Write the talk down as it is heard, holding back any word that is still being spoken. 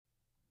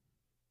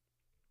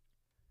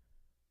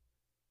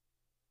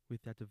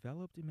With that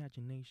developed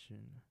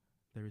imagination,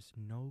 there is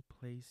no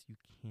place you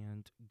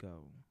can't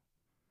go.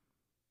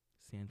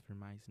 Sanford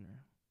Meisner.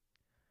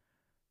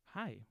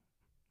 Hi,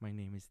 my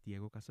name is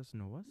Diego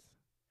Casasnovas,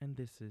 and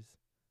this is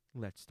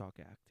Let's Talk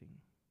Acting.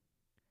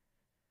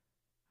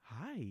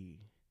 Hi,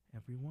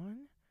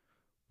 everyone.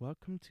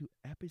 Welcome to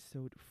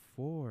episode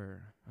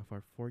 4 of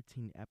our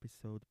 14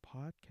 episode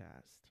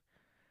podcast.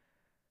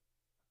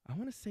 I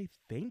want to say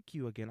thank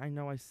you again. I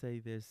know I say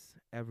this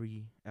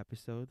every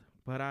episode,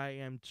 but I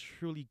am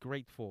truly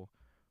grateful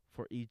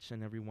for each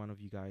and every one of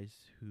you guys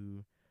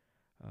who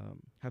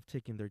have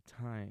taken their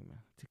time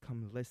to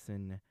come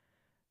listen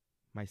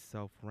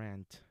myself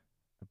rant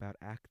about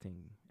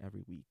acting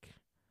every week.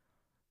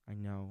 I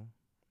know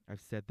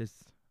I've said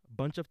this a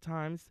bunch of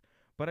times,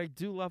 but I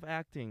do love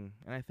acting,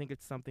 and I think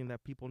it's something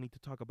that people need to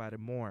talk about it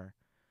more.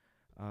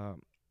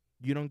 Um,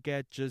 you don't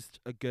get just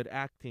a good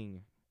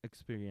acting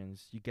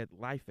experience, you get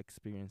life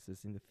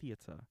experiences in the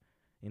theater,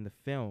 in the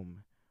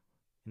film,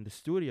 in the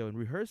studio, in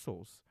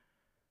rehearsals.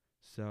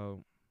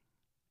 So,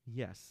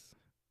 yes,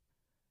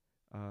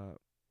 uh,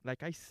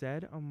 like I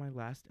said on my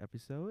last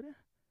episode,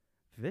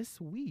 this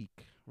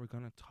week we're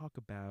going to talk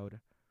about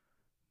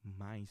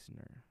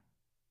Meisner.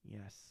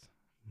 Yes,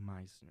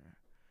 Meisner.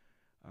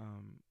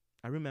 Um,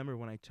 I remember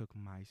when I took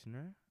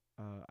Meisner,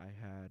 I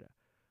had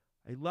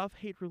a love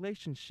hate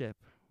relationship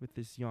with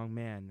this young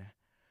man.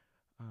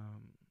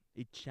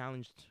 It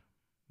challenged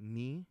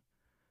me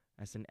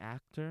as an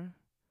actor,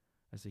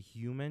 as a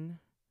human,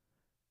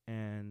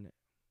 and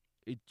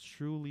it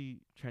truly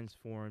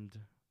transformed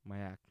my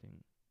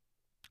acting.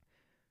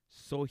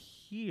 So,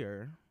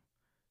 here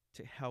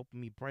to help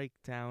me break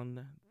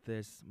down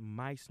this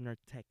Meisner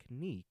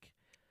technique,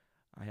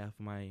 I have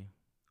my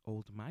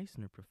old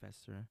Meisner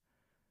professor,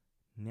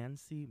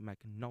 Nancy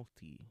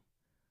McNulty.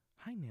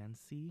 Hi,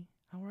 Nancy.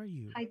 How are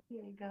you? Hi,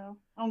 Diego.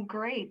 Oh,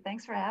 great.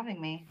 Thanks for having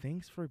me.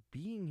 Thanks for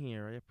being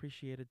here. I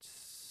appreciate it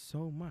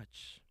so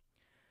much.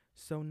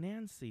 So,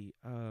 Nancy,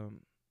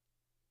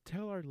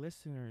 tell our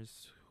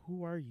listeners,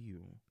 who are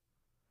you?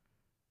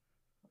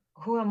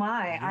 Who am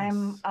I?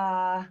 Yes.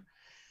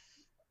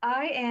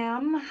 I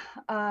am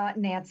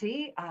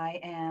Nancy. I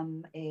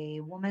am a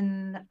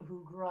woman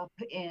who grew up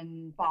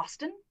in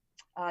Boston,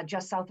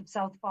 just south of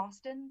South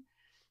Boston.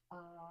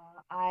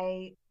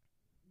 I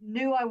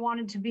knew I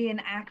wanted to be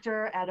an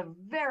actor at a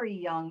very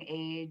young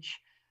age.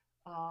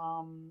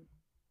 Um,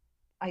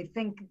 I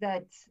think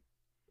that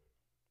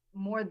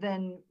more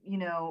than,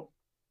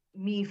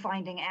 me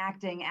finding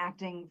acting,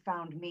 acting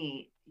found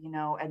me.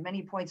 At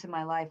many points in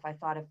my life, I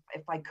thought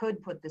if I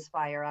could put this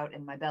fire out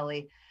in my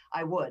belly,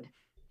 I would,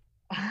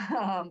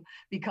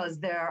 because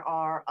there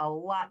are a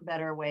lot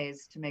better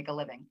ways to make a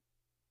living.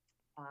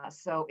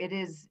 So it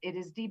is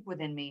deep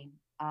within me,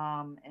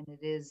 and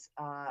it is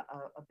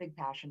a big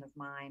passion of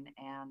mine,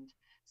 and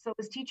so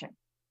is teaching.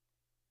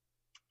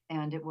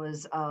 And it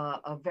was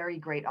a very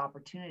great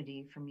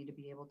opportunity for me to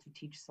be able to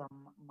teach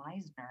some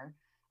Meisner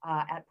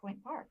at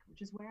Point Park,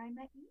 which is where I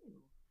met you.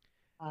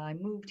 I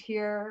moved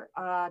here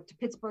to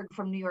Pittsburgh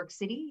from New York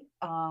City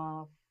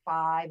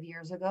 5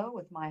 years ago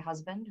with my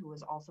husband, who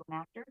was also an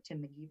actor,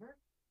 Tim McGeever.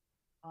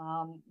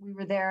 We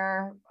were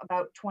there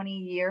about 20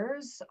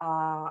 years.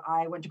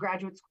 I went to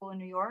graduate school in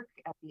New York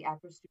at the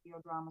Actors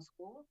Studio Drama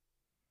School.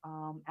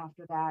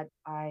 After that,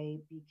 I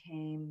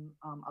became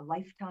a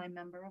lifetime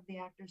member of the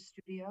Actors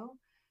Studio,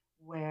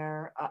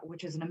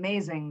 which is an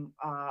amazing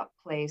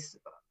place.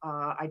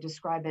 I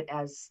describe it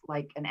as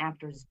like an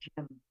actor's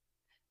gym.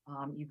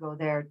 You go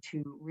there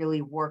to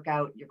really work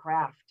out your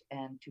craft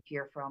and to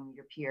hear from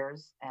your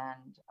peers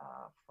and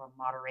from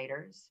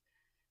moderators.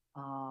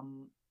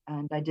 Um,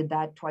 and I did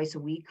that twice a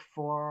week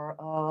for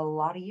a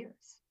lot of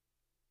years.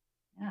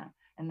 Yeah.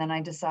 And then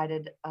I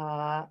decided,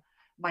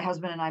 my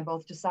husband and I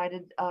both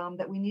decided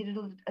that we needed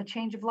a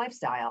change of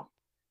lifestyle,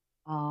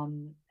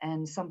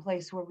 and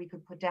someplace where we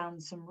could put down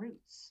some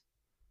roots,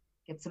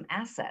 get some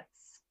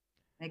assets,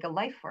 make a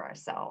life for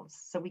ourselves.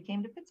 So we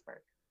came to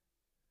Pittsburgh.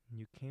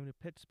 You came to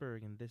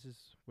Pittsburgh, and this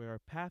is where our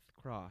path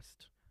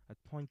crossed at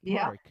Point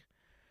Yeah. Park.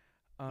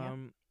 Yeah.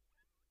 Um,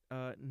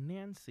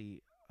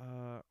 Nancy,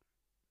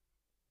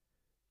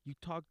 you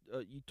told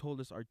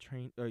us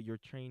your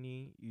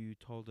trainee. You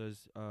told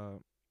us, uh,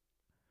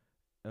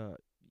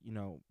 you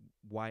know,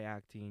 why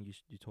acting.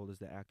 You told us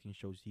that acting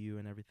shows you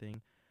and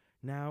everything.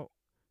 Now,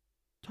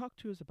 talk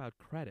to us about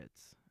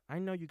credits. I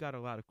know you got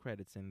a lot of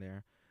credits in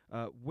there.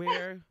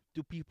 Where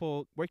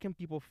can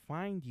people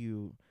find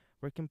you?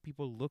 Where can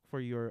people look for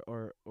your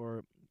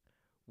or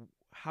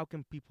how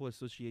can people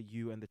associate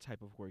you and the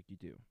type of work you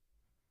do?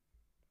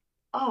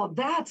 Oh,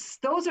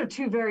 those are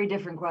two very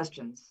different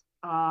questions.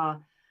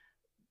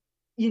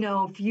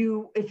 If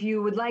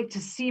you would like to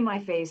see my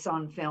face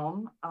on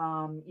film,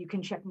 you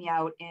can check me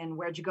out in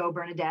Where'd You Go,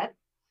 Bernadette,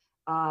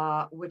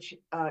 which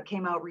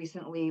came out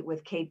recently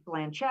with Kate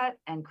Blanchett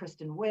and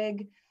Kristen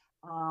Wiig.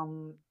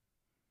 Um,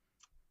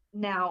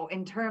 Now,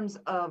 in terms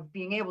of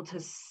being able to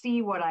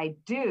see what I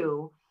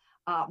do,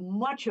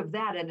 Much of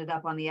that ended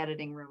up on the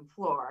editing room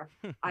floor.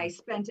 I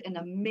spent an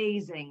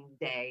amazing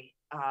day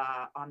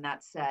on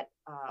that set,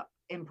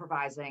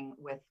 improvising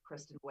with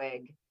Kristen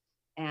Wiig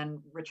and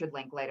Richard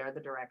Linklater,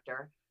 the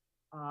director.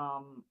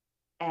 Um,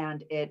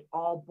 and it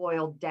all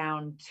boiled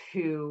down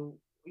to,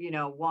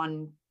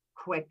 one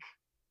quick,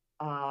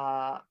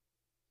 uh,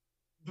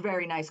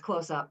 very nice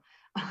close up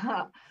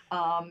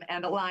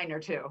and a line or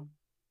two.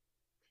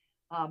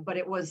 But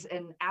it was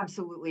an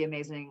absolutely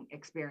amazing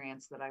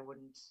experience that I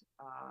wouldn't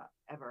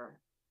ever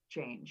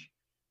change.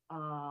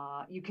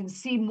 You can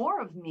see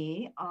more of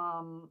me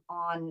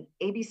on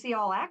ABC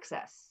All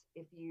Access.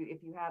 If you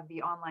have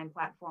the online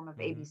platform of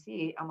Hmm.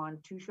 ABC, I'm on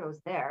two shows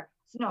there.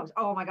 So no,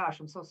 oh my gosh,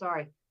 I'm so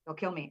sorry. They'll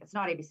kill me. It's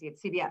not ABC,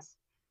 it's CBS.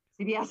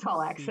 CBS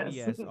All Access.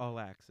 CBS All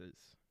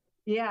Access.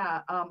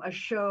 Yeah, a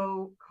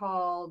show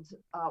called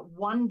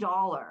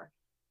 $1,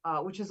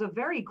 which is a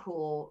very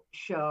cool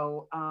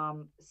show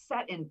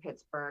set in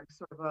Pittsburgh,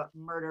 sort of a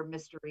murder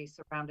mystery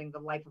surrounding the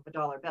life of a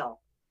dollar bill.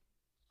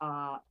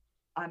 Uh,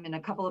 I'm in a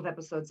couple of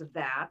episodes of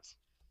that.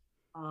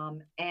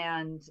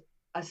 And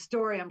a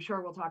story I'm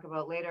sure we'll talk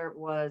about later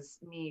was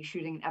me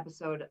shooting an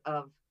episode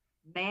of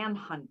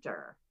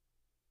Manhunter,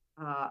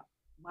 uh,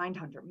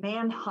 Mindhunter,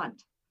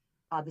 Manhunt,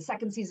 the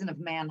second season of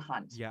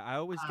Manhunt. Yeah, I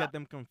always Uh, get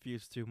them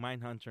confused too.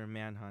 Mindhunter and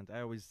Manhunt.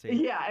 I always say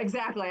yeah,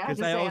 exactly. I had because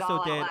to I say it also all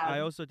out did. I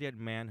loud. also did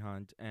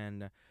Manhunt,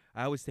 and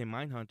I always say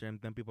Mindhunter, and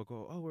then people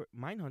go, "Oh, we're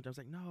Mindhunter." I was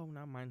like, "No,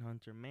 not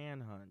Mindhunter,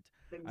 Manhunt."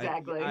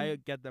 Exactly. I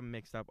get them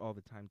mixed up all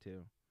the time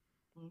too.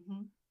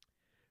 Hmm.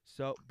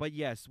 So, but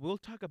yes, we'll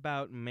talk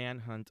about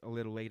Manhunt a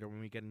little later when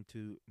we get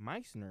into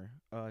Meisner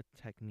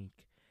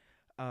technique.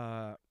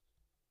 Uh,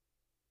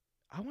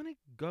 I want to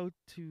go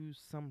to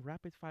some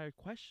rapid fire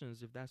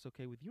questions, if that's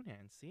okay with you,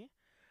 Nancy.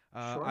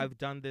 Sure. I've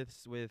done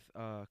this with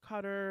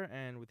Cutter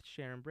and with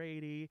Sharon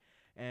Brady,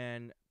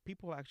 and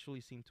people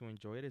actually seem to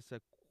enjoy it. It's a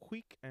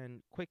quick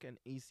and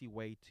easy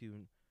way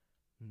to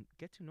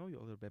get to know you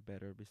a little bit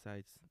better.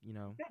 Besides,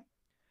 Good.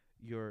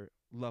 your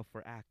love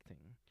for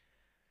acting.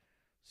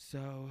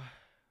 So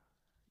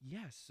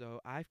yes, so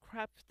I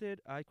crafted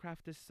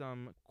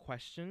some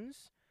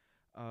questions.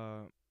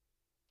 Uh,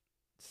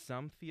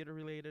 some theater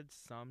related,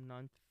 some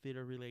non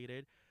theater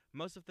related.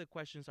 Most of the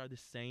questions are the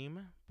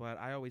same, but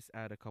I always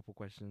add a couple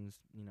questions,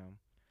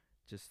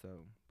 just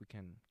so we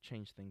can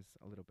change things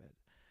a little bit.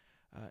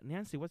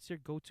 Nancy, what's your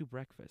go to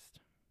breakfast?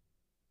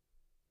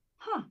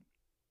 Huh.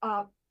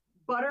 Uh,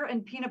 Butter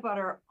and peanut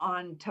butter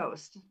on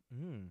toast.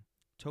 Mm.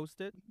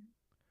 Toasted?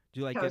 Do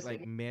you like it like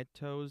Toasted. mid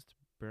toast,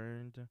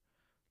 burned,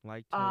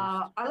 light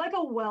toast, I like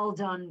a well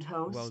done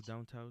well toast.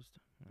 done toast?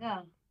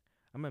 Yeah.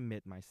 I'm a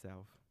mid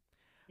myself.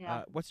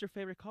 Yeah. What's your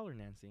favorite color,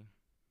 Nancy?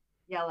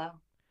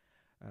 Yellow.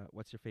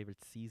 What's your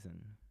favorite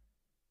season?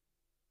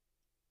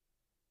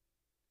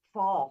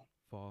 Fall.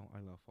 Fall. I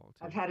love fall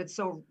I've too. had it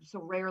so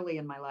rarely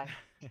in my life.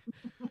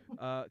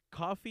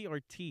 Coffee or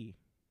tea?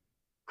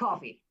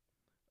 Coffee.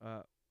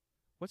 Uh,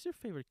 what's your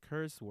favorite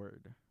curse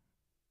word?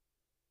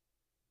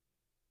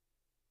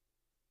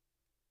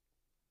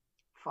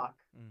 Fuck.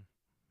 Mm.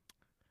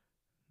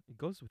 It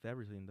goes with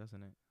everything,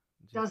 doesn't it?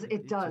 Does it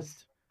It does.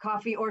 just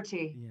Coffee or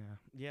tea. yeah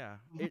yeah.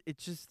 Mhm. It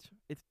just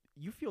it's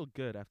you feel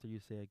good after you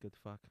say a good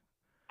fuck.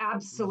 Yeah.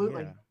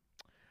 Absolutely.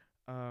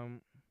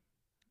 Um.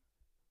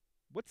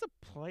 What's a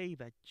play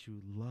that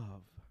you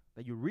love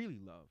that you really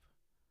love?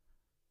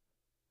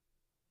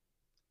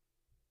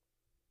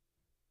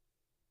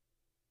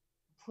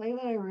 Play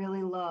that I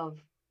really love.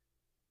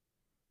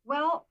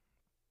 Well,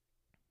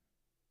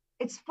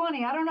 it's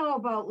funny. I don't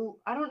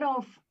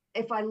know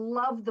if I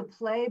love the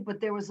play, but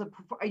there was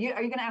are you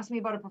going to ask me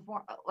about a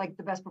perform like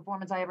the best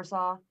performance I ever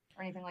saw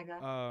or anything like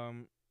that?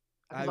 Um.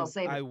 Because I'll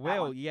save it I for that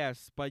will, one.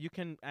 yes, but you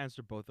can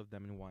answer both of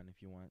them in one if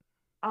you want.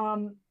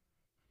 Um,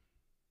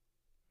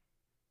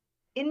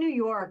 in New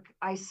York,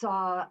 I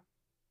saw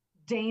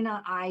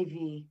Dana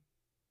Ivey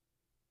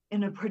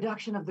in a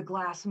production of The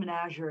Glass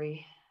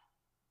Menagerie.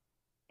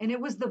 And it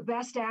was the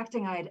best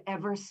acting I had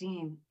ever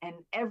seen. And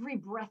every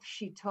breath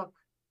she took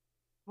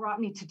brought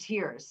me to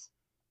tears.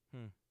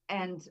 Hmm.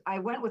 And I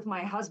went with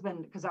my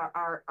husband because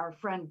our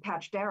friend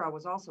Patch Dara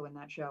was also in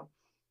that show.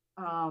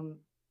 Um,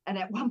 and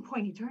at one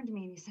point he turned to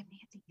me and he said,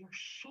 Nancy, you're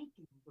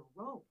shaking the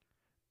rope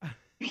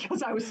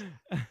because I was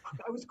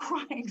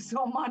crying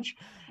so much.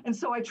 And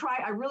so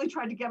I really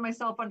tried to get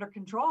myself under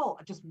control,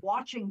 just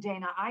watching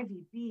Dana Ivey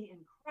be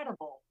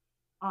incredible.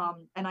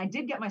 And I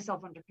did get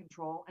myself under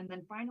control. And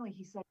then finally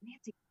he said,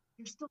 Nancy,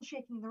 you're still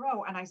shaking the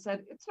row. And I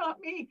said, it's not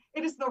me.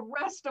 It is the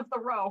rest of the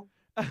row.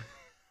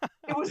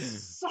 It was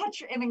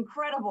such an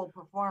incredible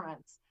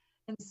performance.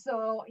 And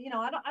so,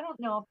 I don't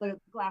know if the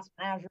Glass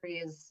Menagerie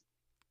is,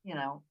 you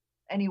know,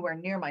 anywhere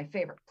near my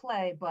favorite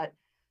play, but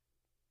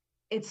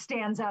it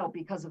stands out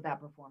because of that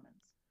performance.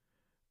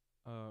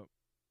 uh,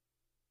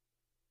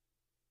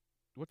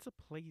 what's a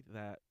play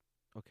that?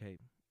 Okay,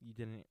 you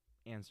didn't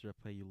answer a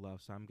play you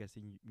love, so I'm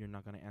guessing you're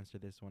not gonna answer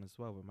this one as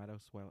well. But might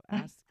as well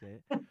ask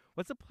it.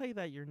 What's a play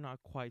that you're not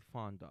quite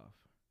fond of?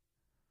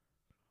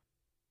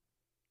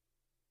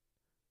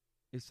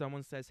 If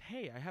someone says,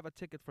 "Hey, I have a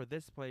ticket for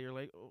this play," you're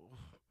like, "Oh."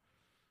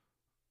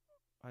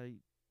 I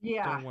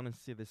Yeah. don't want to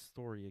see this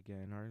story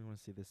again, or I don't want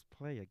to see this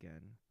play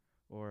again,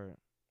 or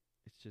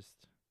it's just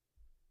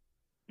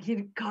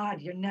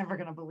God, you're never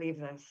going to believe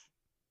this.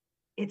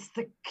 It's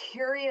the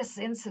curious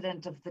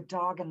incident of the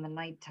dog in the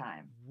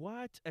nighttime.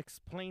 what?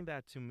 Explain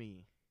that to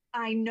me.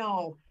 I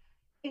know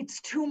it's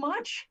too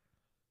much.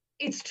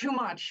 It's too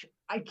much.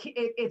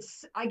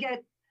 It's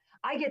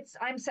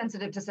I'm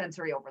sensitive to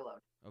sensory overload.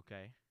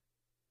 Okay.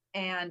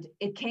 And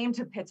it came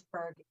to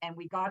Pittsburgh and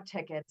we got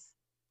tickets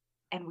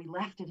and we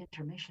left at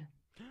intermission.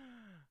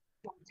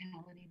 Don't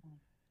tell anyone.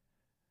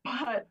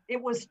 But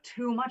it was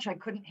too much. I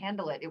couldn't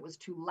handle it. It was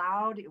too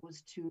loud. It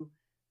was too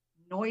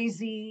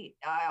noisy.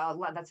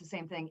 That's the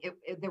same thing.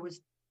 There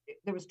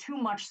was too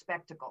much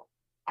spectacle.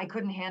 I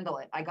couldn't handle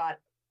it. I got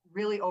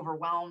really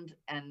overwhelmed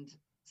and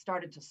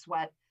started to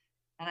sweat,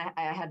 and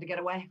I had to get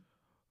away.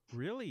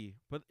 Really?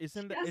 But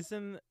Yes.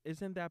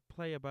 isn't that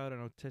play about an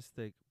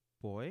autistic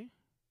boy?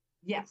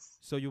 Yes.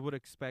 So you would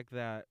expect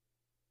that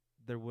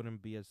there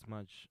wouldn't be as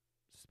much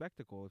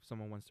spectacle if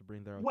someone wants to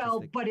bring their Well,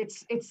 autistic. but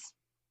it's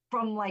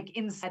from like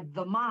inside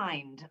the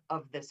mind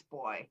of this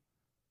boy,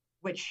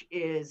 which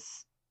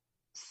is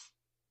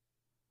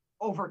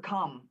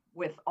overcome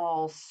with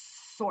all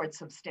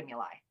sorts of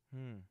stimuli.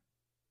 Hmm.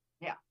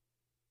 Yeah.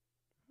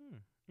 Hmm.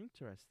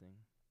 Interesting.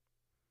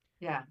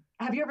 Yeah.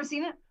 Have you ever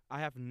seen it? I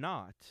have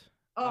not.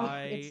 Oh,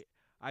 it's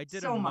I I did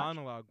a so much.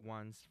 monologue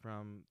once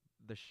from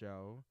the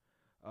show.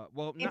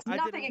 Well, no, It's I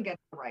nothing didn't.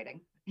 against the writing.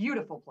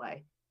 Beautiful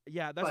play,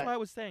 Yeah, that's but why I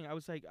was saying. I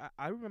was like,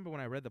 I remember when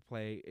I read the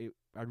play,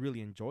 I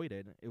really enjoyed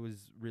it. It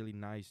was really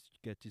nice to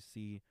get to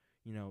see,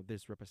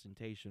 this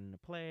representation in the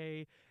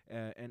play,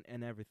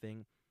 and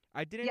everything.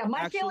 I didn't yeah,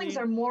 my feelings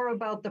actually. are more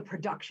about the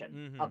production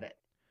Mm-hmm. of it.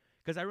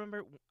 Because I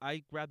remember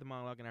I grabbed the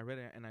monologue and I read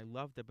it and I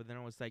loved it, but then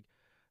I was like,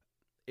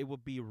 it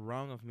would be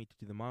wrong of me to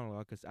do the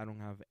monologue because I don't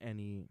have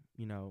any,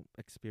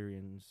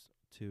 experience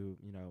to,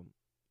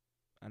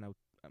 I know,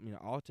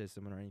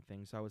 autism or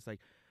anything. So I was like,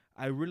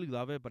 I really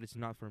love it, but it's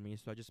not for me.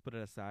 So I just put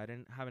it aside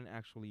and haven't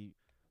actually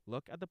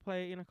looked at the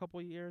play in a couple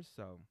of years.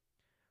 So,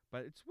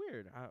 but it's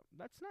weird.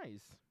 That's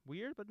nice.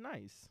 Weird, but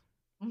nice.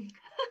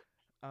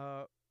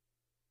 Uh,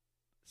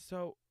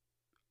 so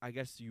I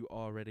guess you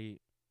already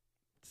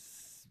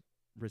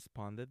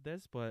responded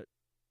this, but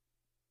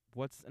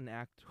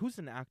who's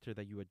an actor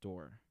that you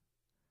adore?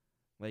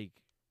 Like,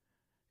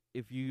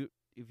 if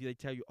they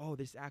tell you, oh,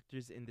 this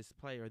actor's in this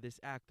play or this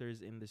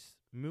actor's in this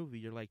movie,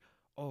 you're like,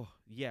 oh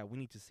yeah, we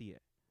need to see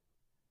it.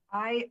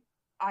 I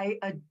I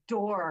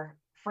adore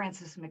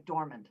Frances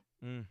McDormand.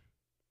 Mm.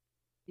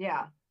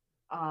 Yeah.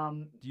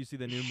 Um, Do you see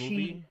the new she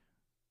movie,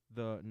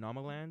 the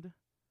Nomaland?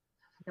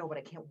 no, but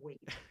I can't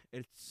wait.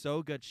 It's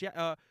so good.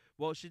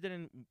 Well, she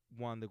didn't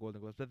won the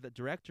Golden Globes, but the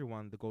director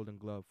won the Golden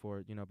Globe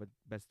for but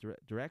best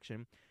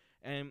direction,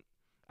 and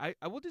I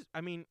will just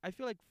I mean I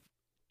feel like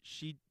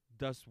she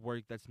does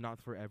work that's not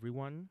for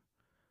everyone.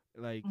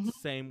 Like Mhm.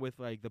 same with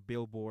like the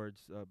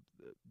Billboards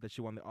that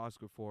she won the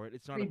Oscar for.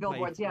 It's not Three a play.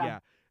 billboards. Yeah. Yeah,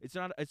 it's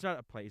not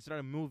a play. It's not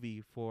a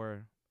movie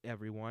for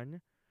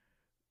everyone.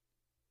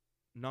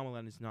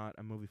 Nomaland is not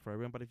a movie for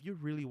everyone, but if you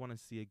really want to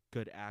see a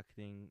good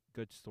acting,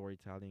 good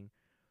storytelling,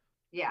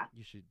 Yeah.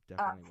 you should Uh,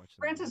 definitely watch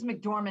the movie. Frances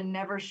McDormand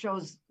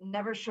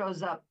never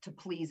shows up to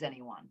please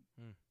anyone.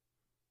 Mm.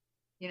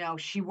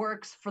 She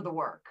works for the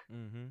work.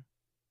 Mm-hmm.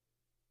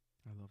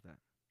 I love that.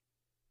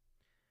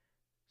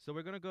 So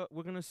we're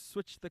gonna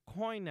switch the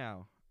coin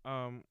now.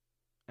 An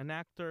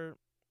actor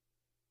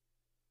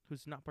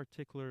who's not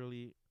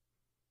particularly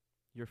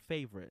your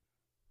favorite.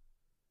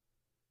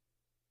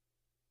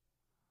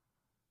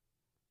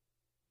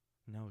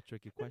 No,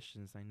 tricky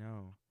questions, I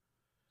know.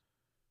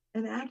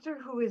 An actor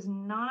who is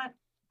not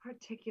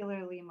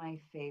particularly my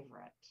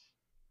favorite.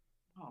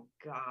 Oh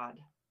God,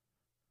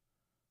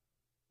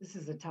 this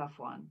is a tough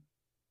one.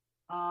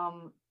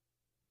 Um,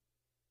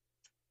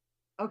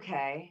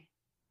 okay,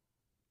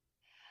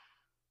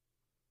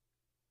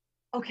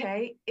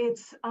 okay,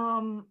 it's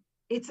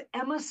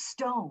Emma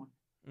Stone.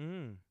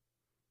 Mm.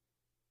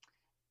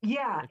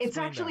 Yeah, it's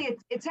Explain actually that.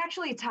 it's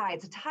actually a tie.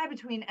 It's a tie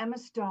between Emma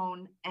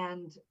Stone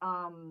and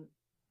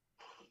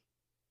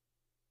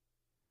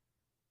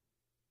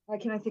why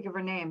can't I think of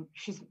her name?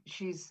 She's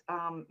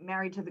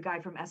married to the guy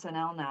from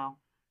SNL now.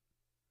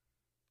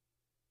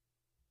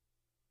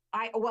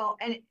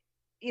 And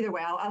either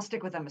way, I'll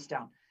stick with Emma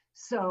Stone.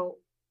 So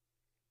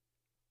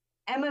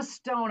Emma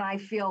Stone, I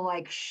feel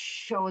like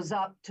shows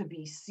up to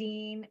be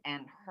seen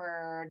and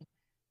heard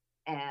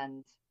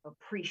and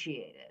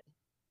appreciated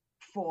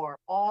for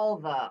all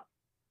the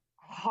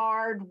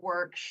hard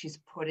work she's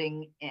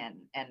putting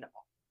in and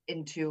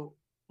into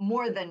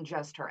more than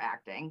just her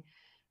acting,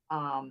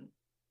 um,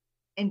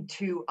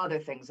 into other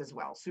things as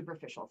well,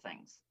 superficial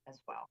things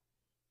as well.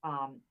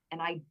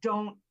 And I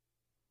don't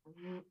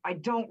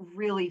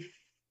really,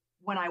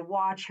 when I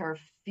watch her,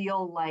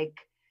 feel like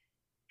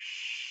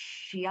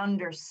she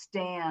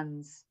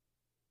understands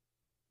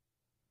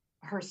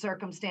her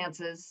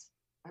circumstances,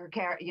 her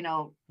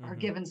Mm-hmm.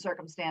 given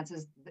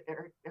circumstances,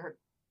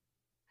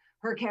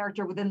 her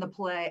character within the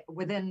play,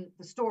 within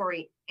the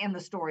story, and the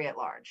story at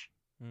large.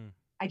 Mm.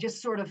 I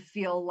just sort of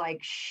feel like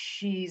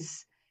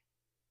she's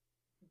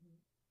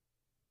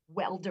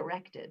well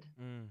directed.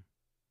 Mm.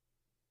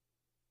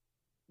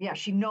 Yeah,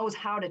 she knows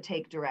how to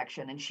take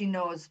direction, and she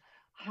knows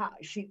how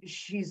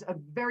she's a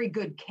very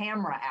good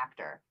camera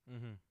actor.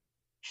 Mm-hmm.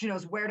 She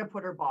knows where to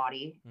put her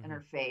body and Mm-hmm.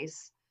 her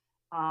face.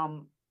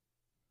 Um,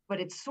 but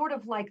it's sort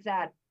of like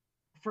that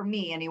for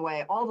me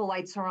anyway. All the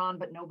lights are on,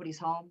 but nobody's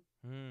home.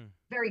 Mm.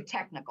 Very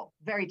technical,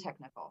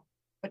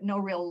 but no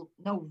real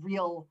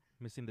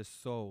Missing the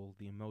soul,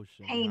 the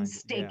emotion behind it. Yeah.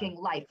 painstaking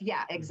life.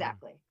 Yeah, Mm-hmm.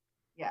 exactly.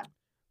 Yeah.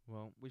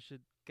 Well, we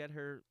should get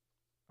her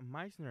a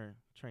Meisner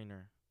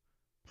trainer.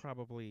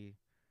 Probably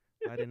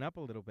lighten up a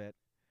little bit.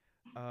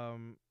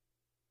 Um,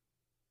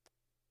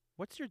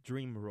 what's your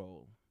dream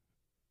role?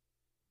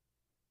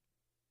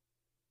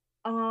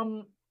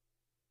 Um,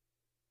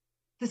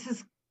 this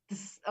is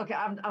this. Okay,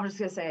 I'm just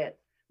gonna say it.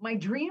 My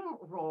dream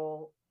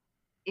role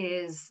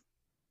is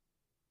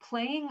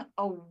playing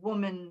a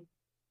woman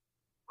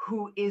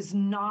who is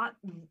not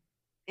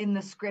in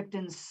the script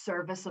in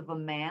service of a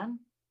man.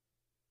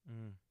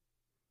 Mm.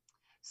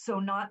 So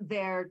not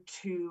there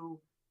to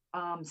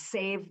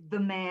save the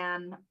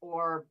man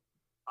or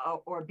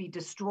be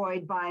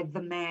destroyed by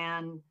the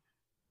man.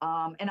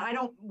 And I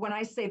don't. When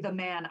I say the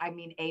man, I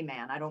mean a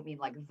man. I don't mean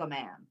like the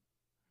man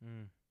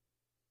Mm.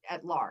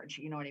 at large.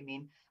 You know what I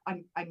mean?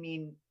 I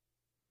mean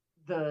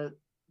the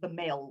the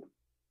male,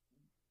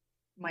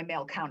 my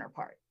male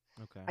counterpart.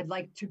 Okay. I'd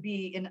like to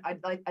be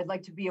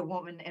a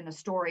woman in a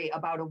story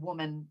about a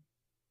woman,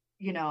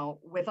 you know,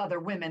 with other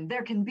women.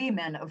 There can be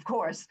men, of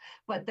course,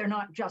 but they're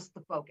not just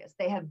the focus.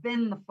 They have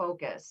been the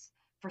focus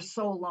for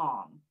so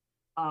long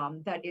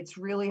that it's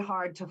really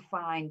hard to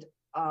find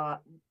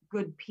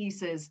good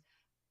pieces,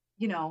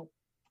 you know,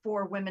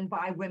 for women,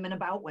 by women,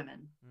 about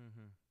women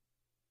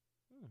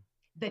Mm-hmm. Mm.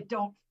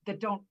 that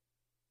don't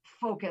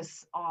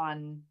focus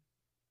on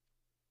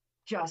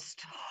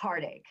just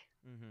heartache.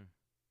 Mm-hmm.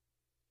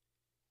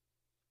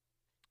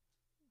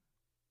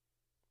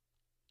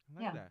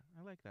 I like Yeah. that.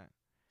 I like that.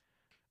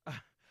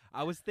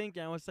 I was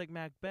thinking, I was like If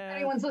Macbeth.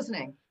 anyone's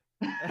listening.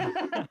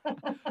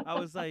 I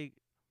was like,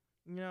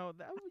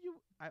 that you,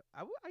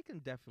 I can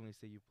definitely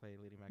see you play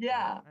Lady Macbeth.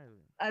 Yeah.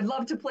 I'd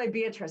love to play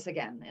Beatrice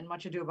again in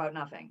Much Ado About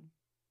Nothing.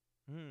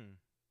 Hmm.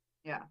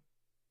 Yeah.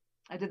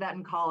 I did that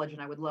in college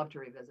and I would love to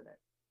revisit it.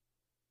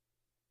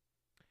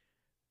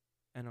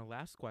 And a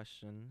last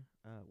question: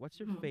 what's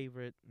your Mhm.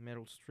 favorite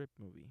Meryl Streep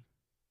movie?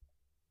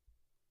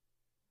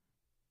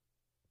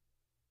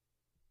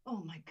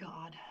 Oh my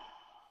God.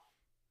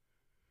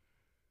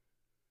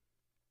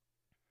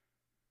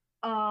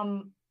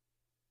 Um,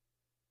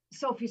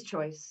 Sophie's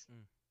Choice.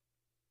 Mm.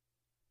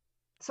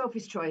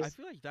 Sophie's I Choice.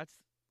 feel like that's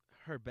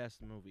her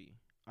best movie.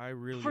 I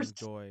really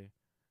First, enjoy.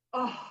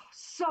 oh,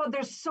 so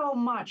there's so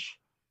much.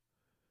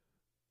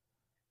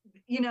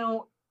 You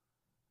know,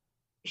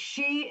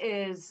 she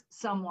is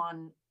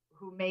someone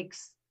who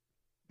makes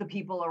the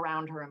people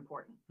around her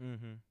important.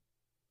 Mm-hmm.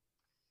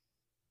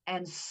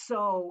 And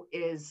so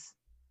is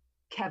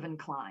Kevin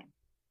Kline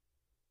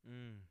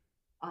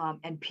Mm.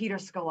 and Peter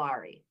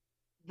Scolari.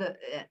 The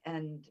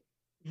and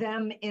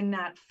them in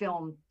that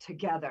film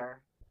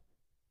together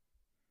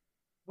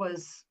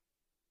was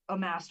a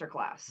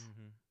masterclass.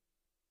 Mm-hmm.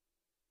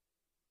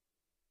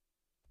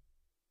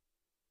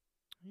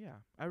 Yeah,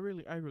 I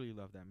really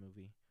love that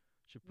movie.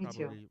 Should Me too.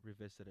 probably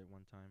revisit it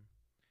one time.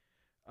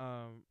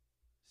 Um,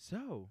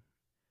 so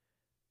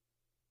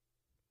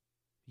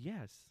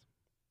yes,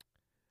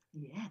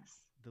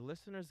 Yes. the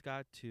listeners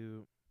got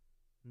to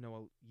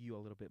know you a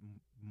little bit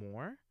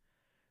more.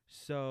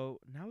 So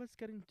now let's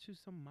get into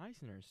some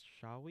Meisners,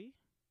 shall we?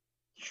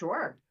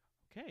 Sure.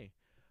 Okay.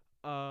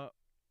 Uh,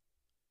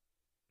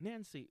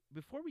 Nancy,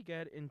 before we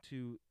get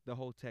into the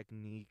whole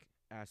technique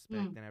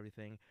aspect Mm. and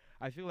everything,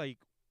 I feel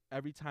like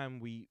every time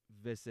we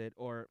visit,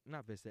 or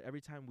not visit,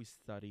 every time we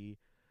study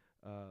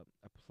a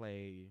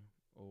play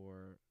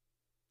or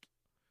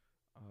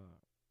uh,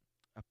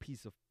 a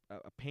piece of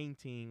a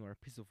painting or a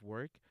piece of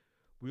work,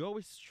 we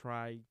always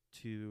try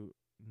to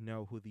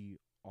know who the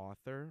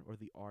author or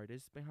the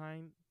artist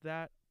behind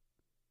that,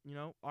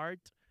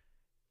 art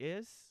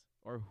is,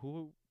 or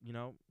who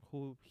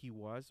he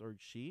was or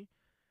she.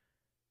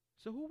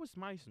 So who was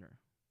Meisner?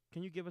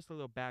 Can you give us a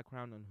little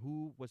background on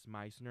who was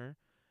Meisner?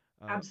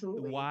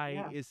 Absolutely. Why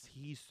Yeah. is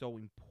he so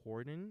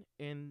important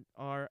in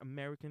our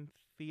American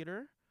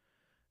theater?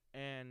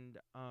 And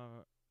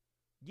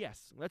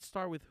yes, let's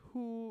start with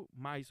who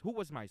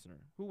was Meisner?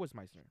 Who was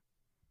Meisner?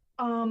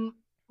 Um,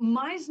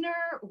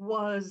 Meisner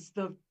was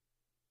the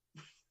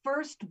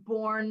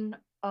firstborn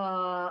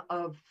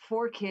of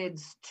four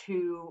kids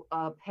to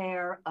a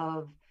pair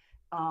of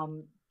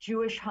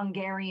Jewish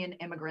Hungarian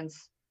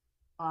immigrants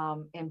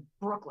in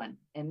Brooklyn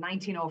in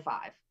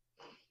 1905.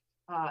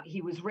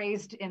 He was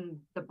raised in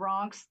the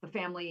Bronx. The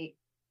family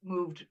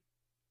moved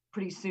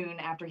pretty soon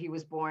after he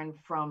was born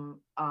from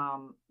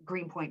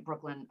Greenpoint,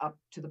 Brooklyn, up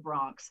to the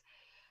Bronx.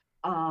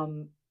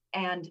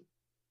 And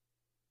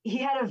he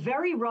had a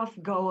very rough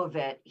go of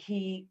it.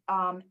 He,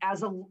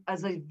 as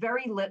a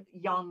very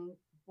young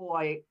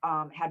boy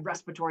had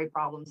respiratory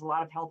problems, a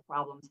lot of health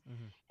problems.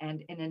 Mm-hmm.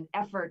 And in an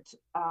effort,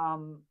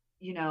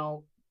 you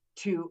know,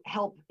 to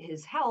help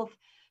his health,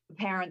 the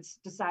parents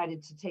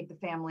decided to take the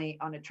family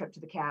on a trip to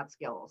the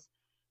Catskills.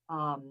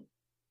 Um,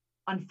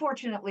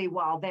 Unfortunately,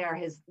 while there,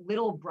 his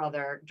little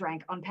brother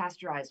drank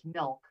unpasteurized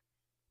milk,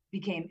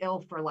 became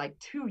ill for like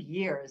 2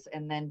 years,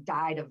 and then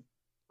died of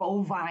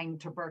bovine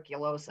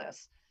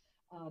tuberculosis.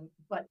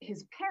 But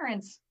his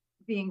parents,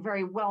 being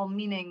very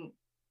well-meaning,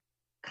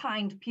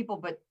 kind people,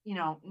 but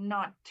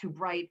not too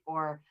bright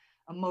or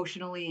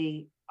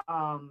emotionally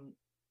um,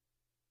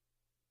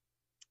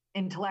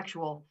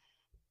 intellectual,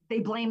 they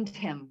blamed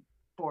him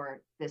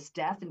for this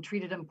death and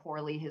treated him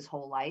poorly his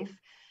whole life.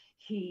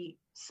 He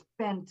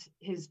spent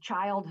his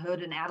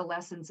childhood and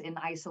adolescence in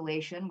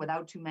isolation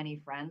without too many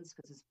friends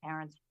because his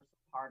parents were so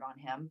hard on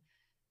him.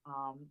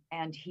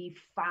 And he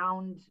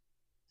found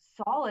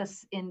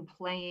solace in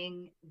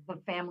playing the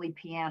family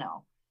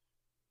piano,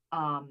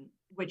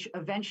 which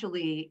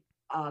eventually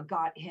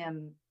got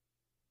him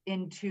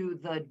into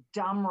the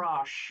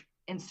Damrosch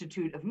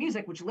Institute of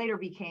Music, which later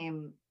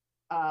became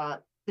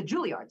the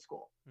Juilliard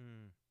School.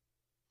 Mm.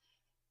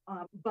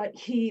 But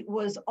he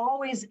was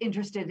always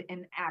interested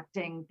in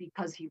acting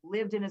because he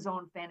lived in his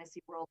own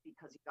fantasy world,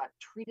 because he got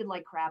treated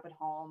like crap at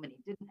home and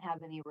he didn't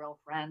have any real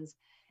friends.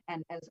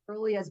 And as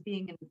early as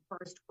being in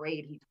first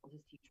grade, he told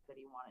his teacher that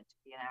he wanted to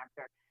be an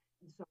actor.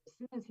 And so as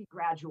soon as he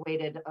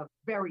graduated, a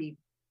very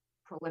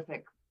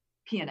prolific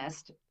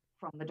pianist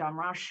from the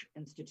Damrosch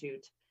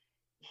Institute,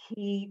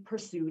 he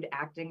pursued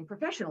acting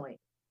professionally.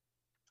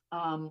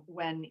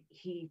 When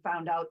he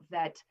found out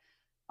that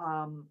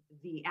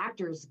the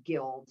Actors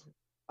Guild,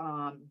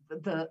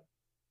 the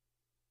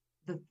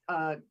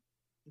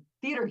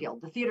theater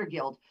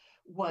guild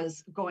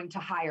was going to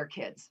hire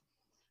kids,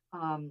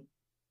 and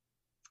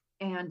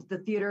the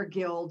theater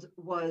guild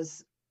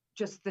was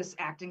just this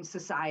acting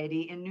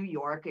society in New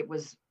York. It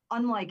was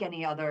unlike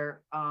any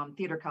other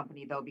theater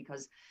company, though,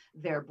 because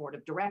their board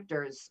of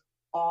directors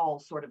all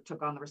sort of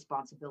took on the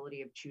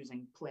responsibility of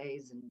choosing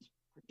plays and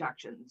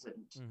productions and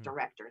Mm-hmm.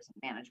 directors and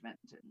management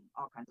and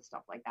all kinds of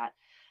stuff like that.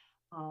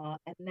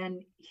 And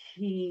then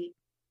he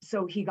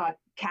got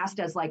cast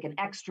as like an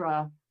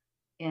extra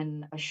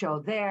in a show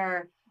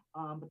there.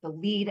 But the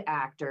lead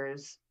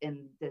actors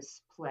in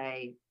this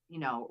play,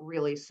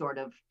 really sort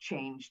of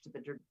changed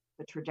the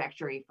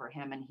trajectory for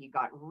him, and he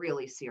got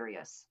really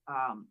serious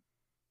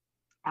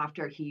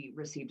after he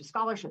received a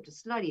scholarship to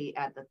study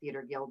at the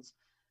Theater Guild's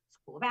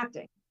School of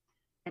Acting.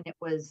 And it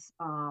was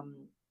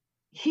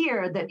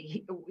here that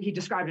he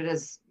described it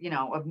as,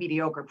 a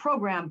mediocre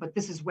program, but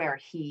this is where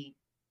he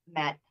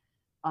met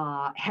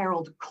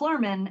Harold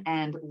Clurman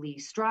and Lee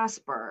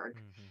Strasberg.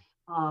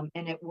 Mm-hmm.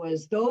 And it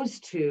was those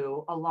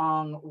two,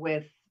 along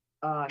with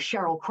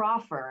Cheryl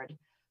Crawford,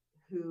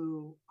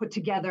 who put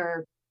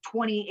together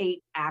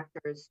 28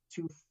 actors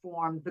to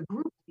form the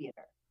group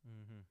theater.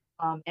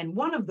 Mm-hmm. And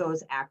one of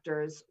those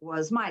actors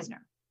was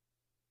Meisner.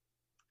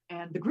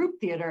 And the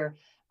group theater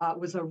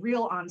was a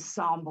real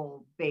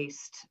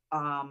ensemble-based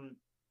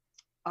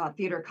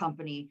theater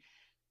company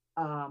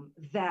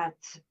that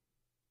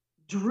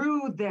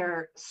drew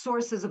their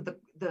sources of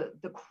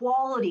the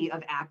quality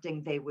of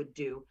acting they would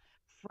do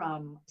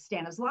from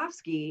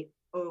Stanislavski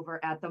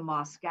over at the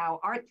Moscow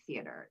Art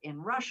Theater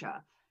in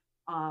Russia.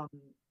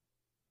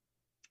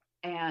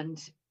 And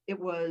it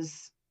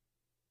was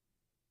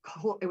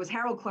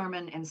Harold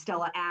Clurman and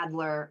Stella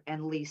Adler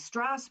and Lee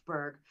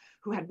Strasberg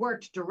who had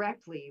worked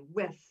directly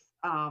with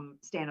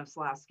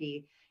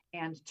Stanislavski,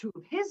 and two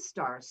of his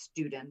star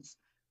students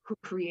who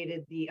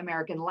created the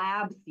American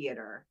Lab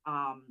Theater.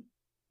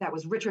 That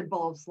was Richard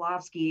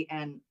Boleslavsky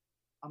and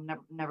I'm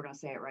never going to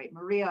say it right,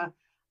 Maria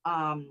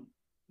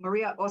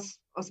Uspenskaya,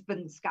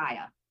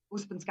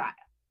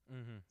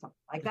 Mm-hmm. something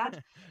like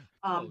that.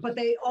 But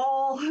they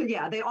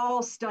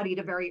all studied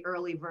a very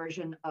early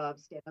version of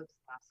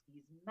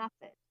Stanislavski's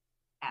method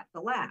at the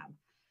lab.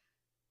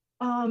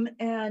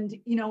 And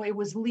it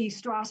was Lee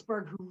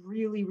Strasberg who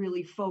really,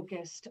 really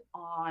focused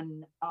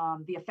on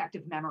the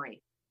effective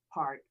memory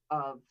part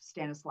of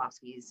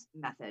Stanislavski's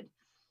method.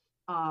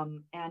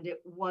 And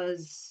it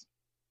was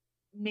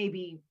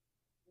maybe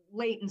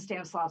late in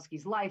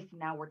Stanislavski's life,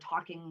 now we're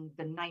talking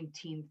the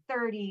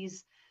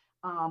 1930s,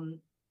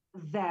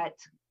 that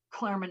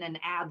Clurman and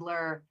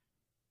Adler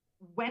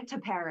went to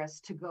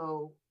Paris to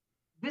go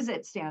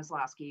visit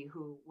Stanislavski,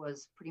 who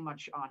was pretty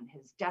much on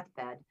his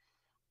deathbed.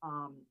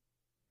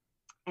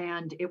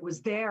 And it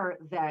was there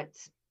that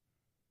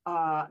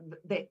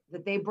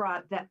they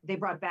brought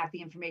back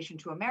the information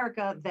to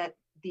America that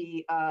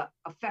the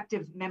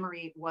effective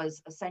memory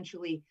was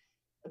essentially,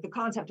 the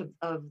concept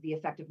of the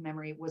effective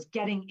memory was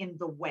getting in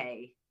the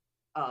way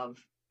of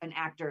an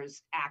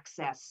actor's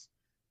access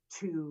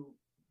to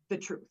the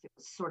truth. It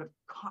was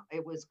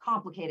it was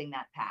complicating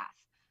that path.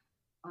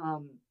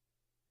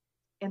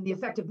 And the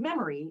effective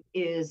memory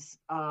is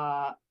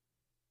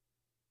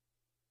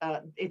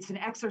it's an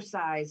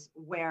exercise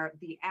where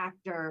the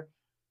actor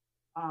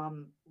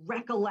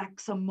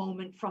recollects a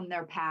moment from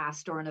their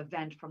past or an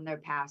event from their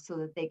past so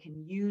that they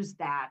can use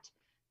that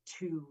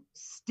to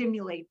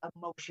stimulate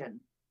emotion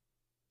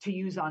to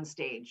use on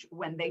stage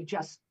when they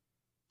just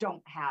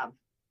don't have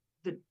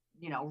the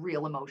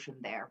real emotion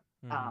there,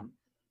 Mm-hmm.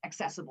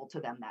 accessible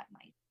to them that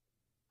night.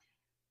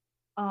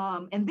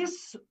 And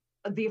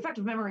the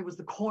effective memory was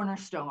the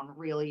cornerstone,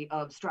 really,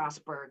 of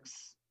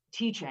Strasberg's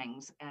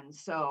teachings. And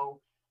so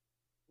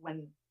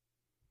when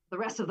the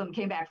rest of them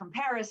came back from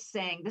Paris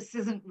saying, this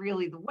isn't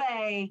really the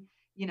way,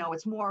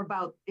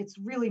 it's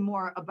really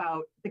more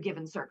about the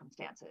given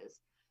circumstances.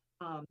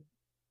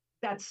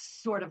 That's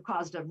sort of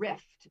caused a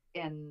rift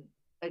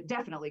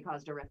definitely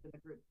caused a rift in the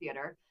group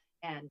theater.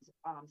 And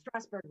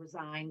Strasberg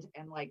resigned.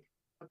 And like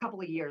a couple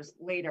of years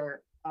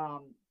later,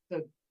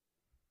 the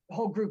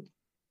whole group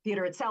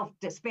theater itself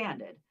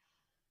disbanded.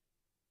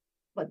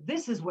 But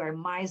this is where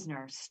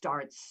Meisner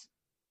starts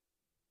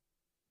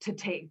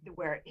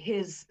where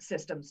his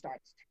system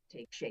starts to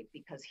take shape,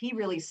 because he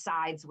really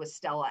sides with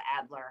Stella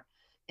Adler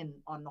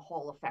on the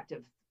whole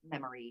effective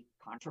memory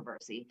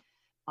controversy.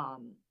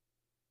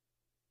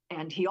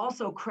 And he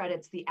also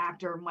credits the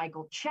actor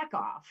Michael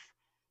Chekhov,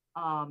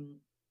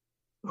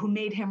 who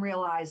made him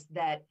realize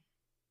that,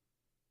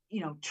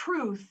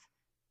 truth,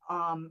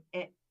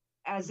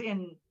 as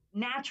in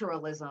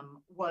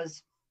naturalism,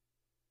 was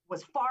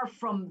far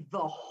from the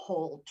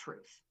whole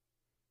truth.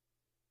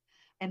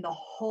 And the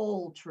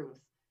whole truth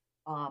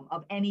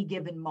of any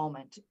given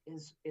moment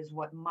is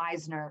what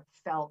Meisner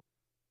felt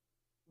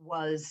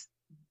was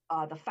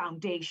the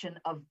foundation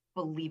of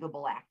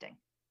believable acting.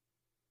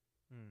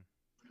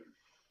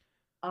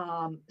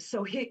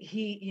 So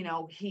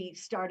he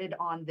started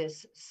on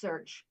this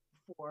search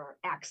for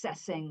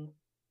accessing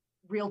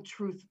real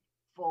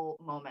truthful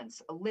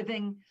moments,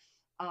 living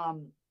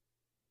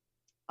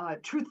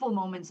truthful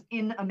moments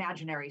in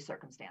imaginary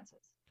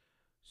circumstances.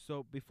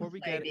 So before we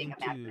get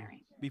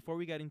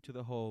into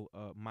the whole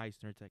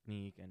Meissner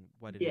technique and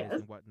what it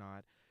is and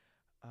whatnot,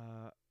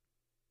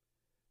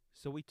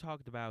 so we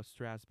talked about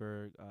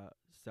Strasberg,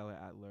 Stella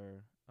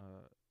Adler,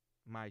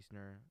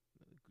 Meissner,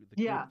 the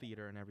group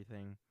theater and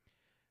everything.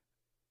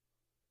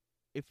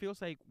 It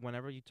feels like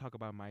whenever you talk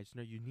about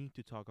Meissner, you need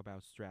to talk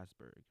about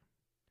Strasberg.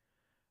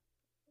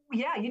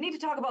 Yeah, you need to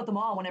talk about them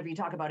all whenever you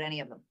talk about any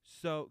of them.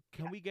 So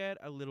can we get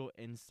a little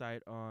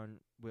insight on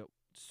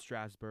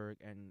Strasberg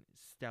and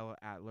Stella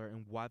Adler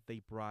and what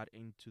they brought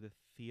into the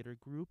theater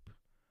group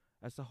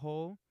as a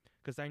whole?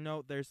 Because I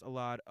know there's a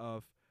lot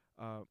of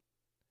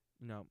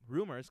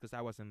rumors, because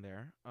I wasn't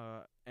there,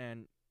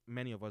 and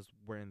many of us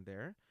weren't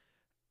there,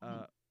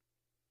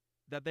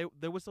 that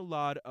there was a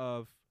lot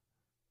of,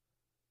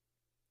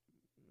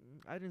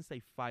 I didn't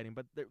say fighting,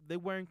 but they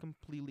weren't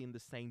completely in the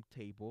same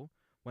table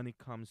when it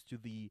comes to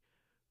the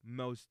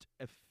most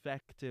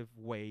effective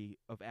way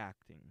of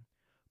acting.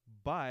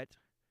 But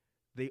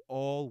they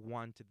all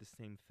wanted the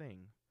same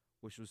thing,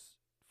 which was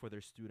for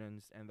their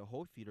students and the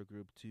whole theater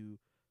group to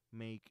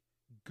make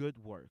good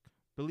work,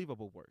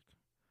 believable work.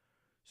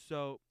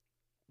 So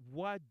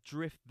what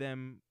drift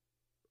them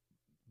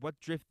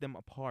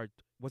apart?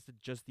 Was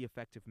it just the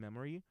effective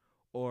memory,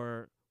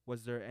 or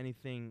was there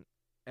anything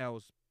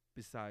else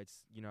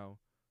besides,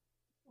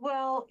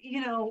 Well,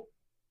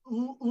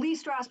 Lee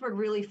Strasberg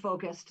really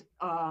focused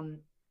on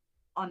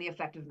the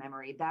effective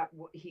memory. That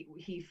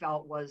he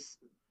felt was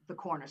the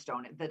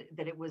cornerstone,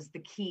 that it was the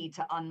key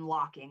to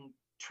unlocking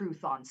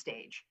truth on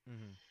stage.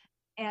 Mm-hmm.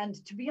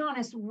 And to be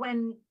honest,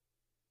 when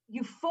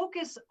you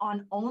focus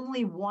on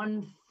only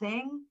one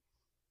thing,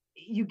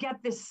 you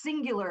get this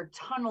singular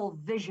tunnel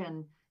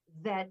vision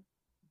that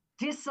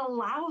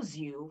disallows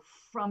you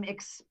from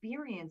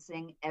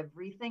experiencing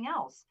everything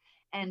else.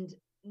 And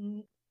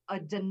a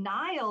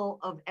denial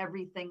of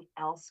everything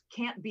else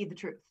can't be the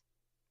truth.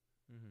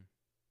 Mm-hmm.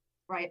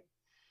 Right?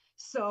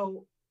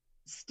 So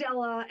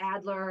Stella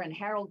Adler and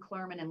Harold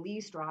Clurman and Lee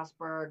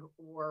Strasberg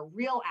were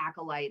real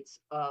acolytes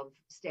of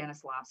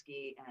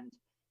Stanislavski, and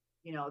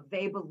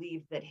they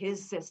believed that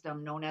his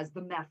system, known as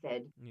the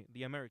method,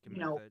 the American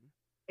method,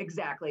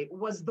 exactly,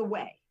 was the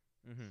way.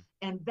 Mm-hmm.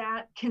 And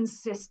that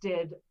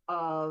consisted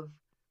of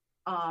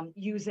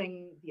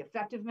using the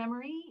effective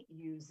memory,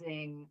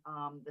 using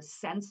the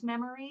sense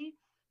memory,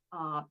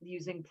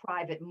 using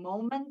private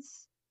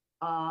moments,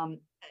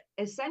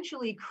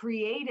 essentially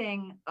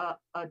creating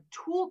a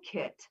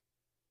toolkit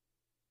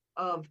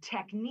of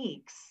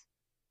techniques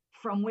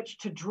from which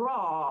to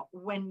draw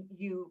when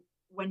you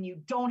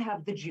don't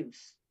have the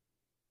juice,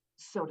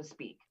 so to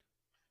speak.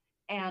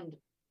 And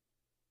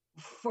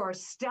for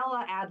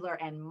Stella Adler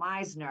and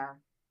Meisner,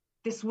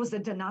 this was a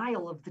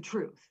denial of the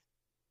truth,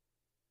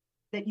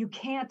 that you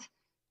can't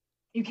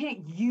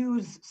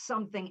use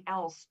something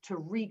else to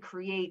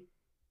recreate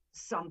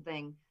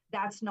something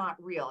that's not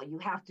real. You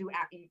have to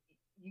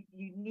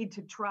you need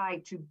to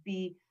try to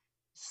be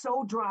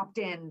so dropped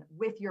in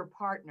with your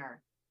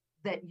partner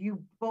that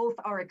you both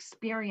are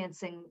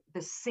experiencing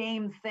the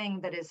same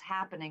thing that is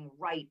happening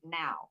right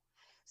now.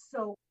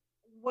 So,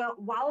 well,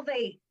 while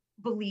they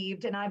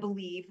believed, and I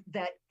believe,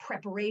 that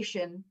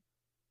preparation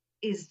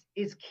is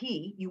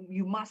key,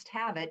 you must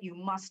have it. You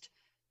must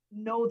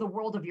know the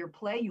world of your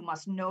play. You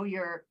must know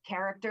your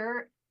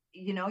character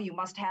you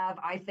must have,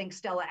 I think,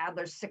 Stella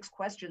Adler's 6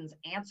 questions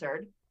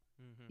answered.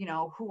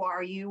 Mm-hmm. Who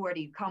are you? Where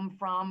do you come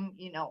from?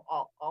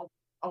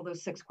 All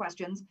those 6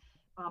 questions.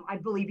 I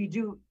believe you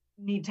do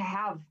need to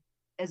have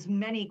as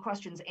many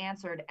questions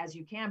answered as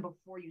you can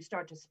before you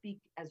start to speak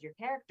as your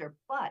character.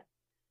 But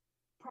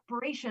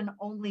preparation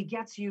only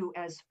gets you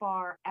as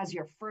far as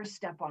your first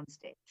step on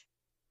stage.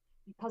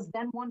 Because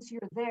then once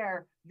you're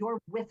there, you're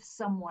with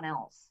someone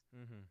else.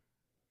 Mm-hmm.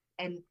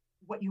 And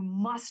what you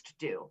must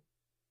do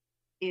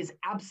is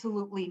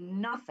absolutely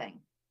nothing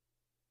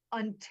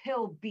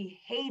until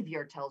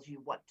behavior tells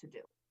you what to do.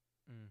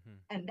 Mm-hmm.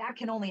 And that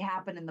can only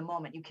happen in the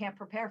moment. You can't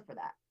prepare for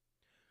that.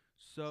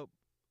 So,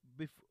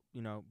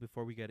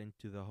 before we get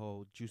into the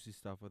whole juicy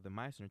stuff of the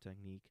Meisner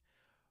technique,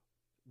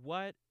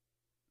 what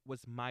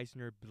was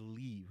Meisner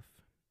believe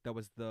that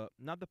was the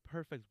not the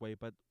perfect way,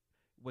 but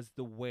was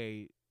the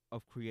way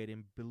of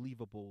creating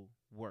believable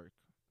work?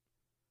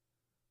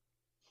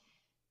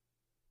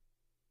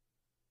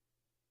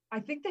 I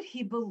think that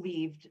he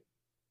believed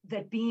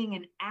that being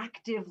an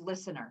active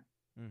listener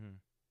Mm-hmm.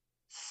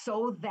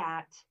 so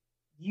that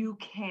you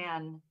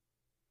can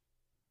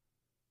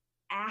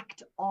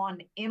act on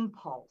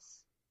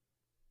impulse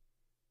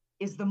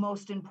is the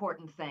most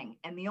important thing.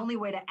 And the only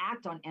way to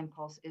act on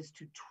impulse is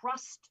to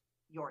trust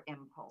your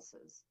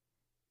impulses,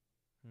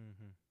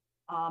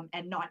 Mm-hmm.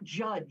 and not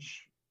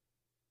judge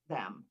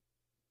them.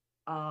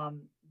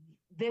 Um,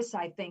 this,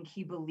 I think,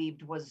 he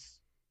believed was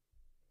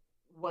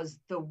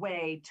the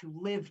way to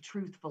live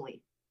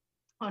truthfully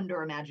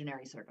under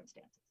imaginary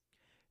circumstances.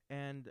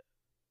 And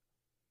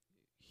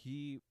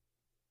he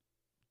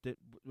did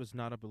was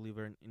not a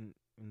believer in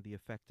the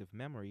effective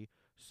memory.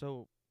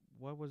 So,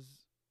 what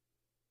was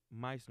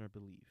Meisner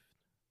believed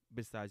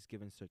besides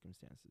given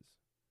circumstances?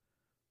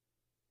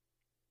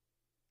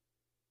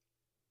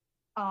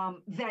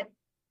 That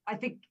I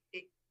think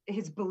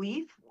his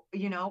belief,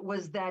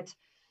 was that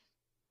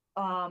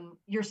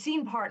your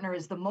scene partner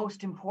is the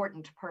most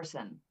important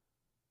person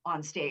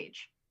on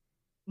stage,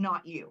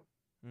 not you.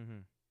 Mm-hmm.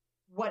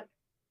 What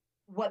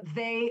what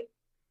they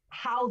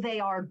how they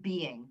are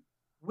being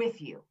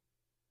with you,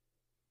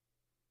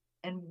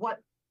 and what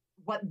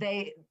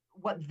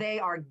they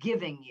are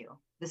giving you,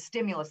 the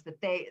stimulus that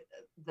they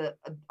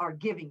are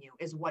giving you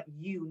is what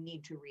you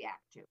need to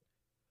react to.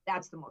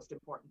 That's the most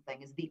important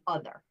thing, is the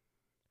other.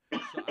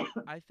 So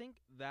I think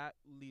that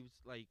leaves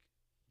like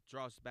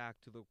draws back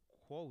to the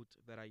quote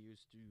that I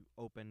used to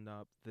open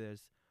up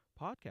this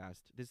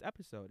podcast, this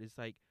episode. It's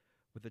like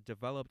with a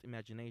developed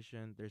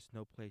imagination, there's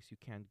no place you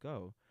can't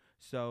go.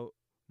 So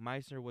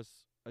Meisner was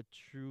a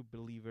true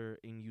believer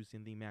in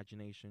using the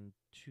imagination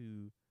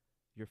to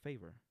your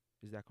favor.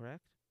 Is that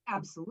correct?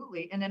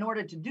 Absolutely. And in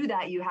order to do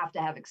that, you have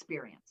to have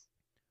experience.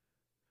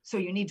 So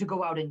you need to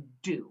go out and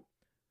do.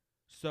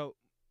 So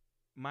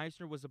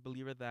Meisner was a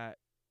believer that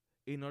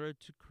in order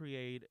to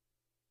create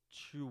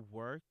true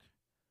work,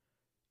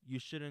 you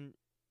shouldn't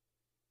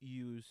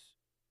use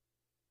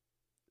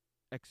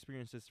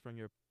experiences from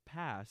your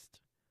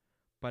past,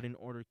 but in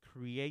order to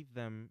create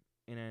them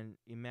in an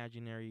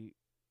imaginary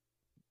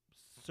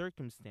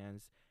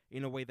circumstance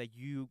in a way that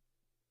you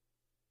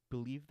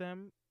believe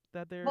them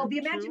that Well, they're true. the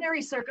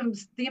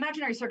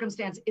imaginary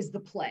circumstance is the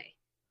play.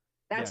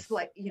 That's Yes.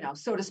 like,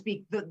 so to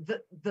speak, the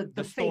fake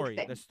The thing, story.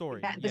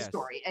 the Yes.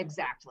 story,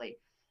 exactly.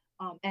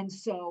 And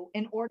so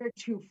in order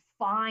to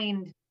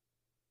find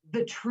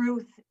the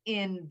truth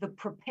in the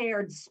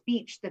prepared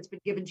speech that's been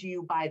given to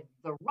you by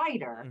the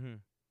writer,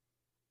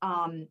 Mm-hmm.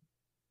 um,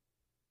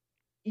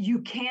 you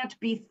can't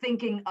be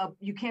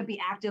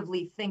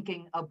actively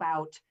thinking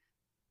about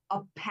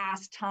a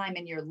past time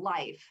in your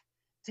life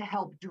to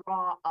help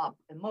draw up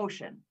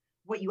emotion.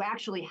 What you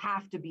actually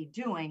have to be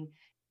doing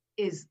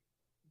is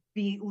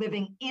be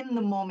living in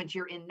the moment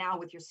you're in now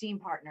with your scene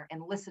partner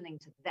and listening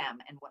to them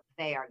and what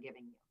they are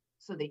giving you,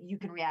 so that you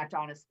can react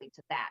honestly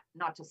to that,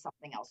 not to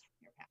something else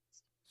from your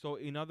past. So,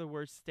 in other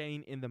words,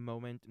 staying in the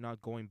moment,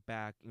 not going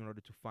back in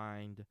order to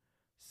find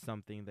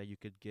something that you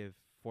could give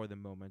for the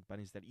moment, but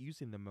instead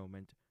using the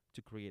moment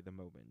to create the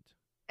moment.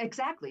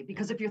 Exactly. Yeah.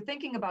 Because if you're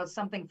thinking about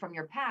something from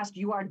your past,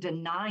 you are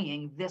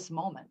denying this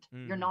moment.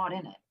 You're Mm-hmm. not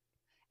in it.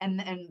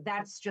 And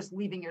that's just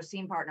leaving your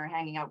scene partner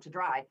hanging out to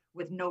dry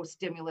with no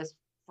stimulus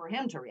for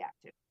him to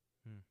react to.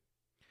 Mm.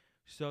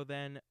 So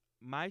then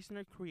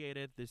Meisner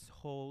created this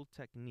whole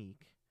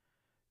technique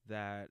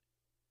that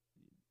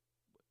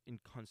in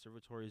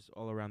conservatories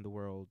all around the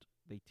world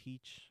they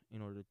teach in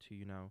order to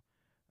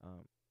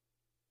um,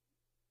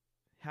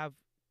 have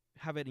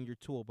have it in your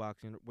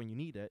toolbox when you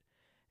need it,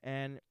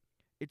 and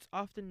it's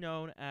often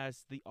known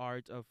as the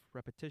art of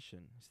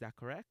repetition. Is that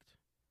correct?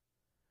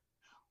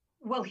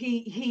 Well,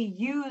 he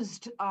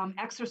used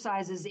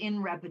exercises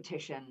in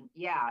repetition,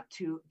 yeah,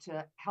 to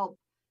help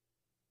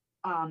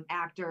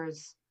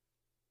actors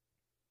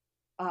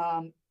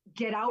um,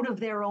 get out of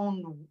their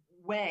own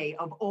way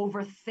of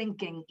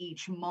overthinking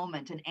each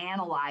moment and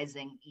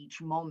analyzing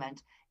each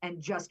moment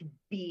and just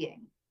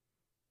being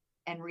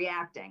and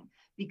reacting.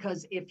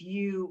 Because if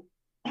you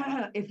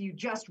if you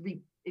just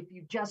if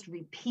you just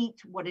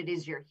repeat what it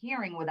is you're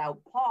hearing without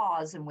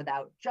pause and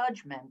without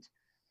judgment,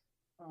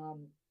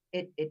 um,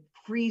 it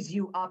frees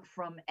you up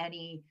from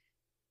any,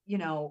 you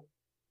know,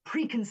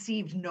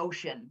 preconceived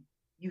notion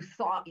you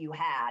thought you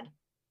had,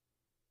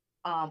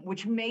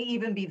 which may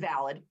even be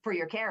valid for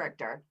your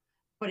character,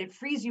 but it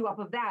frees you up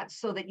of that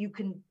so that you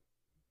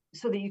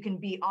can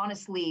be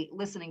honestly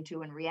listening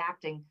to and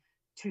reacting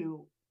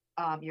to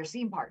your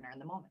scene partner in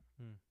the moment.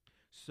 Hmm.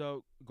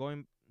 So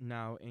going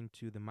now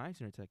into the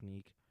Meisner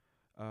technique,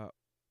 uh,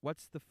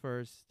 what's the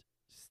first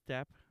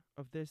step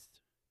of this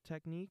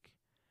technique,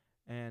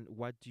 and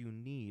what do you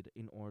need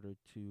in order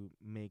to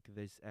make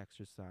this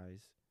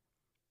exercise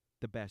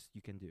the best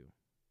you can do?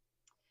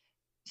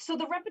 So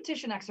the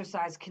repetition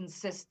exercise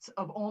consists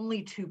of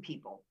only two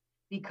people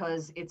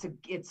because it's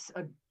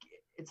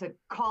a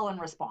call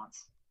and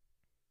response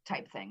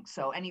type thing.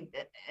 So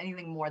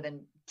anything more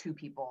than two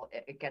people,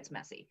 it gets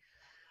messy.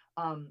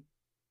 Um,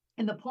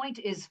 and the point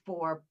is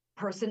for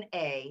person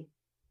A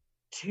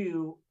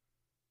to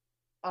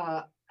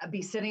uh,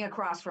 be sitting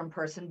across from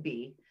person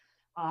B,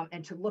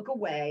 and to look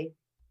away,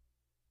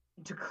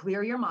 to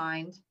clear your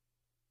mind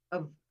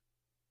of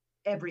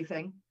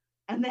everything,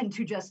 and then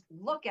to just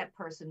look at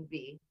person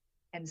B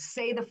and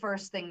say the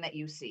first thing that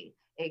you see,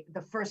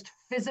 the first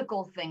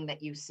physical thing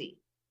that you see: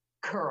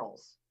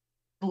 curls,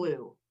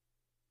 blue,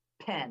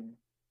 pen,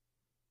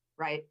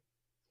 right?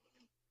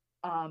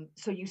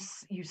 So you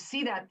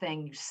see that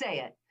thing, you say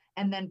it,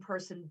 and then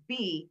person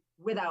B,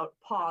 without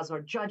pause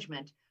or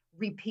judgment,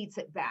 repeats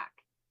it back.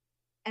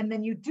 And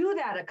then you do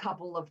that a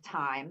couple of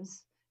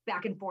times,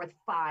 back and forth,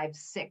 5,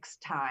 6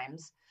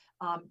 times,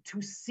 to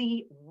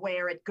see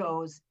where it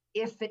goes,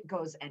 if it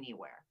goes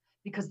anywhere.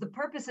 Because the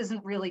purpose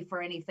isn't really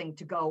for anything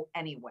to go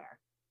anywhere,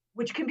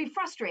 which can be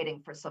frustrating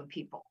for some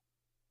people,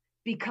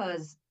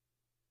 because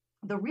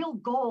the real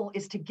goal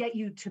is to get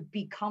you to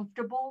be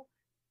comfortable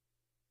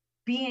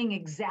being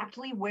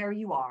exactly where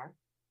you are,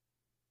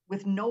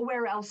 with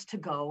nowhere else to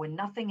go and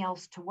nothing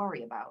else to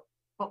worry about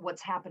but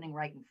what's happening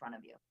right in front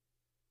of you.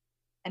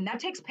 And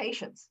that takes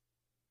patience.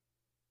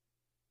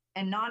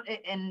 And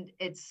it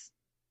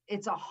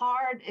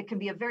can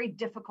be a very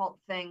difficult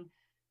thing.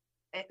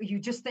 You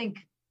just think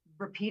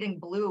repeating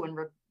blue and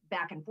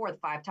back and forth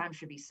 5 times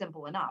should be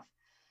simple enough,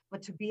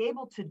 but to be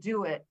able to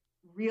do it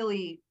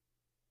really,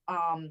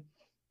 um,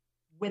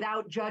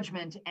 without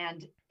judgment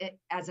and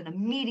as an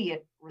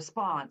immediate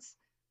response,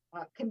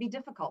 can be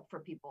difficult for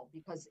people,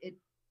 because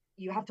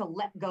you have to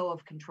let go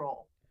of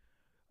control.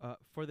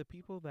 For the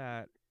people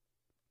that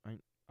are,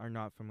 are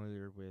not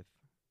familiar with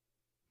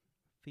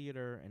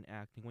theater and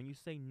acting, when you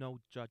say no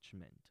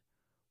judgment,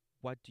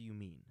 what do you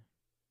mean?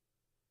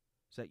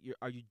 So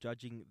are you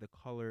judging the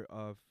color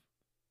of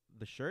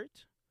the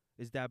shirt?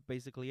 Is that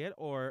basically it,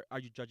 or are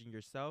you judging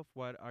yourself?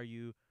 What are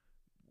you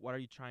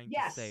trying to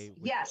Yes, say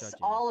with yes, judging?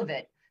 all of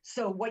it.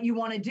 So what you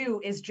want to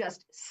do is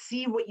just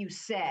see what you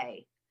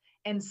say,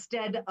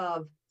 instead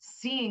of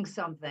seeing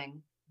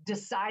something,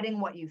 deciding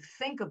what you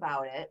think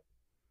about it,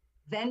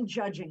 then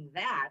judging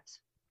that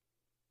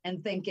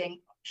and thinking,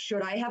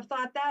 should I have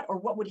thought that? Or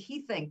what would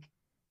he think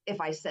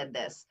if I said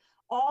this?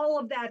 All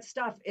of that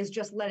stuff is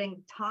just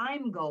letting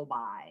time go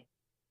by,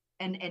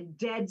 and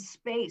dead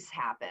space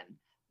happen,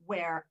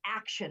 where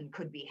action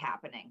could be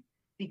happening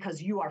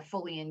because you are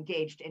fully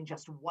engaged in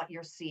just what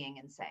you're seeing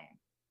and saying.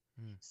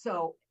 Mm.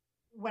 So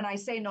when I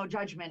say no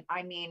judgment,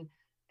 I mean,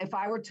 if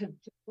I were to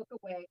look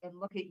away and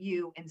look at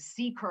you and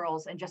see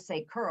curls and just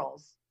say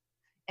curls,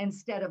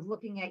 instead of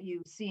looking at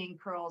you, seeing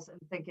curls and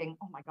thinking,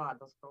 oh my God,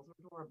 those curls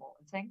are adorable,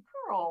 and saying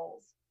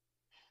curls,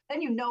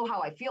 then you know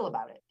how I feel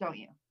about it, don't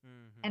you?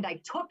 Mm-hmm. And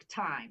I took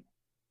time.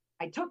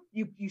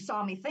 You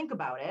saw me think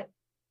about it,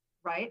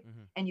 right?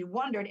 Mm-hmm. And you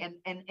wondered,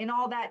 and in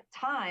all that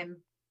time,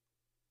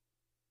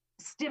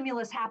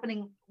 stimulus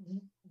happening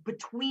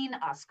between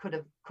us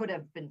could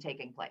have been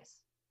taking place.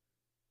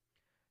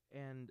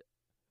 And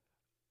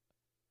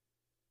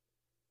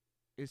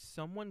is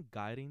someone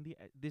guiding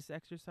this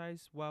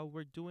exercise while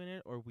we're doing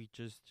it, or we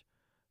just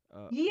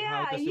how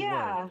Yeah, does it work?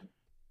 yeah.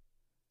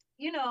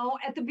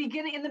 At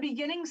in the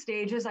beginning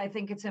stages, I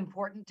think it's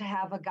important to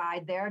have a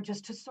guide there,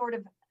 just to sort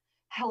of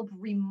help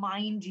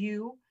remind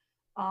you,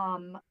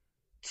 um,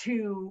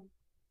 to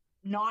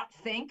not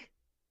think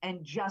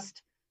and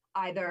just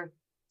either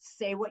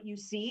say what you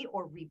see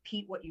or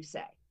repeat what you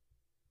say,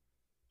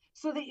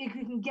 so that you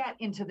can get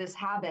into this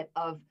habit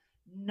of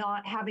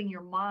not having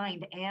your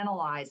mind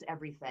analyze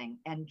everything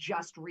and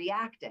just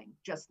reacting,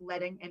 just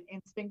letting an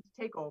instinct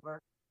take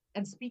over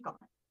and speak on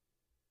it.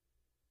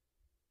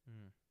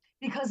 Mm.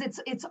 Because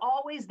it's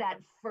always that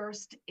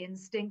first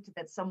instinct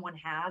that someone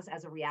has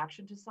as a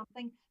reaction to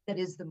something that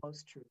is the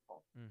most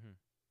truthful. Mm-hmm.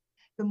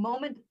 The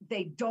moment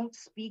they don't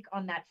speak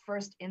on that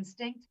first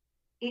instinct,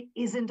 it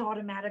isn't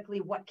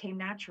automatically what came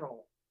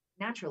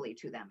naturally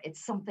to them. It's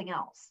something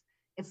else.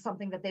 It's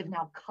something that they've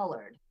now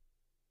colored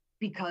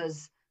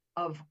because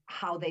of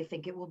how they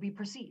think it will be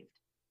perceived.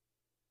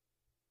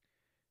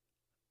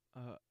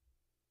 Uh,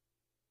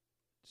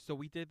 so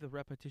we did the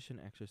repetition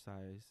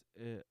exercise.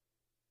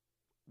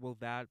 Will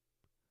that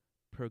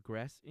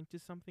progress into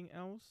something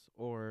else,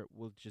 or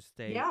we'll just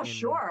stay Yeah,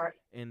 sure.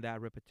 in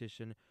that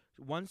repetition?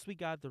 Once we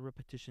got the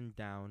repetition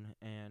down,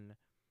 and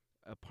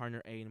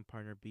partner A and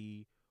partner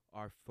B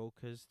are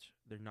focused,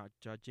 they're not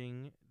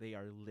judging, they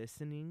are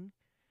listening,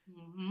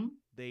 Hmm.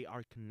 they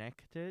are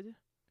connected,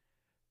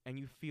 and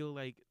you feel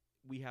like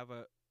we have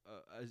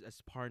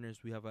as partners,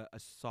 we have a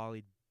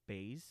solid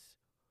base.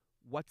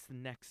 What's the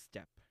next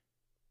step?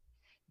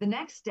 The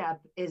next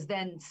step is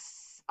then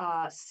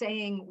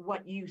saying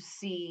what you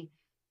see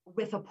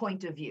with a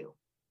point of view,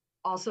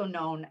 also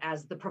known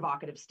as the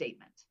provocative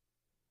statement.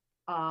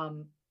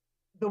 Um,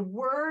 the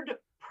word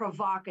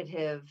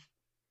provocative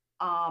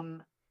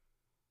um,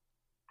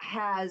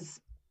 has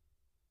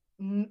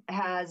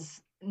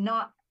has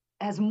not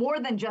has more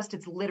than just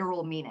its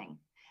literal meaning,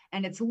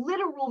 and its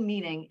literal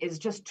meaning is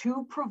just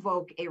to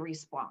provoke a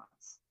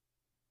response.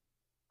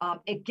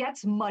 It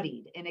gets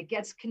muddied and it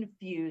gets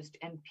confused,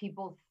 and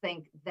people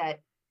think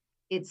that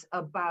it's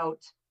about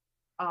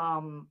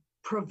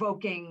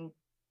provoking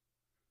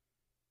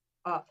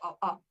uh, uh,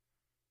 uh,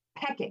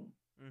 pecking,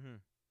 Mm-hmm.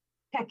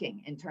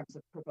 pecking in terms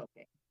of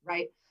provoking,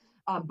 right?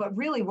 But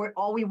really,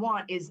 all we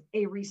want is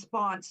a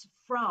response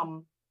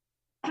from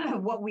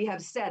what we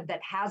have said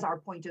that has our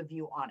point of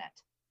view on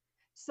it.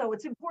 So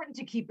it's important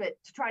to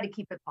try to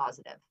keep it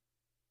positive,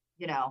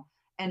 you know.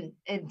 And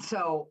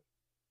so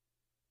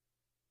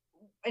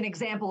an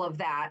example of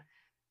that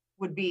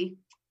would be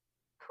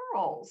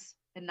curls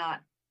and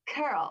not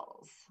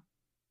curls,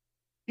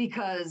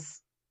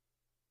 because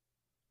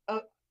uh,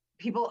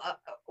 people,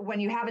 when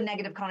you have a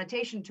negative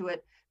connotation to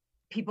it,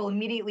 people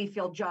immediately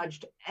feel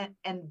judged,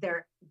 and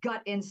their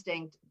gut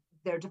instinct,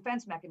 their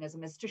defense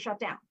mechanism is to shut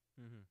down.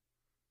 Mm-hmm.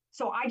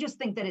 So I just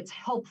think that it's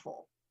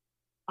helpful,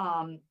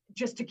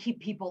 just to keep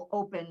people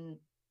open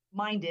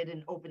minded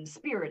and open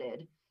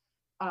spirited,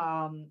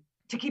 um,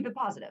 to keep it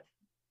positive.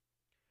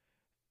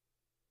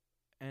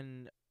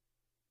 And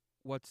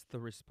what's the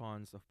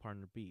response of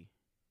partner B?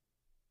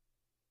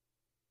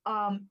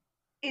 Um,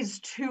 is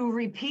to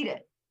repeat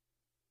it,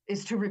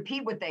 is to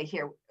repeat what they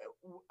hear,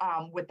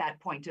 with that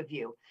point of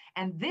view.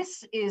 And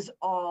this is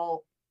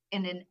all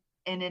in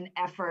an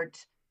effort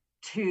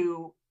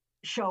to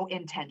show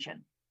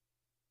intention.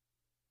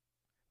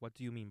 What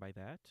do you mean by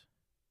that?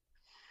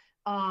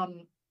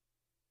 Um,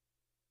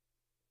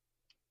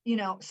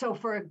 so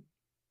for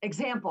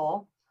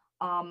example,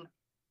 um,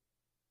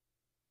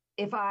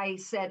 if I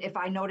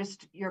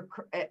noticed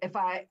if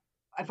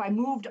I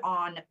moved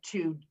on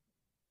to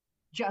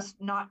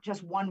just not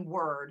just one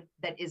word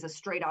that is a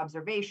straight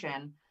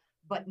observation,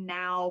 but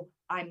now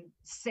I'm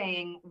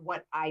saying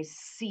what I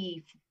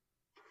see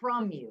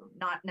from you,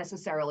 not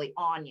necessarily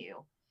on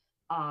you.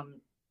 Um,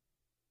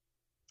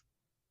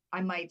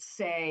 I might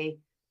say,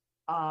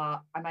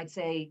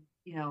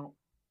 you know,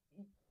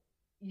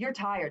 you're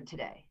tired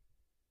today,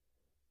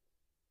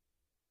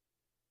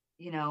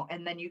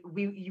 and then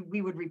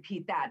we would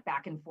repeat that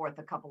back and forth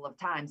a couple of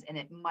times, and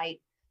it might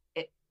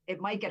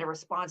get a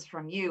response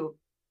from you,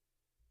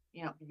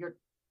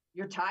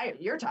 you're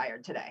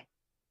tired today,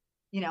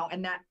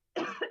 and that,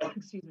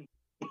 excuse me,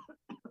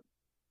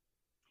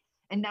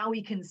 and now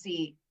we can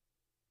see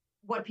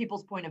what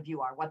people's point of view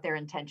are, what their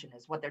intention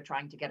is, what they're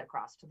trying to get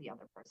across to the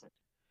other person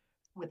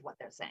with what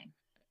they're saying.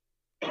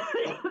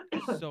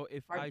 So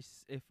if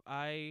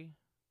I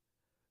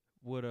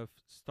would have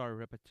started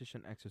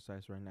repetition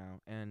exercise right now,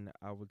 and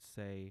I would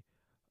say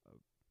uh,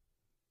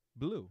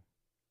 blue,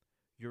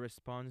 your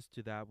response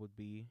to that would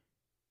be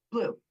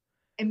Blue,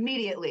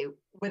 immediately,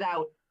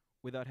 without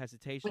without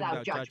hesitation, without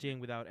without judgment. judging,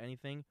 without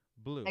anything,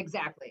 blue.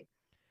 Exactly.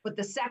 But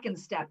the second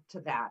step to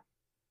that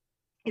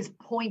is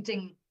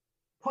pointing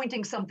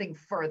something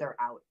further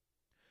out.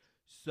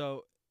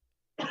 So,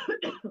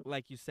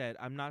 like you said,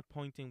 I'm not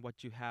pointing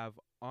what you have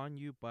on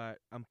you, but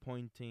I'm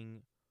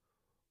pointing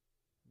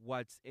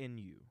what's in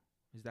you.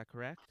 Is that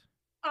correct?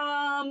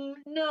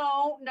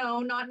 No, no,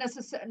 not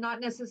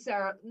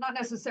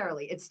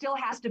necessarily. It still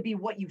has to be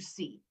what you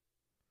see.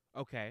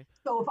 Okay.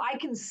 So if I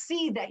can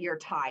see that you're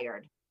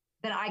tired,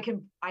 then I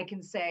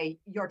can say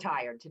you're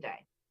tired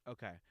today,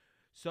 Okay.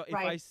 So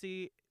right?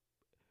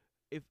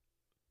 if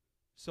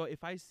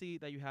if I see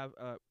that you have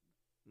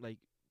like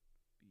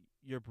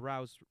your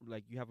brows,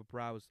 like you have a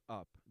brows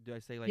up, do I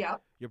say like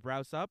Yep. your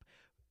brows up?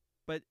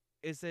 But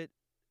is it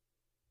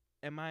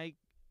am I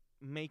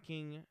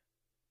making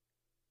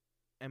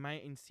am I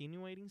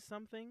insinuating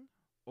something,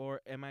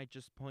 or am I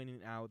just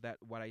pointing out that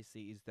what I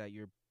see is that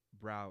your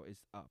brow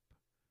is up?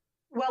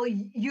 Well,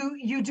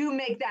 you do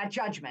make that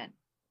judgment,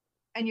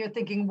 and you're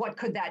thinking, what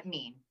could that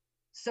mean?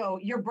 So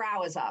your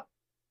brow is up.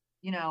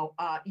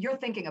 You're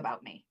thinking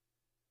about me.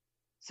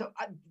 So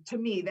to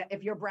me, that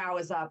if your brow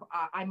is up,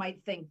 I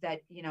might think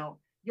that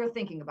you're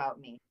thinking about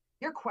me.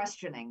 You're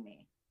questioning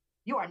me.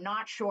 You are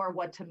not sure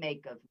what to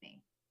make of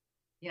me.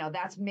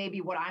 That's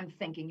maybe what I'm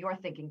thinking. You're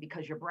thinking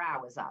because your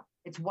brow is up.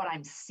 It's what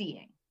I'm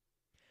seeing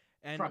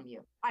And from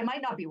you. I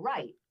might not be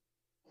right,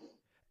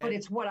 but and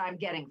it's what I'm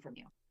getting from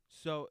you.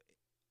 so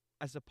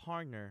as a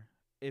partner,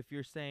 if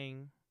you're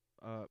saying,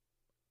 I'm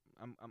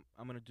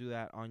gonna do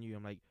that on you,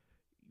 I'm like,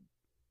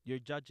 You're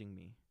judging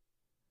me.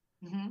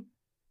 Hmm.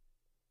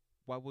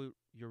 What would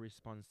your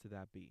response to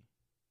that be?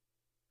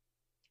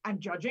 I'm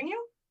judging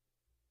you.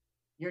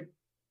 You're,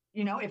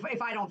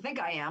 if I don't think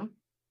I am,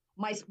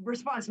 my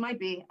response might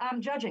be,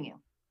 I'm judging you.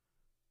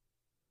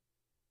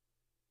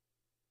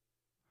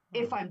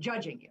 If Huh. I'm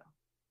judging you.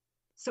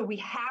 So we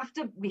have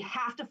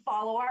to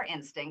follow our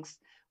instincts.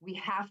 We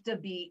have to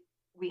be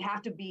we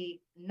have to be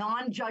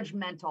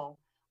non-judgmental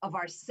of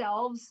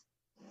ourselves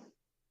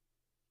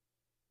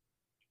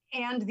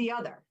and the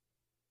other.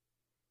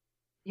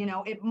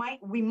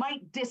 We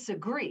might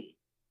disagree.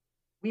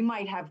 We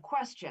might have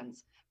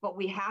questions, but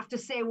we have to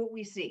say what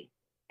we see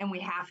and we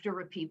have to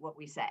repeat what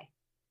we say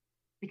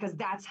because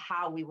that's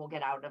how we will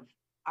get out of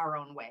our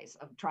own ways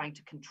of trying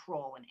to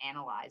control and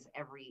analyze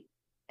every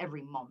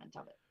moment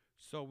of it.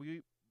 So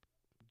we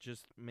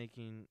just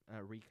making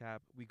a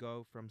recap. We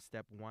go from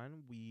step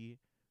one. We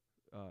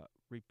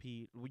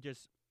repeat. We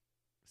just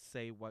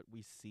say what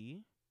we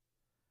see,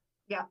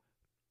 Yeah.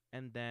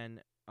 and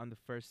then on the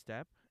first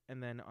step,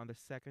 and then on the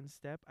second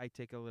step, I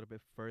take a little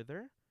bit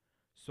further.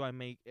 So I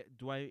make.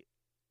 Do I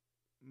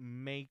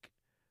make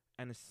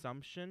an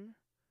assumption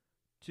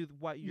to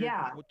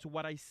Yeah. to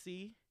what I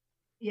see?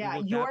 Yeah.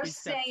 Will that be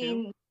step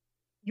two?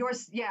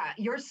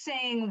 You're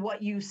saying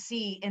what you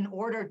see in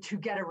order to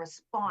get a Mm.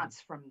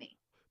 response from me.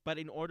 But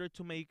in order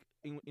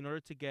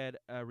to get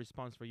a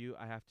response for you,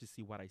 I have to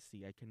see what I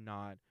see. I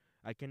cannot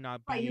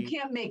Right. You be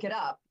can't make it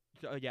up.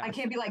 I yes.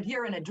 can't be like,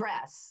 you're in a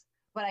dress,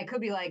 but I could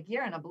be like,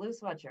 you're in a blue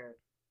sweatshirt.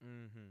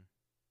 Mhm.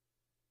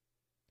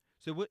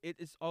 So it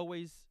is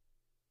always,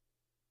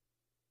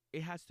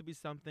 it has to be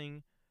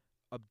something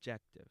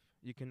objective.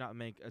 You cannot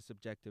make a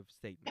subjective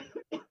statement.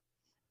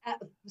 Uh,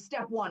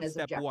 Step one is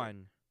Step objective.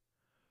 1.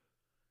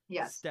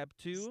 Yes. Step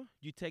 2,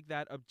 you take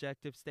that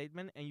objective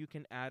statement and you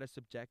can add a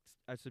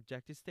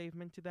subjective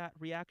statement to that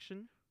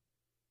reaction.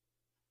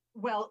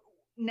 Well,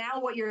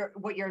 now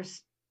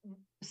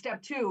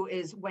step two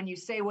is when you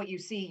say what you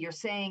see, you're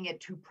saying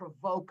it to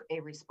provoke a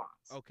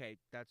response. Okay,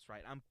 that's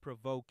right. I'm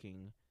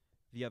provoking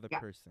the other Yeah.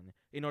 person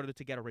in order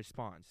to get a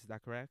response. Is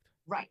that correct?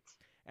 Right.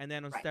 And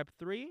then on Right. step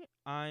 3,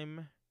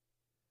 I'm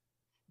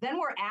Then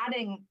we're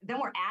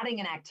adding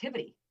an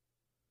activity.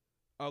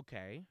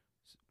 okay.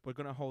 We're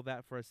going to hold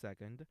that for a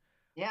second.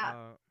 Yeah.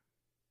 Uh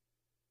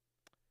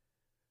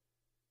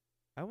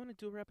I want to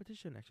do a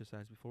repetition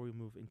exercise before we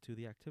move into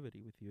the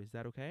activity with you. Is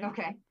that okay?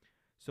 Okay.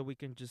 So we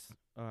can just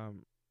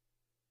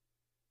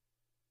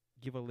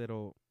give a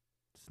little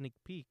sneak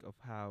peek of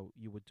how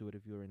you would do it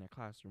if you were in a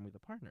classroom with a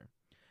partner.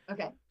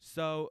 Okay.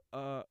 So,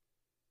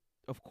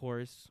 of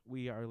course,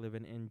 we are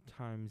living in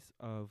times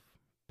of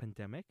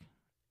pandemic.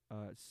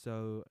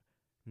 So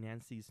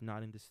Nancy's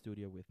not in the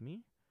studio with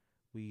me.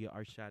 We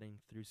are chatting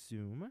through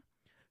Zoom,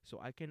 so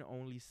I can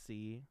only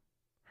see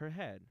her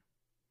head.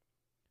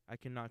 I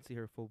cannot see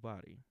her full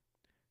body.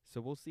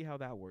 So we'll see how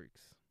that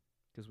works,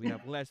 because we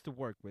have less to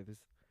work with.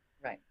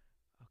 Right.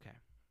 Okay.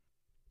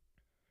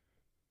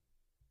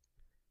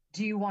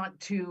 Do you want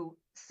to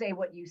say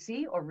what you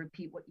see or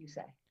repeat what you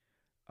say?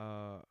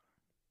 Uh,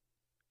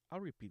 I'll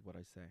repeat what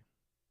I say.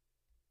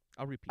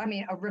 I'll I repeat.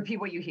 mean, repeat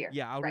what you hear.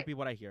 Yeah, I'll Right. repeat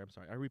what I hear. I'm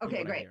sorry. I'll repeat Okay,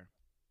 what I great. hear.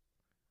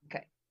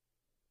 Okay.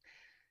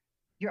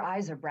 Your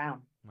eyes are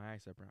brown. My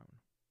eyes are brown.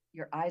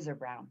 Your eyes are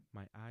brown.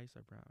 My eyes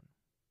are brown.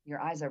 Your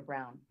eyes are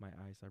brown. My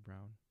eyes are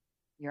brown.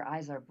 Your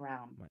eyes are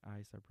brown. My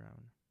eyes are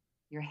brown.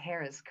 Your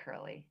hair is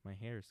curly. My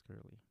hair is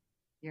curly.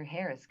 Your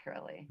hair is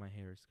curly. My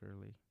hair is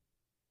curly.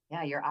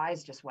 Yeah, your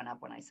eyes just went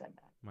up when I said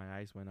that. My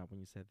eyes went up when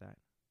you said that.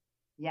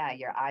 Yeah,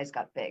 your eyes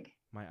got big.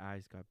 My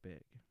eyes got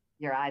big.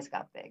 Your eyes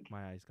got big.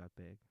 My eyes got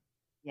big.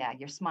 Yeah,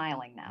 you're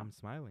smiling now. I'm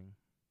smiling.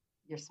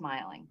 You're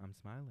smiling. I'm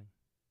smiling.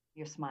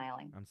 You're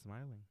smiling. I'm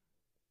smiling.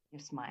 You're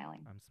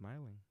smiling. I'm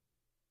smiling.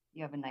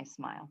 You have a nice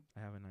smile.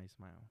 I have a nice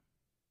smile.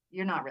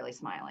 You're not really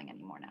smiling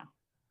anymore now.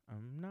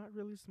 I'm not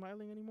really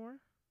smiling anymore.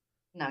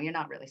 No, you're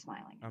not really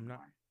smiling anymore. I'm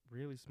not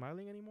really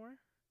smiling anymore.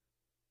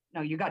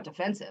 No, you got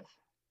defensive.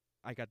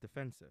 I got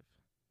defensive.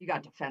 You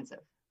got defensive.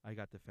 I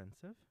got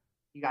defensive.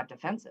 You got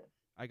defensive.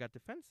 I got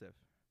defensive.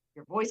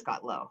 Your voice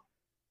got low.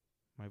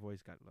 My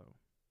voice got low.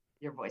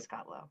 Your voice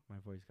got low. My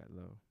voice got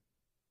low.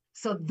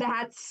 So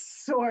that's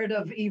sort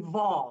of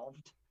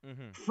evolved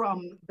Mm-hmm.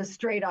 from the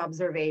straight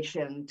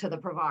observation to the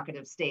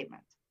provocative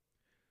statement.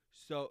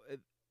 So,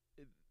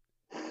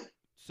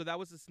 so that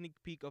was a sneak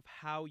peek of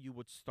how you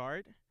would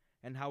start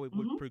and how it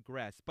would Mhm.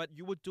 progress. But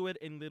you would do it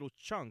in little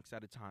chunks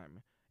at a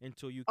time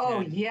until you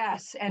Oh, can.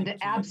 yes, and until you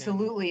can-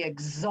 absolutely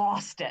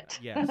exhaust it.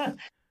 Yes.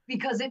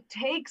 Because it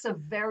takes a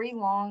very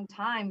long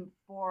time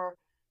for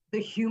the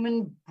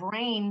human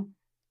brain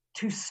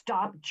to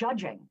stop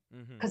judging,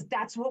 Mm-hmm. because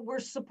that's what we're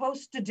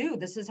supposed to do.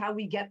 This is how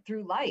we get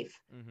through life.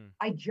 Mm-hmm.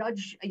 I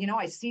judge,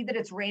 I see that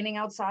it's raining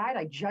outside.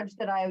 I judge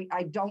that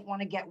I don't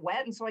want to get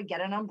wet. And so I get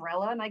an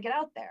umbrella and I get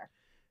out there,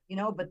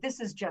 but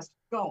this is just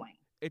going.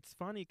 It's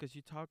funny because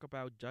you talk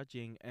about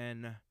judging,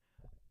 and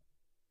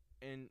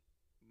in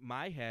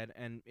my head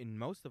and in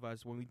most of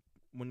us, when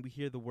we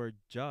hear the word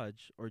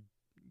judge or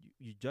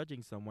you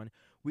judging someone,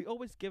 we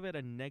always give it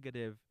a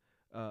negative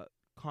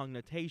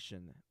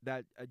connotation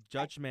that a Right.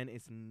 judgment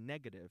is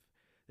negative.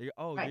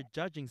 Oh, Right. you're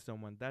judging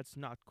someone. That's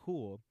not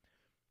cool.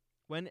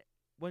 When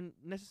when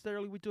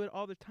necessarily we do it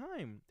all the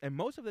time, and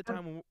most of the Uh,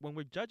 time when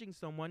we're judging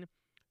someone,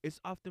 it's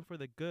often for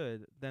the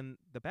good than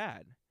the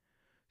bad.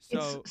 It's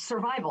So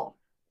survival.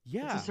 It's a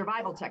yeah,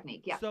 survival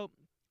technique. Yeah. so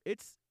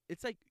it's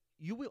like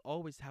you will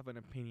always have an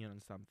opinion on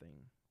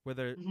something,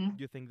 whether Hmm.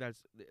 you think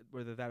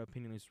whether that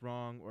opinion is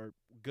wrong or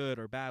good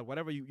or bad,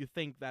 whatever you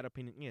think that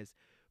opinion is.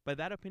 But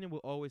that opinion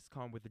will always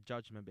come with a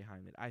judgment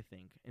behind it, I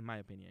think, in my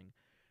opinion.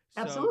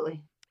 So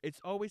Absolutely. it's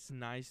always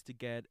nice to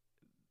get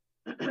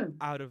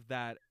out of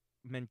that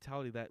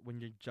mentality that when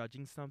you're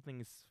judging something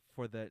is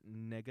for the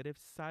negative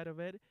side of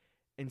it,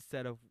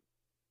 instead of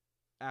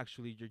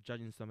actually you're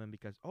judging someone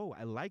because, oh,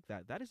 I like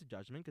that. That is a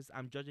judgment because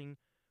I'm judging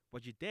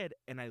what you did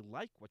and I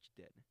like what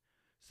you did.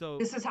 So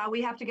This is how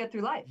we have to get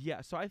through life.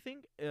 yeah, so I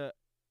think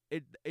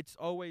it's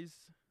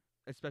always,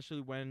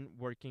 especially when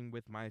working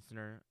with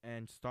Meisner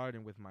and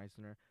starting with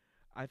Meisner,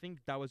 I think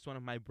that was one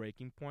of my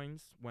breaking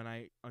points when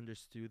I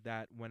understood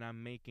that when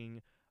I'm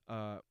making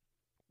uh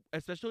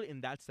especially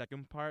in that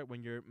second part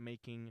when you're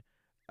making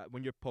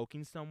when you're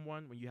poking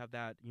someone, when you have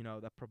that,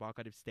 that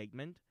provocative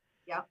statement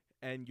Yep.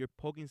 and you're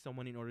poking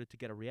someone in order to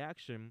get a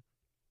reaction,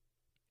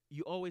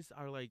 you always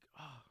are like,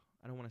 oh,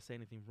 I don't want to say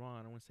anything wrong.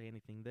 I don't want to say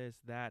anything this,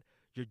 that.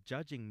 You're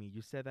judging me.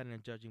 You said that in a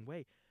judging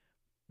way.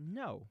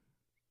 No.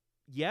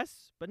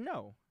 Yes, but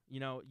no.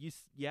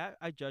 Yeah,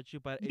 I judge you,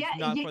 but it's Yeah.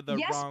 not for the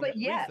Yes, wrong but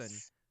reason.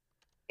 yes.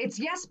 It's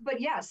yes, but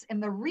yes.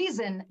 And the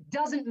reason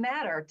doesn't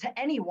matter to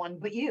anyone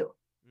but you,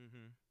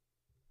 Mm-hmm.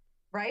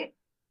 right?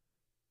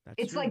 That's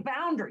It's true. like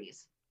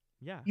boundaries.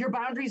 Yeah. Your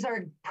boundaries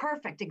are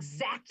perfect,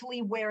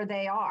 exactly where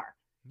they are.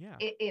 Yeah.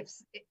 If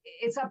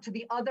it's up to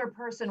the other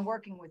person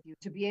working with you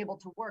to be able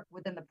to work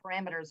within the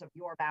parameters of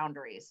your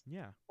boundaries,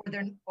 Yeah.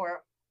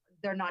 or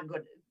they're not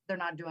good. They're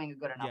not doing a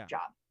good enough Yeah.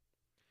 job.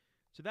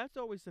 So that's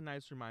always a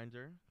nice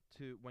reminder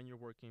to when you're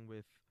working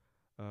with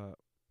uh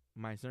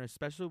Meisner,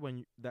 especially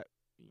when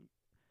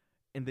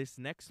in this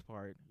next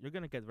part, you're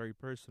gonna get very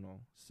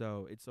personal.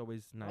 So it's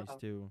always nice Uh-oh.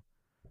 to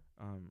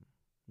um,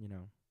 you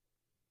know,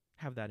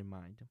 have that in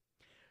mind.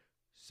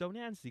 So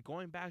Nancy,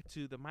 going back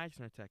to the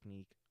Meisner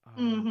technique,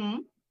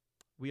 Mm-hmm.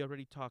 we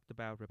already talked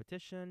about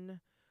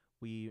repetition.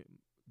 We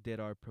did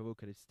our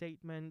provocative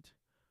statement.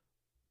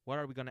 What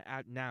are we gonna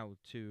add now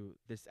to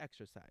this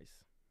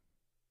exercise?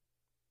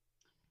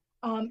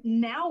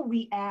 Now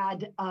we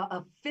add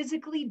a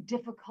physically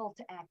difficult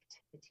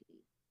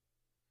activity.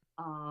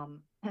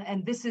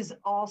 And this is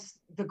also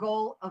the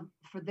goal of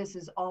for this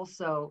is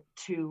also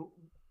to,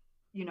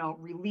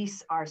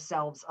 release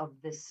ourselves of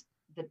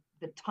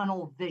the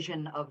tunnel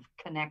vision of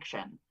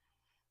connection.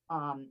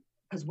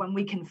 Because when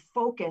we can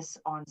focus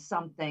on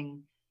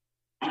something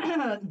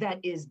that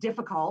is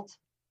difficult,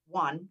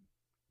 one,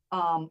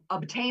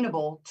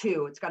 obtainable,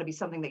 two, it's got to be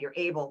something that you're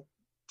able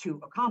to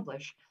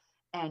accomplish,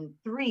 and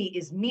three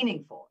is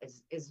meaningful,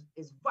 is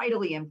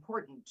vitally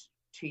important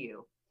to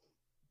you.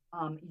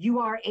 You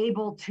are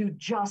able to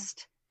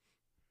just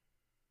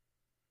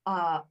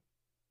uh,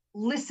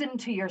 listen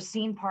to your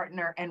scene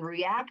partner and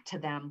react to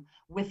them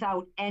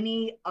without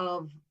any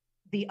of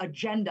the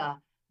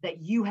agenda that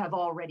you have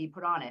already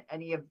put on it,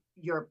 any of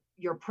your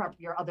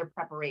other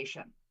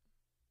preparation.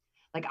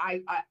 Like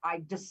I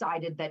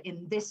decided that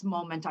in this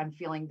moment I'm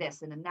feeling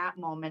this, and in that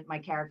moment my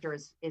character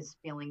is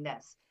feeling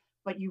this.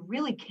 But you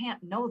really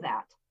can't know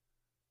that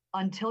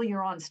until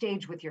you're on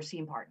stage with your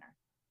scene partner.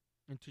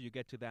 Until you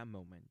get to that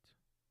moment.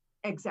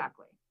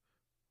 Exactly.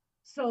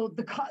 So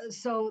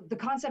the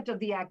concept of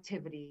the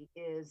activity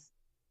is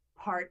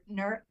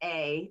partner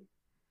A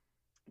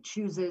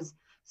chooses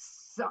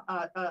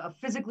a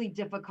physically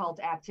difficult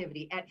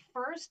activity. At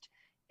first,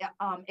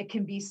 it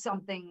can be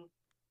something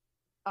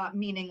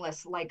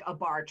meaningless like a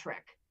bar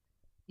trick.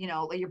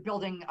 Like you're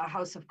building a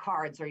house of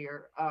cards, or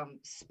you're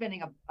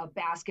spinning a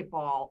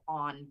basketball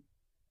on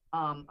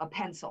a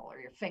pencil or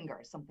your finger,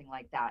 or something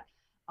like that,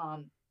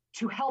 um,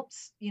 to help,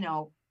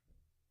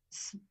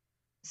 s-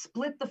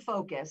 split the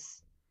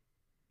focus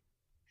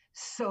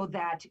so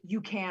that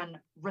you can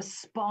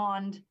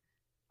respond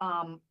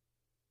um,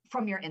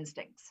 from your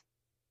instincts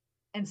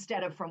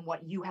instead of from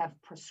what you have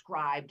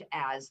prescribed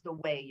as the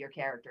way your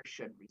character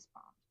should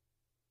respond.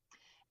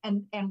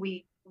 And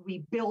we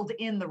build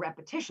in the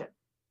repetition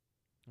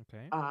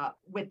Okay.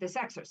 with this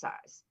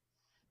exercise.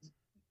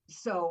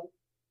 So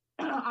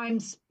I'm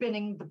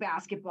spinning the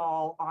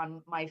basketball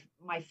on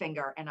my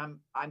finger, and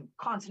I'm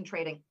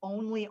concentrating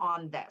only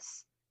on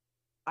this,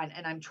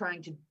 and I'm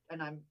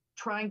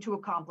trying to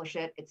accomplish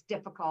it. It's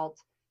difficult,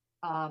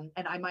 and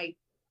I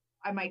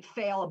might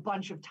fail a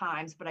bunch of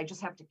times, but I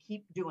just have to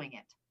keep doing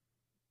it.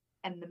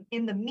 And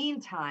in the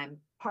meantime,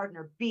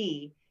 partner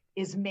B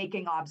is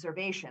making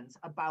observations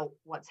about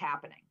what's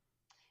happening.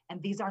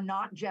 And these are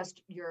not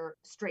just your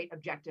straight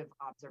objective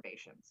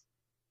observations.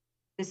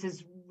 This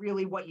is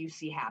really what you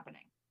see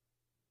happening.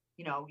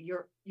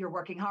 You're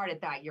working hard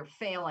at that, you're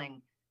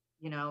failing,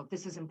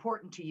 this is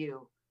important to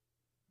you,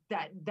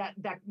 that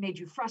made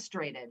you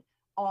frustrated.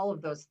 All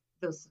of those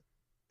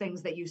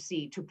things that you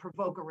see to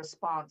provoke a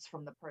response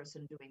from the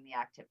person doing the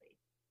activity.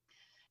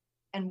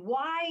 And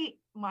why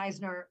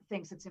Meisner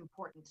thinks it's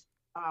important,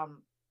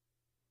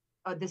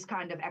 this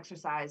kind of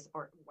exercise,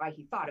 or why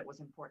he thought it was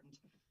important,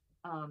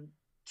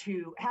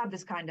 to have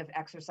this kind of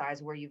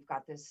exercise where you've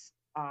got this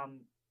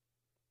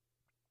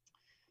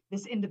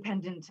this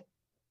independent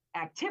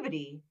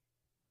activity,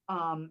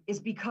 is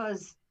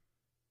because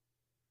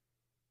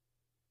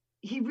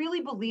he really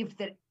believed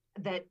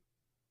that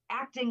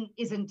acting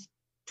isn't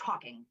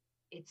talking,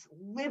 it's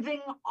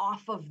living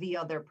off of the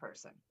other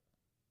person.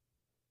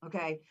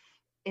 Okay,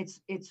 it's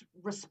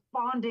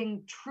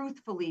responding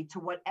truthfully to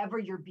whatever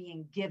you're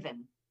being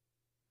given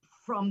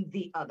from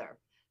the other,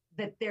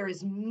 that there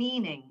is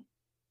meaning,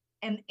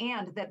 and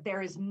that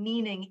there is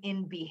meaning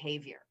in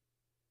behavior.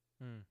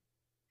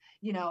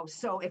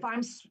 So if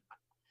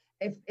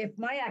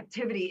my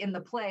activity in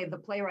the play, the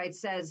playwright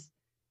says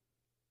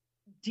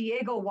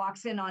Diego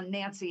walks in on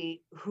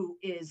Nancy, who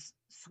is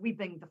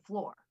sweeping the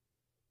floor,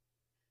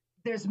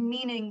 there's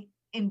meaning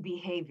in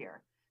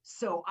behavior.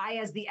 So I,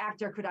 as the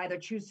actor, could either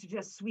choose to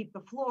just sweep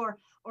the floor,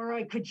 or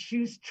I could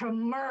choose to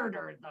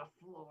murder the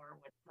floor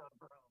with the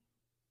broom.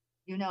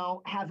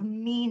 Have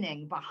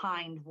meaning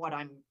behind what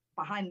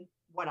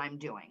I'm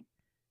doing.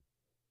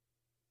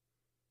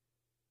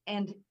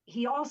 And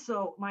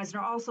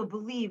Meisner also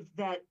believed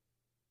that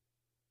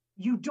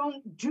you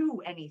don't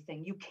do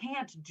anything, you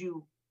can't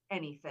do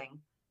anything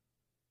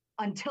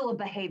until a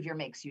behavior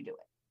makes you do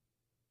it.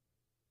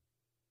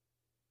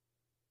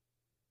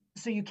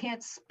 So you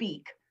can't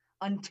speak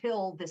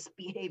until this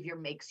behavior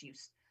makes you,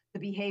 the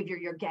behavior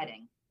you're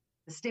getting,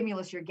 the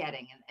stimulus you're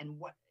getting, and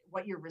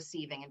what you're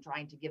receiving and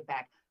trying to give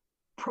back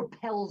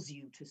propels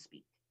you to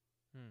speak.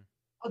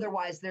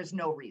 Otherwise, there's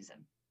no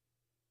reason.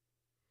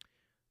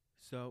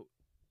 So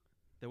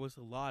there was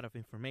a lot of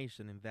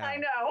information in that. I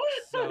know.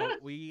 So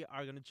we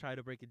are going to try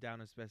to break it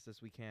down as best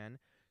as we can.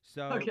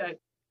 So, okay.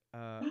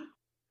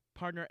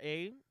 Partner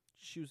A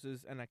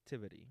chooses an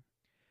activity.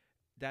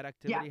 That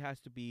activity has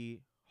to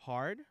be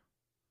hard.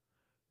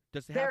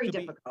 Does it Very have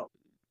to difficult.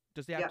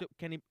 Does it have to?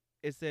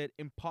 Is it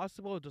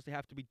impossible, or does it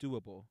have to be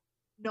doable?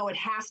 No, it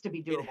has to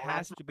be doable. It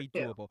has to be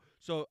doable.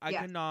 So I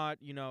cannot,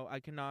 I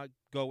cannot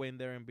go in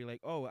there and be like,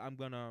 oh, I'm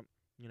gonna,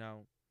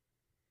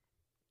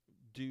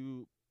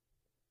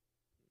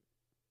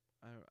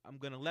 I'm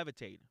gonna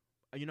levitate.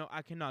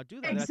 I cannot do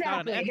that. Exactly. That's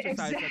not an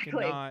exercise.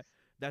 Exactly. I cannot.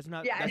 That's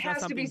not. Yeah, that's it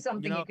has not to be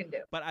something you can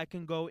do. But I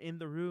can go in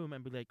the room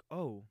and be like,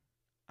 oh,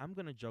 I'm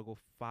gonna juggle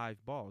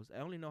 5 balls.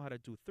 I only know how to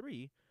do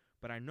 3,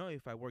 but I know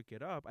if I work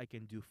it up, I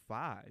can do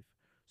 5.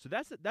 So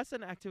that's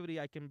an activity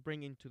I can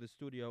bring into the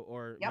studio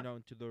or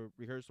into the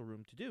rehearsal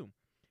room to do.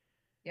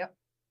 Yep.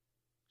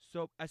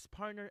 So as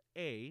partner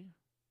A,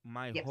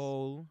 my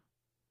whole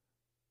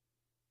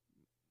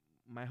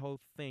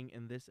thing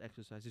in this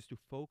exercise is to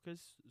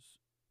focus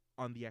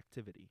on the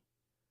activity.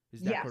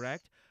 Is that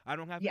correct? I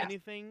don't have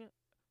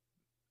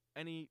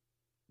any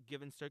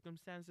given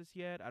circumstances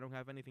yet. I don't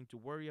have anything to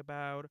worry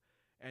about.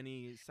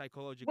 Any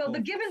psychological. Well, the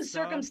given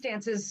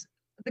circumstances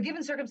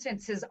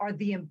are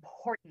the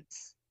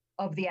importance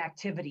of the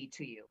activity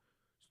to you.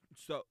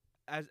 So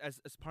as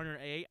partner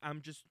A,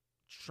 I'm just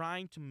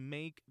trying to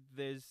make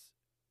this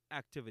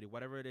activity,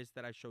 whatever it is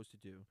that I chose to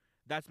do.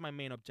 That's my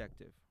main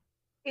objective.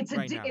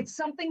 It's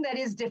something that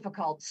is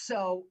difficult.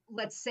 So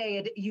let's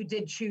say you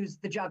did choose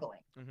the juggling.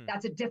 Mm-hmm.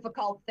 That's a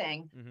difficult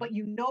thing, but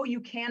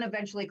you can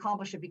eventually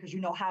accomplish it because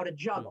you know how to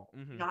juggle.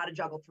 You know how to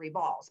juggle 3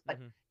 balls, but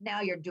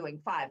now you're doing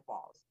 5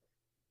 balls.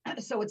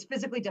 So it's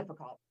physically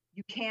difficult.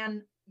 You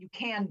can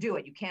do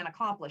it. You can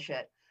accomplish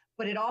it,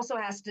 but it also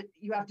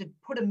you have to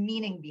put a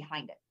meaning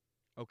behind it.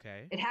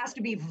 Okay. It has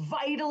to be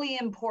vitally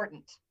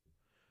important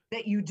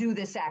that you do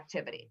this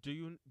activity. Do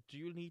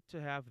you need to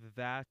have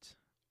that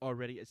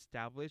already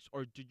established,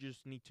 or do you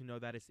just need to know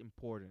that it's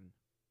important?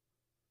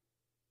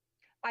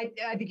 I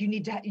think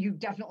you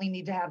definitely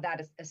need to have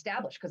that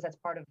established, because that's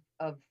part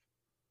of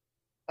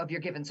your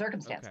given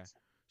circumstances.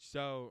 Okay.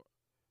 So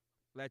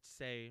let's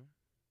say,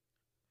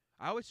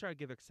 I always try to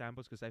give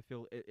examples because I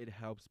feel it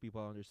helps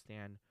people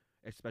understand,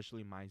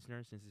 especially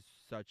Meisner, since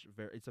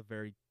it's a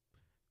very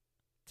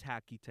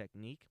tacky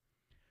technique.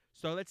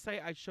 So let's say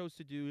I chose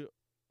to do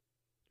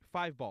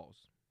 5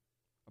 balls,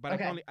 but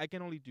I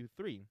can only do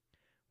 3.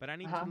 But I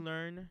need to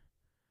learn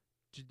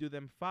to do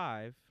them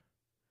 5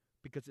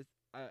 because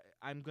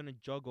I'm going to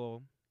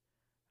juggle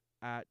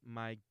at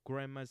my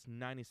grandma's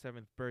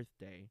 97th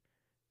birthday,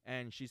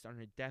 and she's on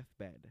her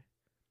deathbed.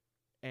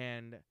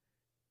 And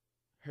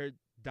her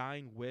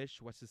dying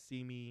wish was to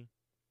see me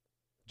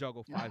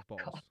juggle 5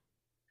 balls. God.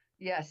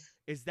 Yes.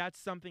 Is that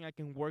something I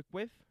can work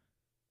with?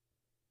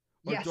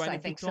 Or yes, I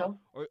think so.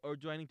 Or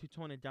do I need to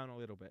tone it down a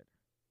little bit?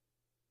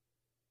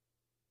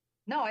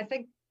 No, I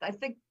think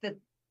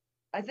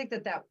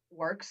that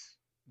works.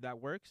 That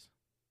works?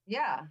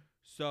 Yeah.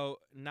 So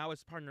now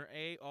as partner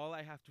A, all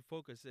I have to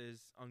focus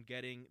is on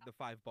getting the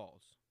 5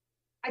 balls.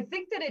 I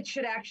think that it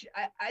should actually,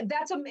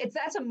 that's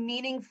a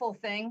meaningful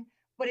thing,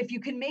 but if you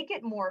can make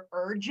it more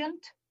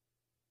urgent,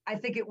 I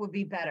think it would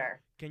be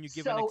better. Can you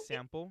give an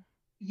example?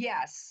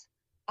 Yes.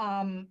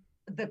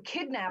 the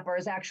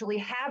kidnappers actually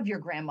have your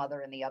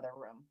grandmother in the other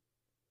room.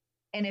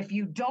 And if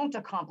you don't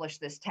accomplish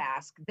this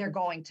task, they're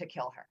going to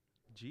kill her.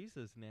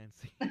 Jesus,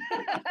 Nancy.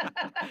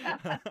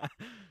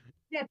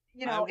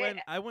 Yeah,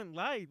 I went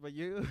light, but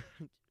you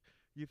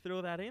you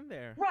throw that in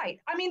there. right.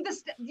 I mean,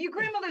 your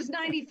grandmother's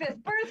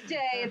 95th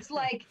birthday. It's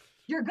like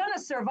you're gonna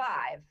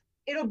survive.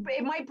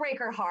 It might break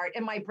her heart,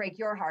 it might break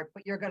your heart,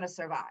 but you're gonna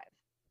survive.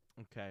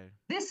 Okay.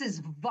 This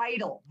is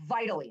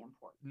vitally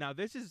important. Now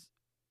this is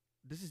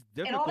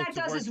And all difficult that to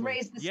does work is with.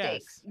 raise the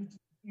stakes. Yes.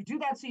 You do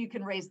that so you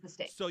can raise the So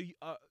stakes. you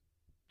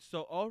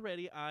so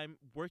already I'm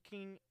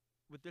working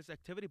with this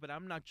activity, but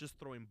I'm not just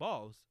throwing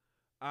balls.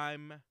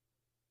 I'm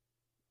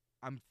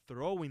I'm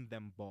throwing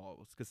them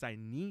balls because I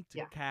need to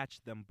Yeah.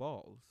 catch them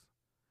balls.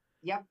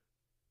 Yep.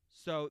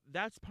 So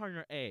that's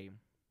partner A.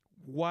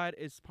 What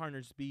is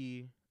partners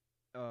B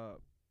uh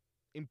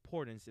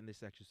importance in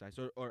this exercise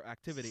or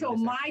activity in So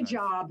this exercise?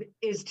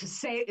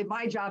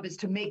 my job is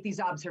to make these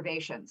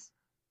observations.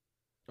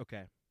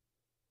 Okay.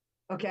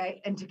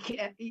 Okay. And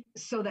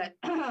so that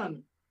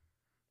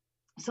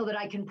so that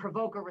I can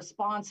provoke a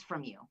response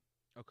from you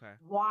Okay.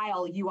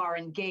 while you are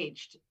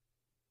engaged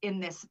in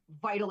this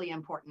vitally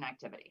important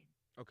activity.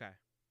 Okay.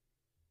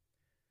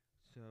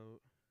 So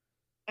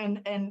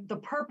And the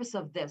purpose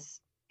of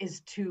this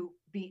is to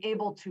be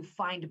able to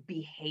find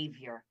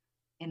behavior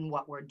in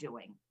what we're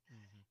doing.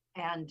 mhm.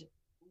 And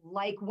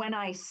like when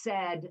I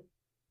said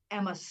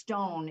Emma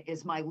Stone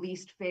is my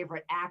least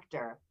favorite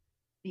actor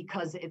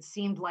because it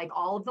seemed like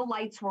all of the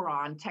lights were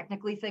on,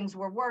 technically things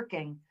were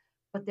working,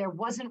 but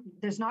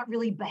there's not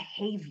really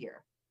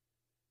behavior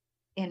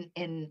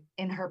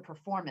in her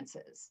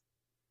performances.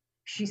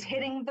 She's Mhm.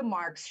 hitting the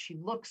marks, she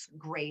looks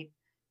great,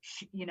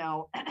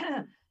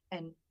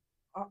 and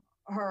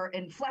her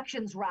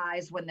inflections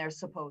rise when they're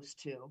supposed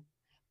to,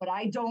 but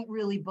I don't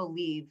really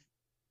believe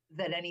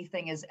that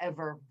anything is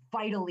ever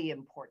vitally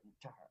important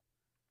to her.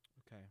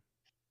 Okay.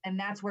 And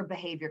that's where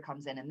behavior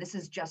comes in, and this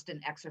is just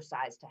an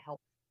exercise to help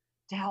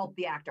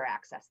the actor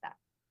access that.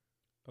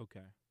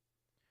 Okay.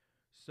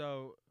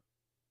 So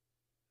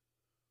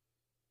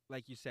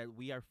like you said,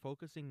 we are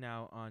focusing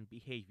now on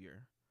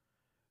behavior.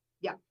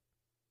 Yeah,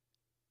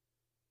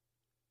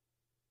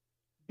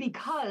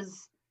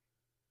 because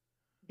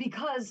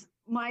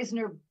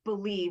Meisner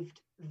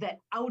believed that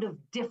out of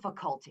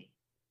difficulty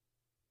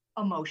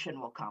emotion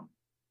will come,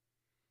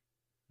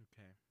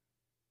 Okay.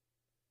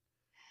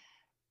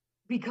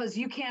 because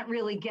you can't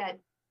really get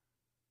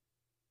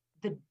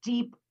the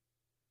deep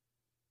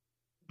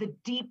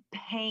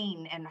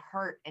pain and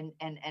hurt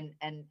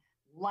and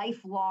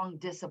lifelong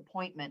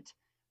disappointment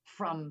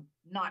from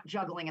not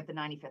juggling at the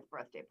 95th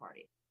birthday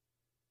party.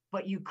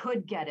 But you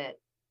could get it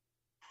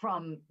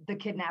from the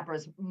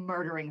kidnappers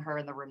murdering her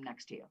in the room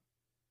next to you.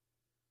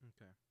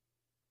 Okay.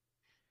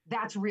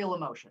 That's real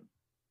emotion.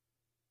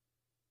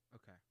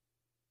 Okay.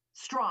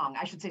 Strong,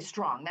 I should say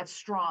strong. That's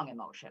strong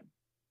emotion.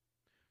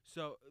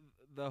 So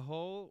the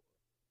whole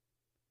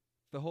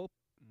the whole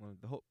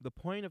the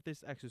point of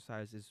this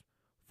exercise is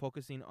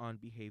focusing on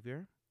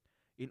behavior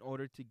in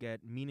order to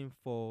get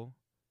meaningful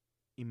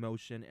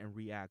emotion and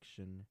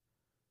reaction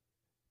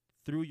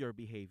through your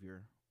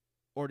behavior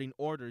or in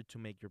order to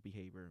make your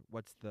behavior.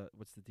 What's the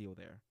deal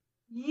there?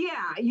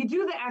 Yeah, you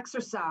do the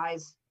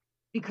exercise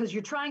because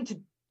you're trying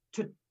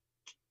to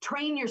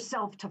train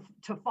yourself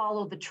to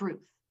follow the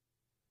truth.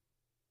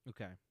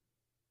 Okay.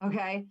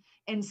 Okay,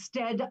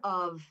 instead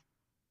of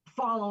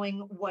following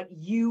what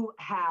you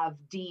have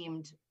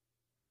deemed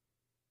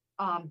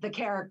the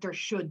character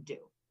should do.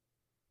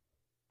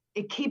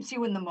 It keeps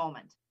you in the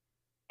moment,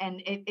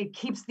 and it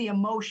keeps the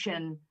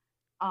emotion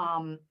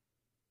um,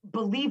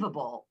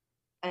 believable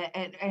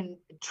and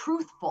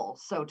truthful,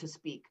 so to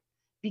speak,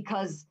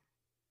 because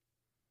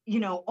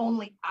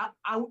only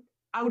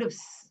out of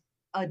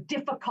a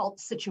difficult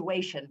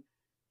situation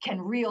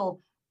can real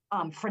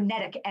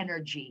frenetic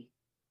energy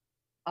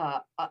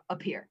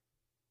appear.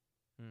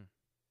 Hmm.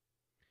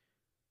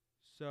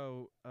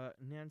 So,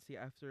 Nancy,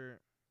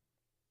 after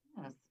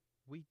Yes.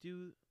 we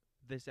do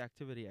this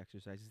activity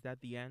exercise, is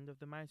that the end of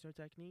the Meisner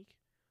technique,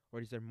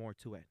 or is there more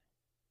to it?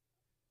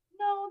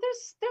 No,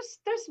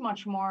 there's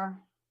much more.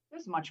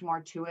 There's much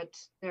more to it.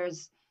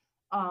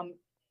 Um,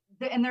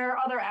 and there are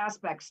other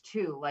aspects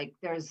too. Like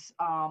there's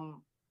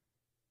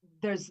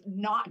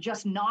not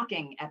just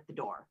knocking at the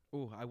door.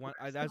 Oh, that's what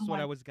I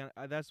Someone, was gonna.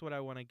 That's what I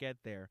want to get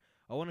there.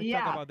 I want to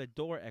talk yeah, about the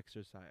door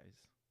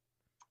exercise.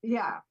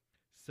 yeah.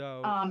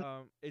 So,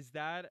 Um, is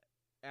that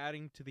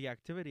adding to the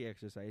activity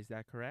exercise? Is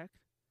that correct?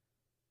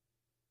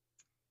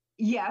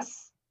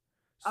 yes,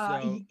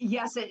 So,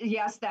 yes,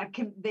 that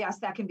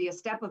can be a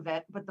step of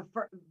it. But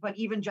but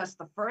even just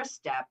the first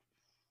step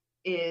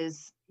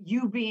is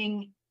you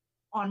being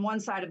on one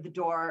side of the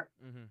door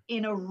mm-hmm,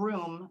 in a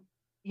room,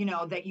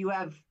 that you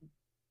have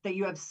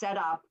set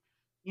up,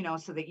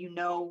 so that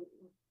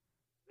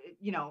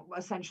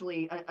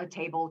essentially a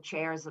table,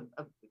 chairs,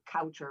 a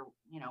couch, or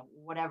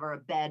whatever, a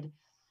bed,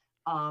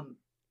 um,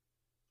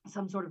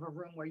 some sort of a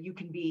room where you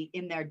can be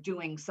in there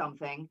doing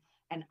something,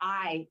 and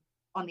I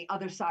on the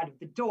other side of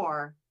the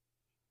door,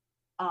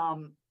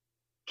 um,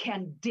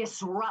 can try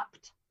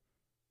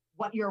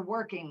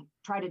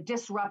to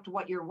disrupt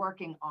what you're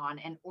working on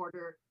in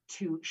order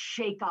to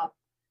shake up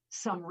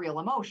some real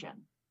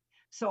emotion.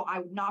 So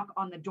I knock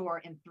on the door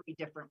in 3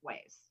 different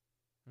ways.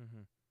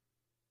 Mm-hmm.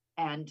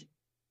 And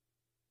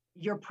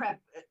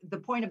the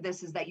point of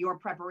this is that your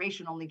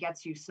preparation only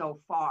gets you so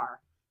far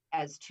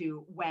as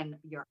to when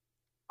your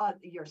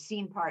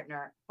scene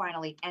partner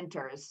finally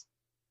enters,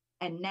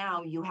 and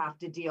now you have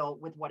to deal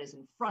with what is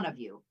in front of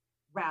you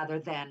rather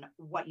than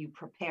what you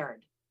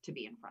prepared to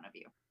be in front of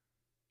you.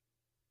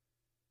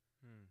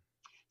 Hmm.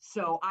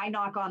 So I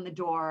knock on the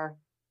door,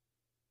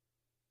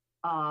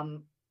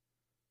 um,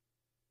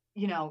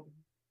 you know,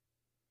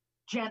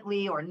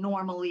 gently or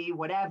normally,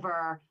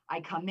 whatever.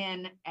 I come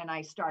in and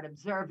I start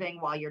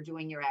observing while you're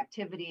doing your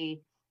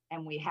activity,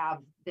 and we have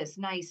this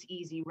nice,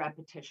 easy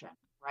repetition,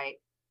 right?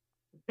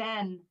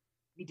 Then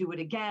we do it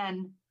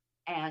again,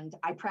 and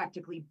I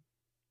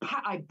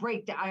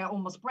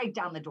almost break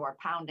down the door,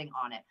 pounding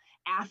on it.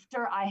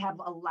 After I have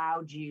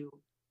allowed you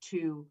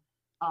to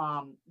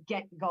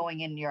get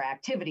going in your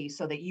activity,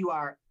 so that you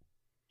are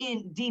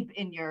deep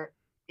in your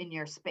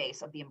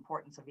space of the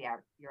importance of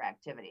your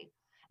activity.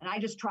 And I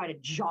just try to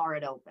jar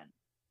it open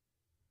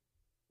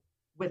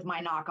with my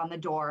knock on the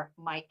door,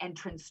 my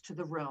entrance to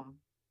the room,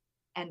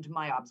 and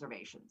my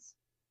observations.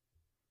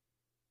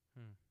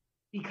 Hmm.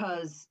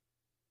 Because,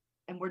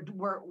 and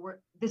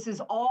this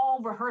is all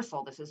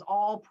rehearsal, this is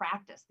all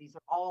practice, these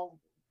are all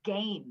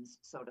games,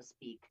 so to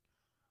speak,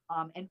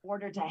 in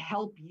order to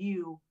help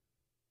you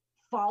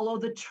follow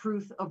the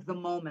truth of the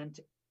moment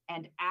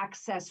and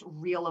access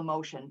real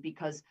emotion,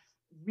 because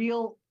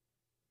real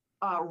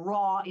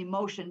raw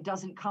emotion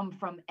doesn't come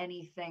from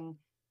anything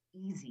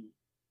easy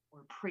or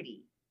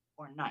pretty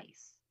or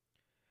nice.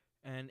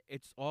 And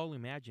it's all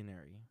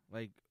imaginary.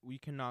 Like, we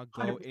cannot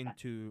go 100%.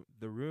 into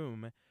the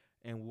room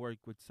and work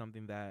with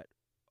something that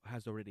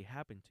has already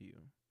happened to you.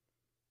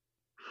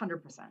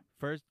 100%.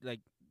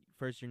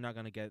 First, you're not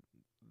gonna get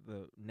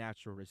the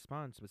natural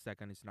response, but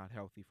second, it's not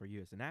healthy for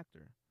you as an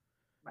actor.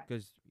 Right.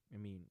 Because I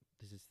mean,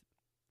 this is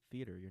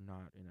theater. You're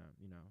not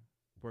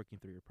working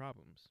through your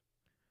problems,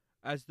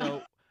 as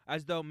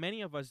though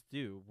many of us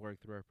do work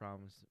through our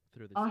problems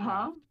through this Uh-huh.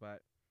 craft,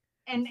 but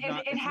And it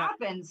it's not.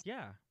 happens,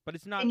 Yeah, but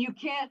it's not. and you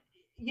can't,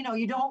 you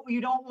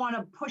don't want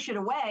to push it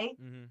away.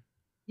 Mm-hmm.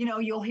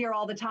 You'll hear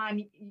all the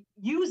time,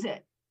 use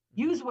it,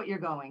 Mm-hmm. use what you're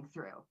going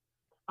through.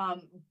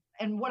 Um,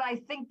 and what I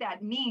think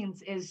that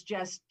means is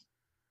just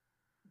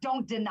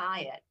don't deny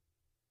it.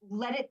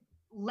 Let it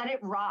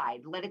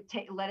ride. Let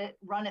it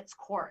run its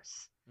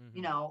course.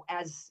 Mm-hmm.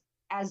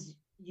 As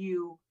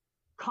you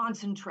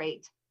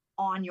concentrate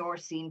on your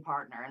scene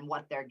partner and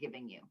what they're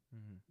giving you.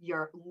 Mm-hmm.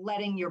 You're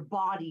letting your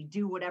body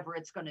do whatever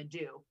it's going to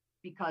do,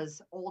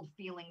 because old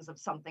feelings of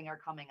something are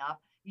coming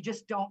up. You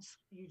just don't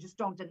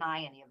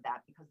deny any of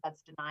that, because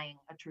that's denying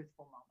a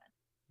truthful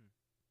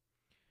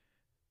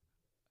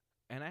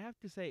And I have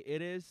to say,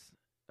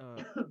 uh,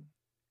 moment.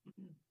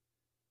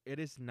 it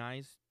is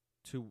nice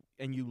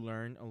and you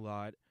learn a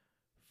lot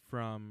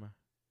from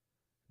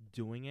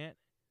doing it,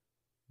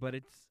 but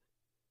it's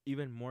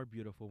even more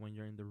beautiful when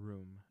you're in the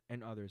room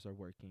and others are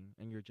working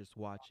and you're just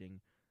watching.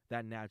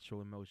 That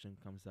natural emotion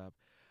comes up.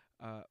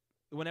 Uh,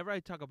 Whenever I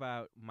talk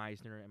about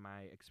Meisner and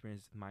my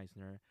experience with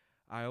Meisner,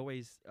 I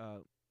always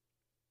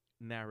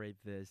narrate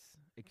this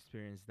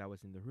experience that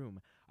was in the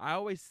room. I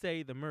always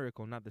say the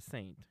miracle, not the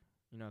saint,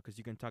 because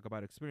you can talk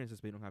about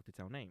experiences, but you don't have to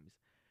tell names.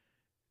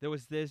 There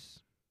was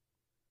this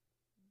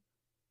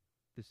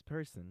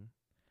person.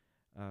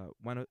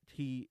 One of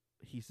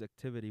his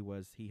activity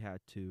was he had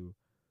to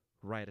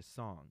write a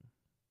song,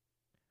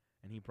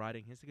 and he brought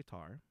in his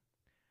guitar,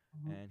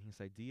 and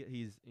his idea,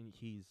 his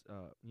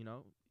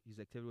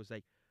activity was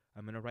like,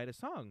 I'm gonna write a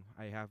song.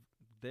 I have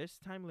this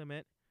time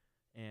limit,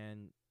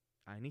 and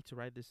I need to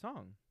write this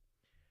song.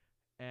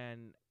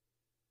 And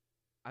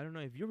I don't know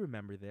if you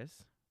remember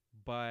this,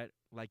 but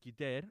like you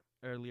did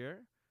earlier,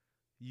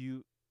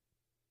 you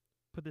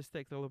put the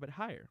stakes a little bit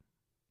higher.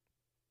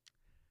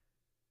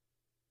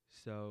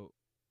 So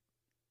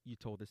you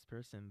told this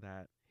person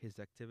that his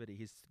activity,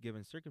 his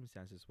given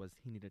circumstances, was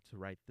he needed to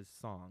write this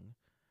song,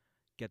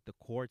 get the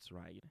chords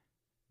right.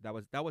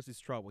 That was his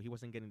trouble. He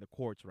wasn't getting the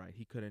chords right.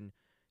 He couldn't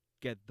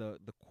get the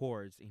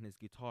chords in his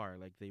guitar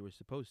like they were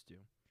supposed to.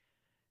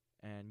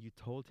 And you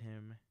told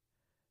him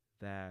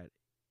that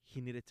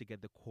he needed to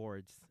get the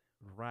chords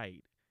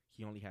right.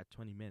 He only had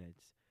 20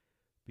 minutes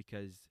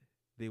because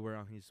they were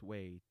on his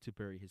way to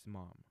bury his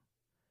mom.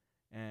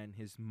 And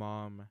his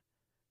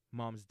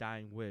mom's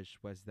dying wish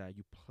was that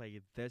you play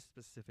this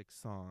specific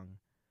song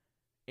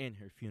in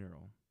her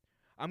funeral.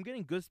 I'm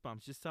getting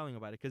goosebumps just telling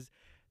about it, because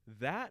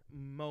that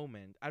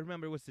moment, I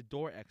remember it was the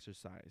door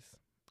exercise,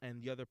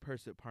 and the other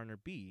person, partner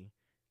B,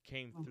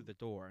 came through the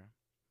door,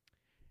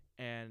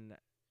 and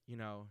you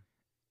know,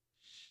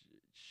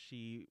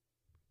 she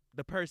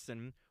the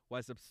person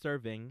was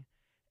observing,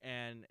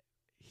 and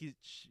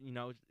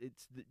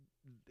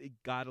it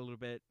got a little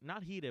bit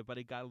not heated, but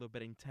it got a little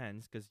bit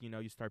intense, because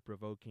you start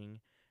provoking,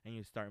 and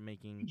you start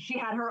making. She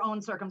had her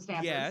own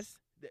circumstances. Yes,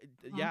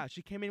 Mhm. yeah,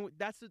 she came in with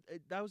that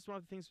was one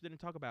of the things we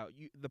didn't talk about.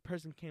 The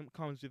person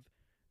comes with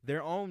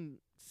their own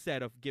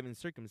set of given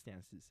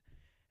circumstances,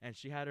 and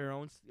she had her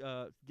own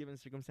given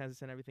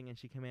circumstances and everything, and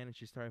she came in and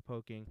she started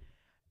poking,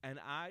 and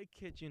I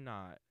kid you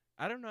not,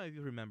 I don't know if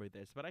you remember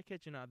this, but I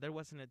kid you not, there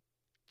wasn't a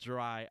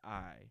dry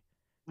eye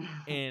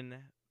in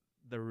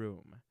the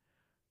room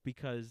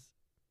because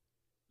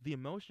the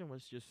emotion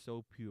was just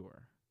so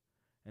pure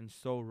and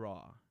so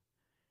raw.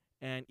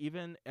 And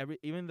even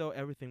though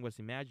everything was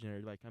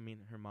imaginary, like I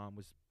mean, her mom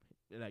was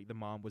like the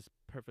mom was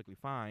perfectly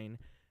fine,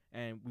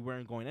 and we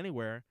weren't going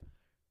anywhere.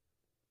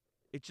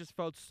 It just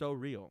felt so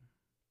real.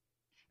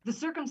 The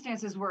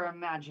circumstances were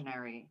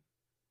imaginary,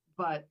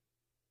 but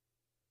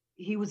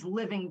he was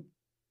living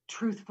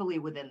truthfully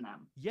within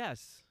them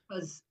Yes,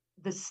 because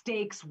the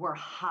stakes were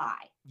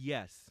high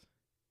yes,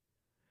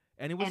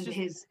 and it was and just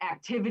his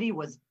activity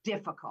was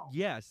difficult.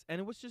 yes, and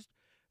it was just.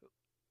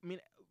 I mean,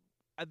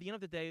 at the end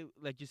of the day,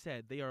 like you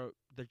said, they're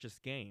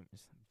just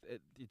games.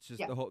 It's just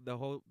Yeah. the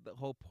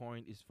whole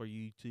point is for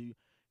you to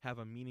have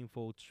a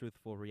meaningful,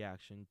 truthful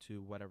reaction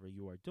to whatever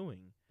you are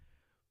doing.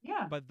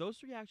 Yeah. But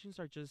those reactions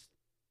are just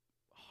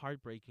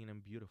heartbreaking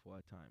and beautiful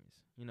at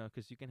times,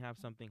 because you can have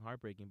something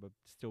heartbreaking but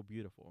still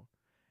beautiful.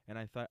 And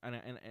I thought,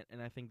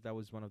 and I think that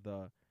was one of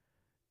the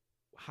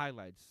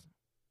highlights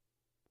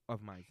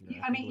of Meisner.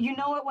 I I think it mean, was, you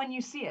know it when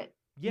you see it.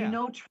 You yeah,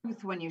 know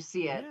truth when you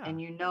see it, yeah, and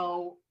you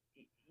know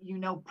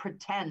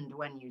pretend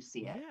when you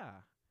see it. yeah,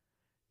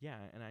 yeah.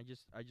 And I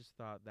just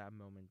thought that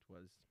moment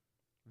was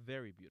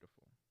very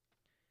beautiful.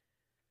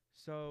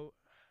 So,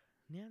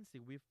 Nancy,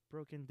 we've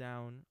broken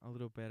down a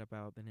little bit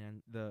about the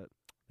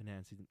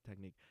Nancy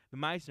technique, the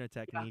Meisner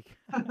Yeah. technique.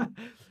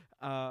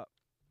 uh,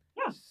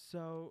 Yeah.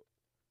 so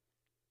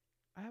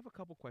I have a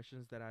couple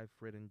questions that I've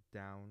written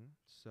down,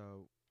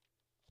 so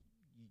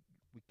y-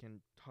 we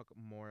can talk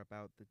more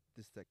about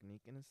this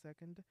technique in a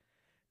second.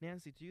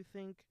 Nancy, do you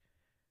think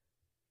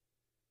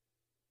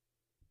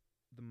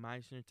the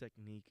Meisner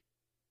technique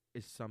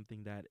is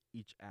something that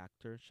each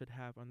actor should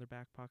have on their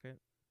back pocket?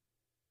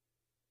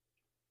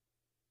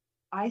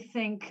 I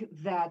think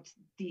that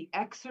the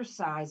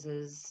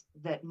exercises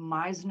that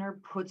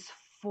Meisner puts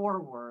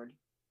forward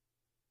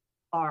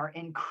are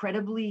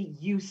incredibly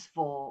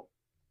useful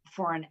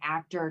for an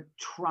actor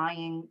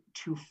trying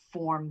to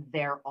form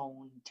their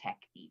own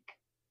technique.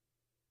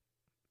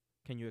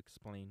 Can you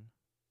explain?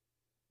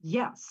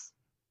 Yes.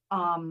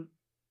 Um,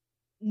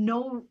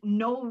 no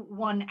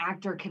one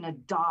actor can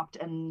adopt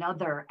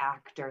another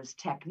actor's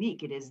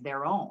technique. It is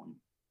their own.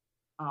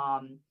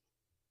 Um,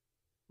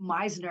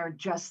 Meisner,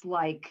 just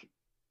like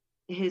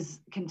his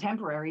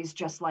contemporaries,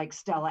 just like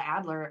Stella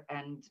Adler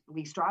and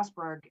Lee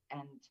Strasberg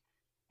and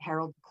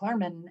Harold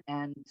Klerman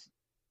and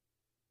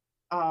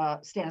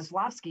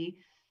Stanislavski,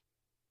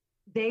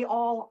 they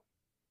all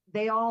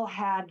they all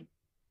had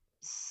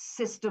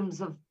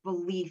systems of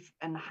belief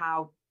and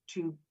how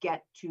to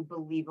get to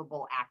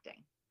believable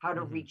acting, how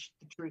to Mm-hmm. reach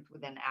the truth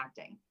within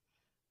acting.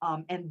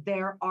 And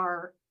there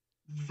are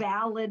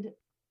valid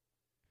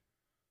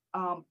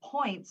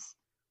points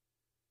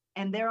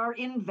and there are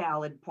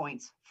invalid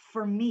points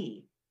for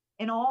me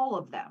in all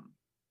of them.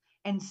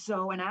 And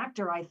so an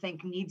actor, I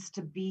think, needs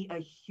to be a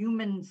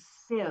human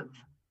sieve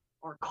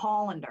or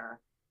colander,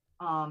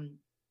 um,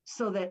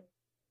 so that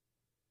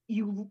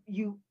you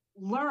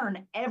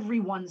learn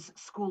everyone's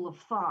school of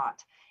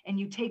thought and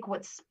you take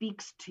what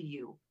speaks to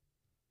you,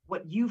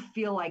 what you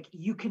feel like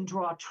you can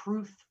draw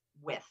truth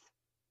with,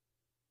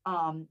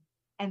 um,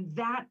 and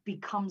that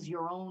becomes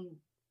your own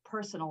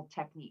personal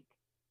technique.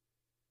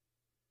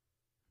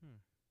 Hmm.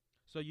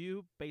 So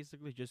you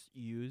basically just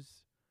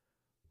use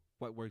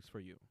what works for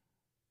you.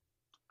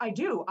 I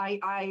do.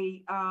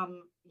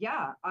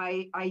 Yeah,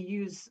 I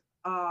use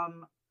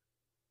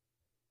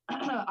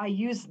I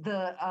use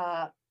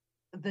the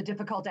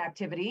difficult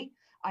activity.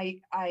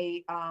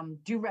 I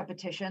do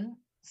repetition.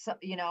 So,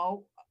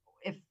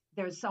 if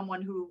there's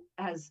someone who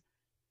has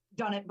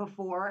done it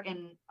before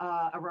in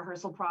a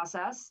rehearsal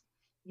process,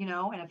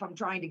 and if I'm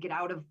trying to get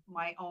out of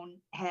my own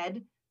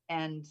head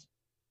and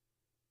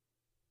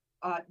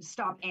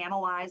stop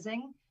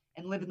analyzing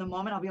and live in the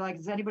moment, I'll be like,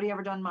 has anybody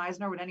ever done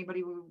Meisner? Would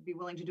anybody be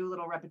willing to do a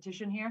little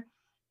repetition here?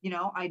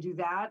 I do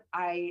that.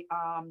 I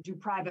do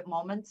private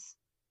moments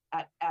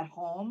at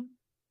home.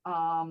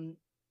 Um,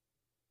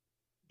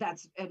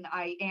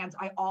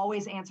 I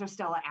always answer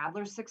Stella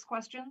Adler's 6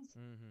 questions.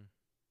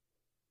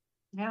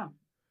 Mm-hmm. Yeah.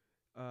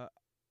 Uh,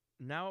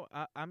 Now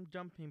I'm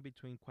jumping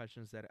between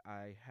questions that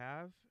I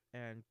have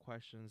and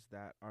questions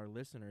that our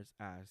listeners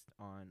asked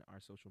on our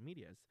social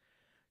medias.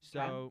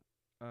 Okay. So,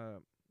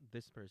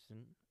 this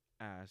person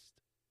asked,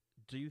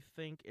 "Do you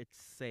think it's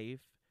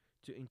safe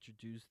to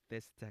introduce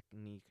this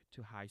technique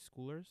to high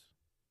schoolers?"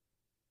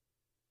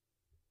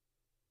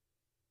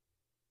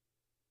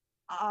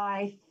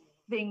 I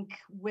think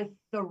with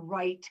the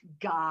right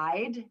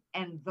guide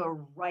and the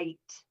right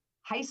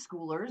high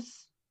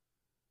schoolers,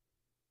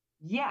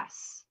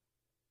 yes.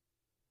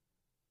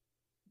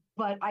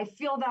 But I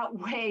feel that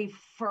way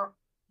for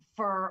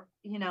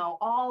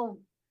all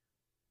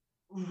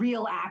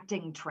real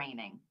acting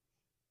training.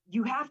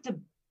 You have to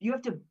you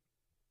have to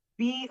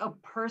be a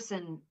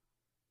person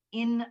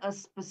in a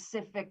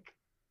specific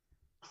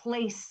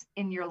place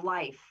in your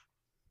life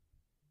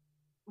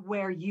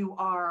where you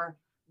are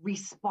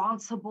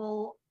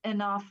responsible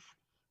enough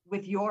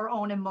with your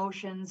own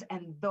emotions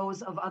and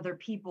those of other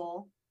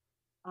people.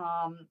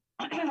 Um,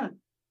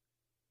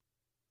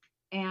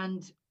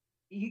 and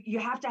you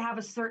have to have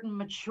a certain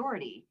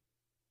maturity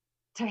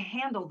to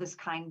handle this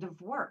kind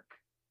of work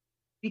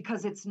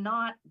because it's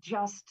not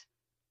just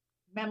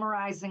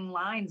memorizing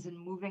lines and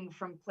moving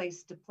from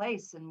place to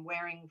place and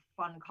wearing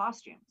fun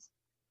costumes.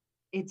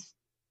 It's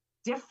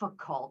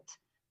difficult,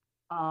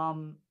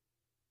 um,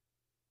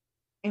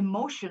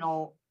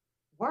 emotional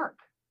work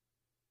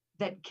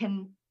that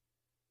can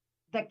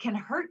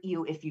hurt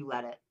you if you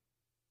let it.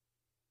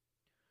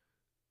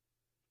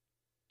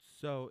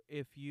 So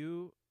if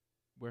you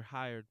were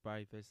hired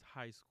by this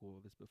high school,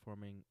 this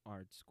performing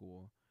arts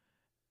school,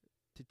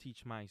 to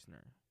teach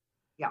Meisner,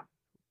 Yeah.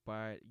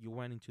 but you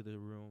went into the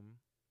room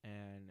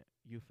and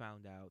you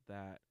found out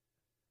that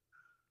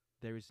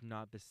there is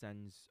not the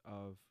sense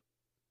of,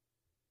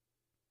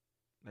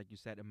 like you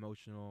said,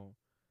 emotional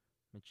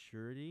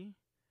maturity,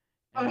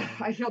 Ugh, and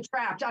I feel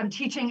trapped. I'm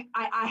teaching.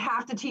 I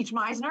have to teach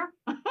Meisner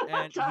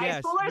and to high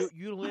yes, schoolers.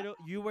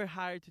 you were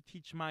hired to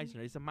teach Meisner.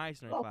 It's a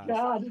Meisner Oh class.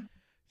 God.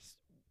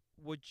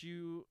 Would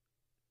you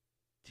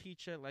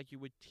teach it like you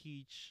would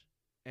teach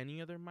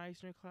any other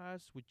Meisner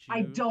class? Would I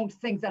you? don't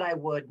think that I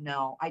would.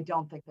 No, I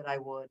don't think that I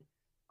would.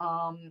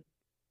 Um,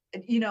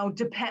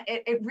 depend.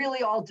 It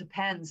really all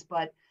depends,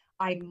 but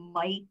I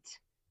might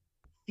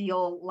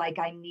feel like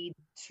I need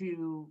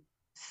to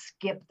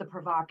skip the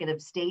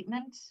provocative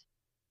statement.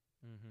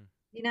 Mm-hmm.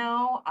 You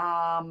know,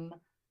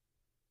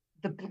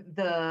 the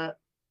the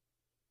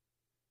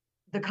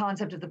the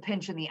concept of the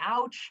pinch and the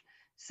ouch.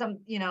 Some,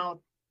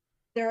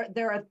 there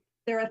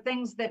are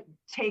things that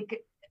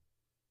take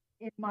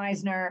in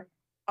Meisner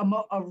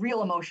a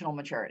real emotional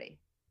maturity.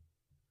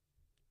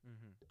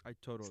 Mm-hmm. I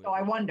totally So I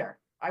agree. wonder.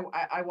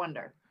 I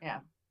wonder. Yeah.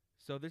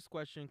 So this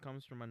question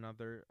comes from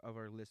another of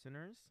our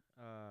listeners.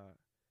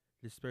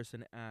 This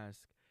person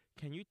asked,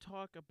 "Can you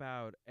talk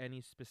about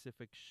any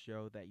specific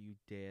show that you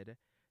did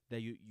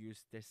that you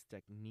used this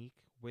technique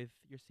with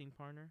your scene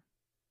partner?"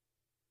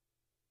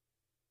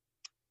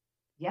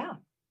 Yeah.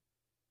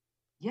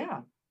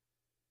 Yeah.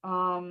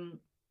 Um,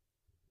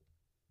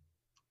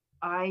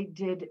 I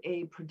did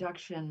a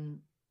production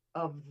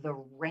of The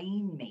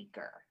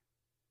Rainmaker,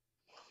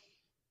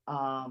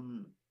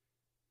 um,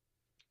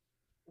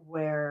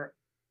 where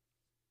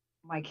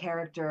my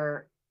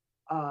character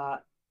uh,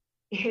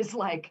 is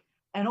like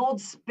an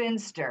old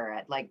spinster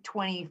at like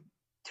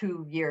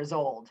 22 years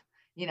old,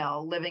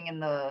 living in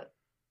the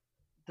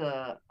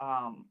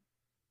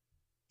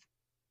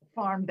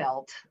farm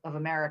belt of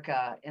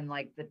America in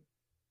like the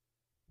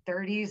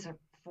 30s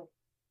or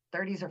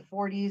 30s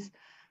or 40s.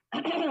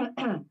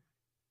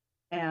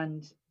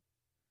 And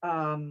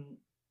um,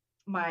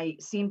 my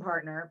scene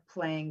partner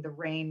playing the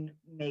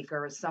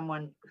Rainmaker is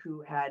someone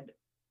who had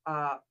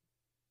uh,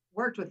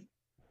 worked with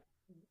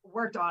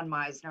worked on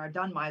Meisner,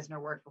 done Meisner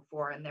work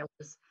before, and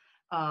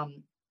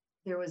um,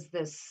 there was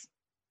this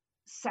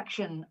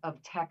section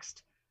of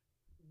text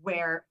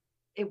where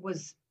it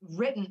was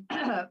written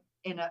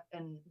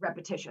in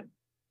repetition,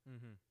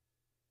 Mm-hmm.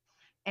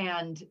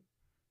 and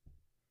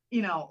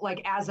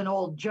like as an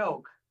old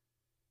joke,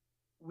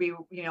 we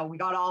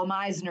got all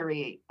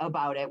Meisnery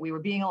about it. We were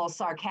being a little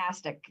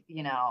sarcastic,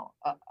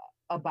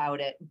 about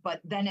it,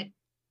 but then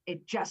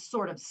it just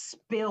sort of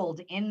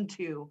spilled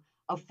into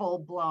a full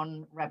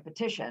blown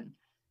repetition,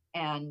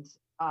 and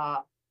uh,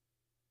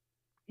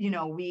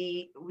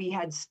 we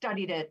had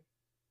studied it.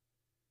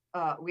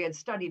 We had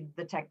studied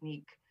the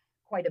technique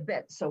quite a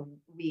bit, so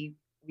we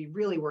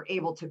really were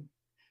able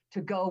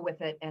to go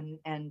with it and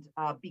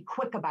be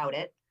quick about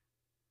it,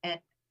 and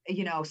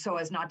so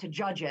as not to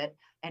judge it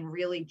and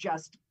really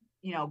just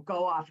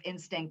go off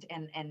instinct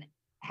and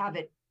have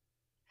it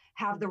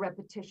have the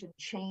repetition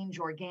change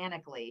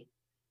organically.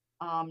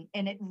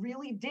 And it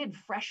really did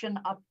freshen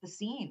up the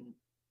scene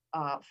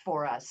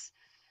for us,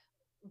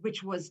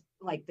 which was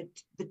like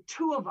the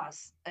two of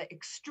us,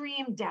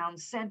 extreme down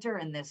center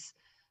in this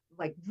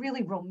like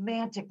really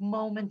romantic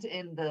moment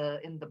in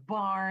the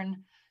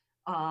barn,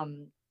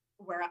 um,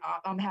 where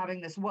I'm having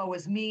this woe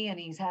is me, and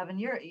he's having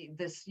you're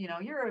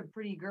a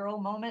pretty girl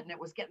moment, and it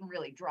was getting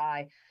really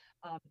dry.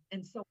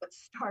 And so what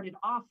started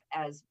off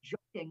as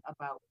joking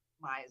about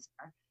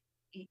Meisner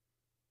e-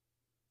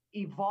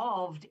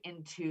 evolved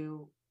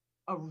into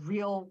a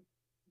real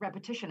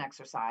repetition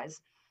exercise.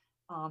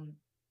 Um,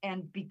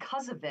 and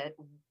because of it,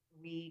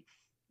 we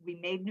we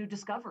made new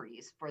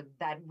discoveries for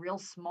that real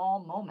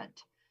small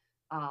moment,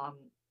 um,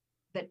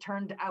 that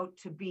turned out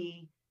to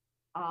be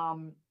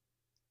um,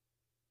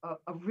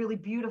 a really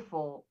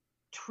beautiful,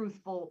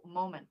 truthful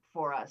moment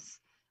for us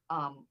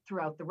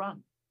throughout the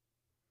run.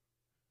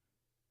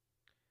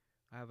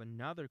 I have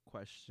another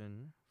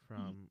question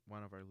from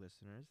one of our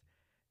listeners,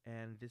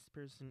 and this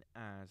person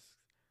asks,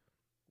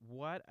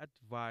 "What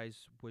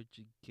advice would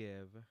you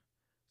give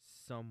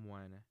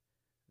someone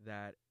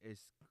that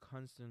is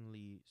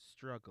constantly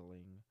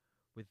struggling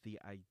with the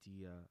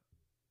idea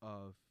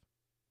of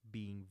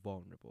being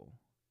vulnerable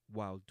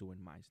while doing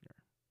Meisner?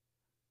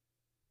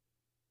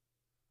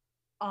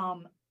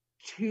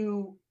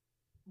 To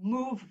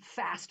move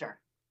faster.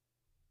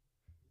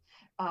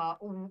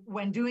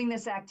 When doing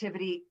this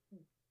activity,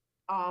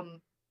 um,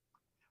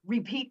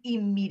 repeat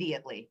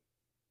immediately.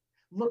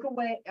 Look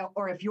away,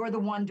 or if you're the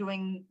one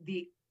doing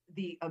the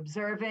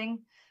observing,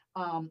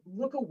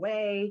 look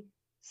away,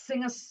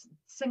 sing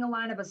a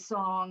line of a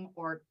song,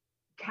 or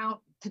count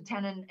to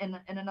 10 in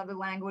another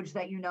language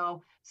that you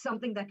know,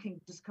 something that can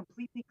just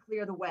completely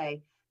clear the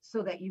way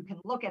so that you can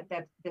look at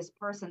this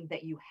person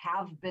that you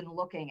have been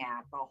looking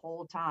at the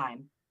whole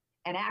time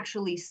and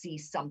actually see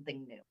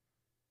something new.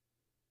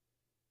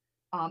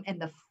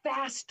 And the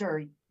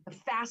faster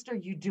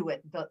you do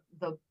it,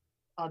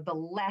 the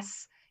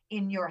less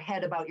in your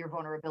head about your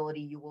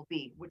vulnerability you will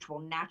be, which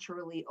will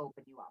naturally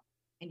open you up,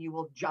 and you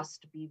will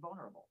just be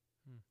vulnerable.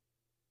 Hmm.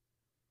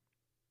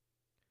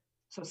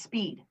 So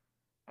speed,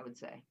 I would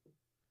say.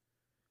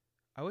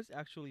 I was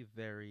actually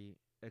very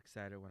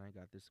excited when I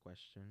got this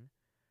question.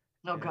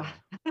 Oh God.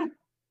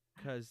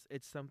 Because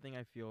it's something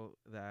I feel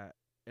that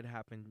it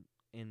happened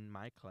in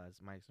my class,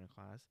 Meisner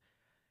class,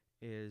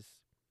 is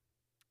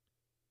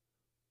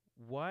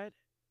what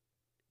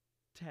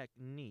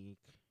technique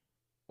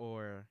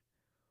or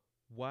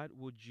what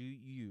would you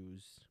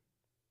use?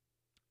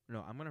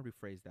 No, I'm going to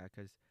rephrase that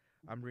because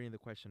I'm reading the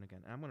question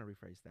again. I'm going to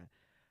rephrase that.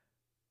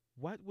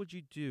 What would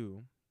you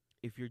do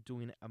if you're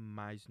doing a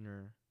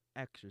Meisner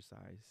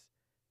exercise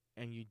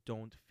and you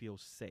don't feel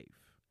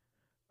safe?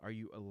 Are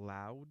you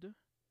allowed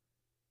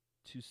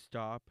to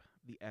stop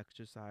the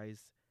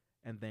exercise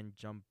and then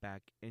jump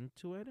back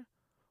into it,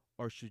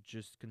 or should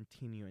just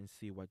continue and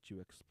see what you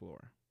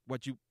explore?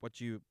 What you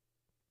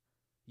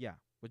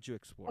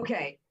explore?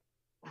 Okay.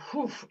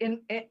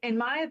 In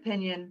my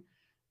opinion,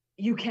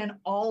 you can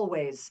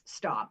always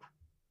stop,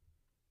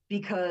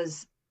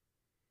 because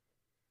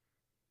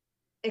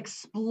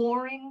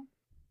exploring,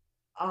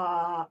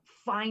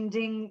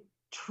 finding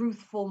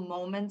truthful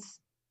moments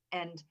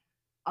and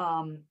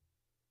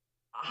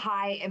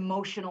high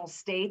emotional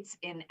states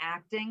in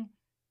acting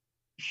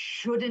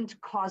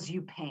shouldn't cause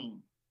you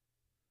pain.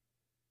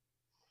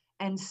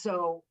 And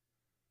so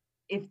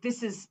if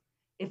this is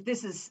it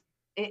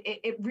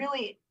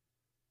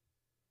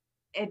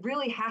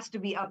really has to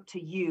be up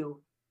to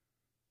you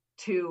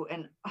to,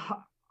 and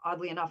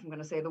oddly enough, I'm going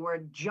to say the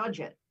word, judge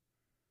it.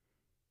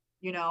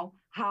 You know,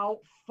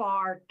 how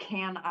far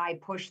can I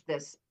push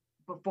this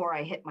before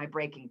I hit my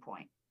breaking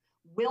point?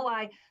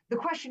 The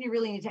question you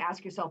really need to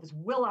ask yourself is,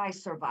 will I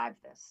survive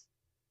this?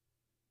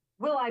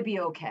 Will I be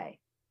okay?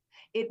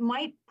 It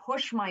might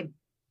push might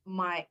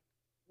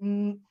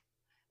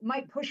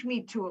push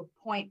me to a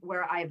point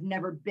where I've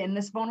never been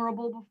this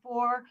vulnerable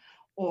before,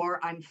 or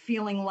I'm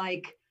feeling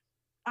like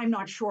I'm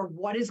not sure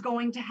what is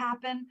going to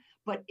happen.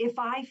 But if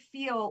I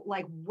feel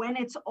like when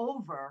it's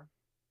over,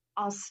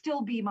 I'll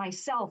still be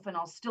myself and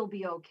I'll still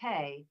be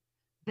okay,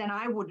 then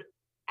I would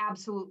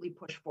absolutely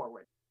push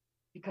forward,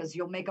 because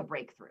you'll make a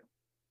breakthrough.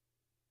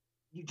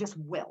 You just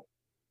will.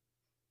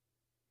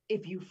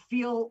 If you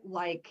feel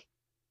like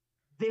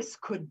this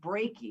could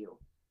break you,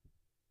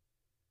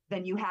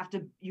 then you have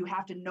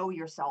to know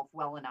yourself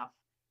well enough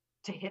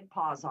to hit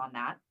pause on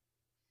that.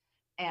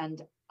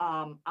 And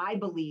I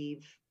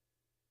believe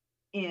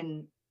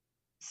in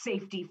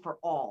safety for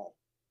all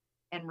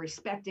and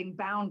respecting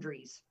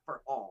boundaries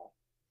for all,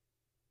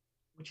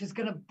 which is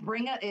going to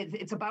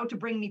it's about to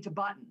bring me to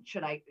button.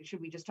 Should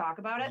we just talk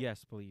about it?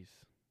 Yes, please.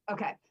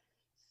 Okay.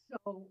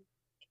 So,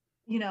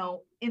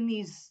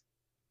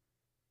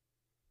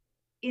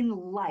 in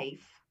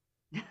life,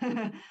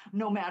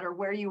 no matter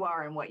where you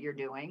are and what you're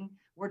doing,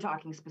 we're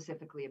talking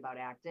specifically about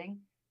acting.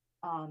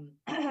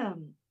 I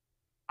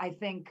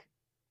think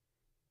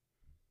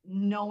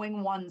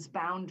knowing one's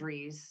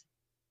boundaries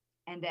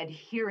and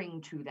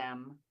adhering to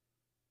them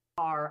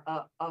are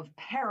of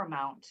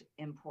paramount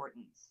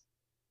importance.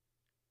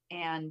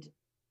 And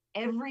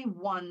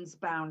everyone's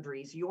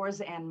boundaries,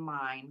 yours and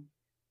mine,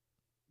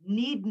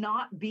 need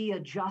not be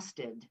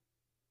adjusted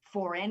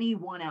for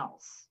anyone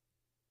else.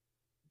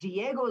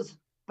 Diego's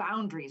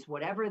boundaries,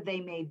 whatever they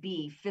may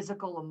be,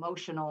 physical,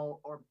 emotional,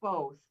 or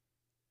both,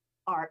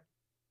 are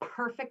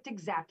perfect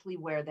exactly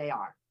where they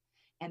are.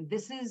 And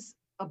this is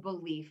a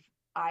belief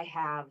I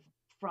have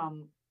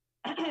from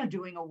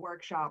doing a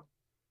workshop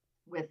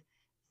with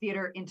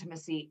Theater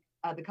Intimacy,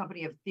 the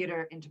company of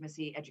Theater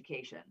Intimacy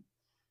Education.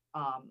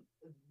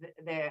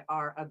 There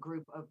are a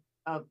group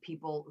of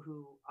people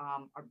who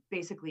are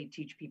basically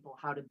teach people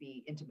how to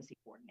be intimacy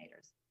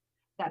coordinators.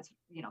 That's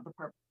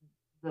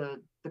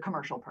the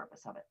commercial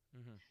purpose of it.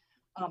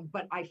 Mm-hmm.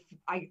 But I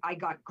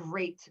got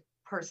great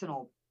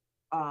personal,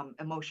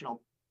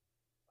 emotional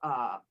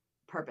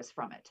purpose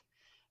from it.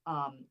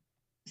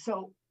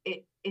 So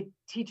it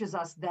teaches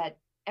us that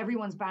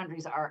everyone's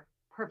boundaries are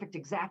perfect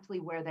exactly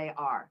where they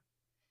are.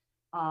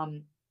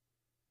 And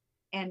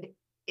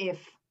if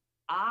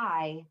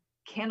I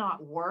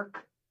cannot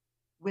work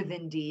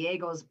within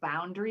Diego's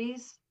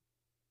boundaries,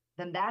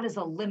 then that is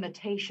a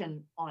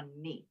limitation on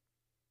me,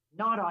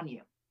 not on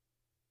you.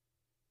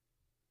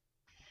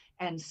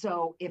 And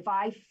so if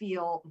I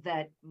feel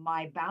that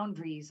my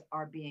boundaries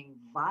are being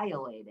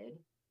violated,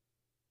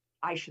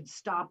 I should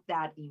stop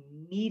that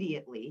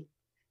immediately,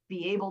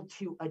 be able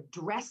to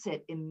address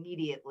it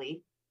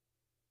immediately,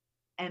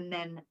 and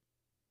then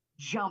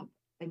jump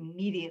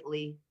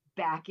immediately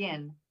back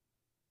in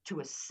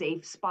to a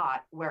safe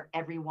spot where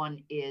everyone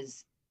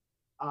is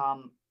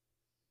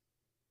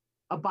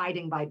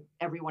abiding by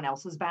everyone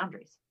else's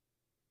boundaries.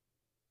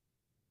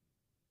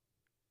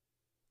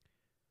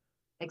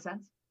 Make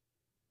sense?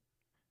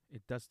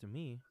 It does to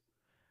me.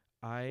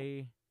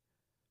 I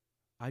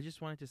I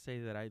just wanted to say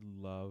that I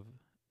love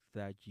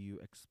that you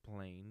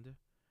explained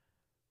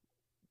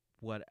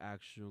what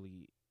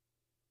actually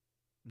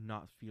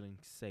not feeling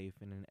safe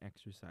in an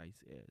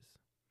exercise is.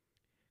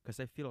 Because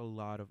I feel a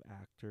lot of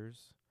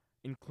actors,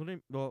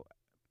 including, well,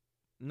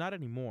 not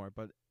anymore,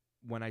 but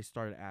when I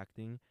started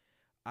acting,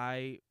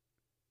 I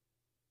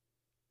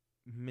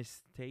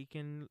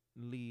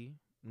mistakenly,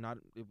 not,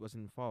 it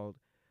wasn't fault,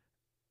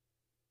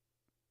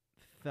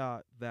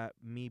 thought that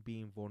me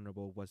being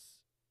vulnerable was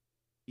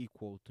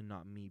equal to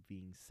not me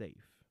being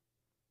safe.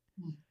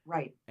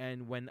 Right.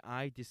 And when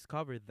I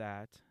discovered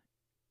that,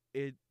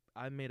 it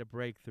I made a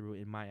breakthrough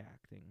in my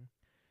acting,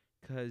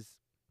 cuz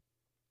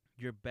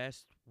your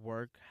best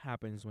work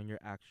happens when you're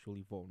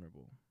actually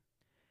vulnerable.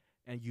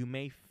 And you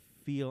may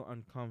feel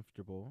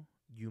uncomfortable.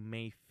 You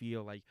may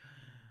feel like,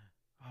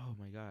 "Oh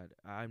my god,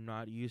 I'm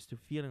not used to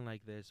feeling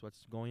like this.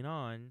 What's going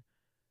on?"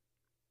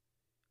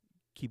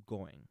 Keep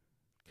going.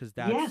 Cuz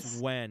that's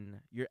Yes.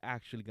 when you're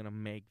actually going to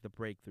make the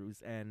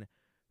breakthroughs and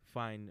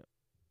find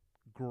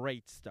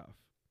great stuff.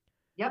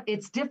 Yep.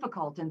 It's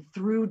difficult. And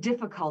through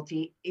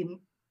difficulty,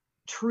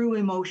 true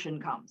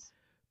emotion comes.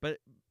 But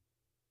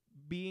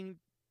being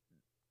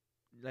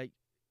like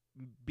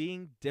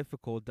being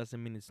difficult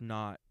doesn't mean it's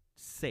not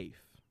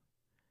safe.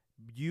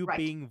 You Right.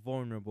 being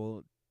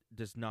vulnerable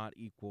does not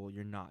equal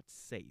you're not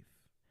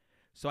safe.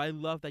 So I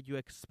love that you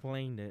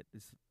explained it.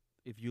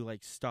 If you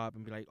like stop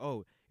and be like,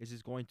 "Oh, is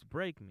this going to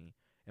break me?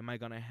 Am I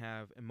going to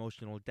have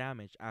emotional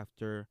damage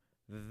after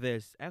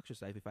this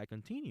exercise if I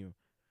continue?"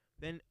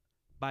 Then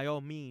by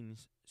all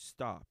means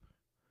stop.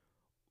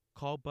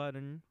 Call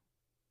button,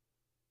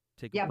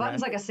 take a Yeah.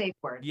 Button's breath. like a safe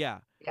word.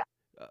 Yeah. Yeah.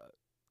 Uh,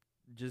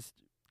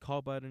 just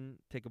call button,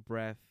 take a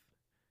breath,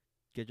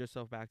 get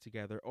yourself back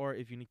together, or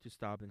if you need to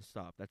stop, then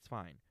stop. That's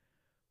fine.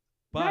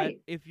 But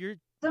Right. if you're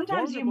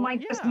Sometimes you vulnerable,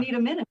 might just yeah, need a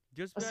minute,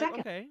 just a be like, second.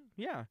 okay,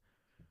 yeah.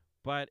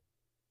 But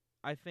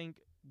I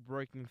think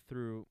breaking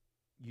through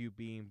you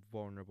being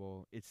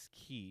vulnerable is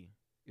key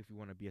if you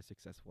want to be a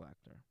successful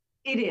actor.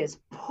 It is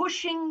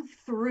pushing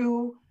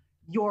through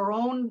your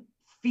own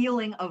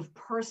feeling of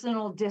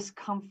personal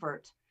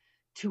discomfort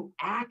to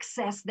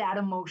access that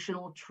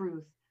emotional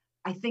truth,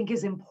 I think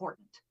is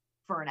important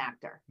for an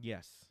actor.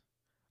 Yes,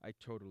 I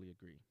totally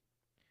agree.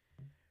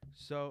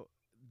 So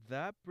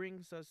that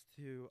brings us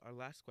to our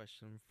last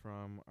question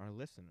from our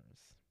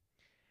listeners.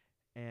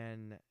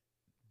 And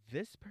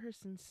this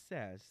person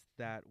says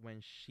that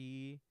when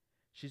she's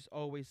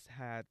always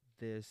had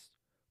this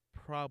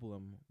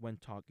problem when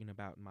talking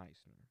about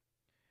Meisner,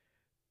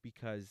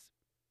 because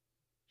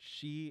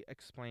she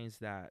explains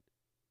that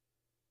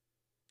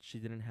she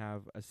didn't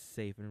have a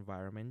safe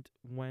environment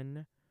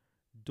when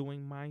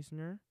doing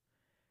Meisner.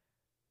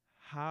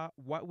 How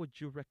what would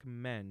you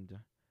recommend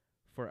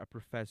for a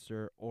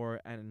professor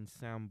or an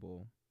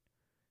ensemble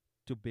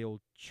to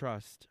build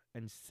trust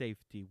and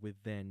safety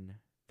within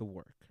the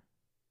work?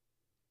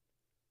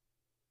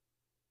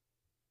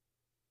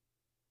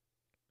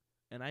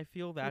 And I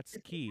feel that's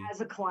key.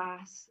 As a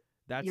class,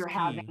 That's you're key.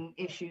 having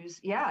issues.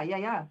 Yeah, yeah,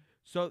 yeah.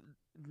 So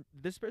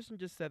this person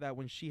just said that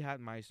when she had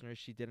Meisner,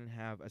 she didn't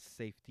have a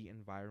safety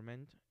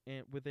environment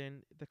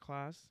within the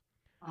class.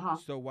 Uh-huh.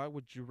 So what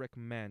would you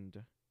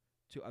recommend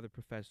to other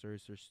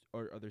professors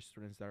or other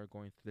students that are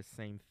going through the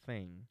same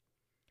thing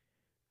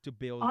to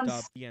build On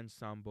up the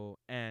ensemble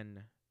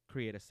and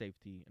create a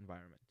safety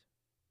environment?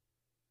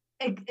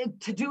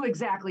 to do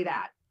exactly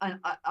that,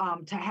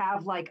 to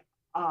have like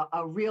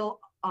a real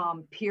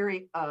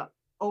period,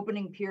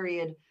 opening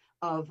period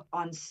of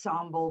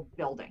ensemble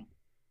building,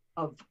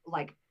 of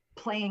like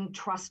playing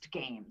trust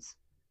games,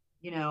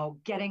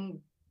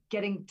 getting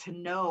to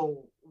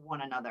know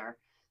one another.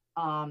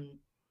 Um,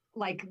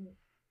 like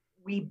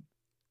we,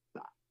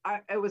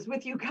 I was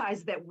with you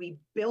guys that we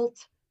built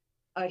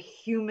a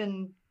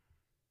human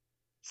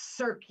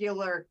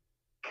circular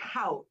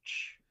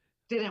couch,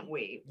 didn't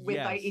we, with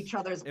Yes, each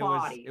other's it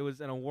body? was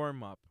in a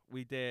warm up.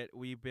 We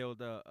built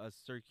a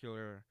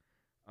circular,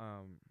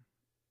 um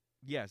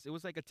yes, it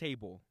was like a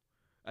table,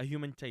 a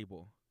human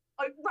table.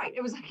 Right,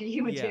 it was like a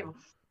human Yeah. table.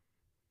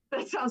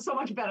 That sounds so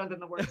much better than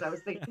the words I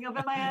was thinking of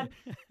in my head.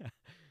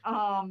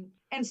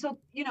 And so,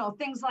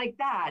 things like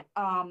that,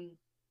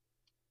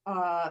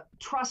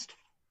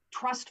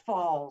 trust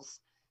falls.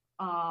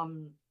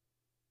 Um,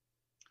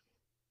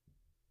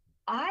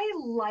 I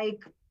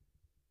like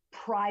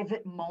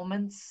private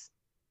moments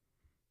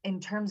in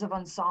terms of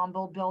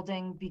ensemble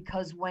building,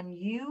 because when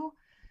you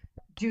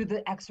do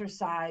the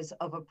exercise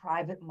of a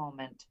private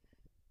moment,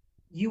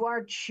 you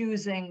are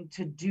choosing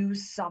to do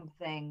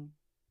something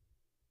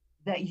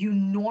that you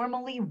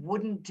normally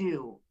wouldn't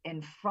do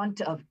in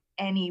front of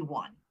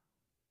anyone,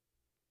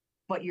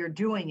 but you're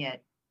doing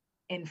it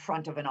in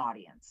front of an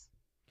audience.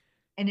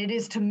 And it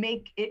is to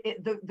make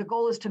the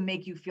goal is to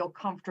make you feel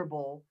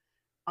comfortable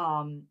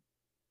um,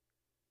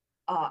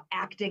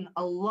 acting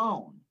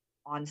alone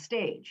on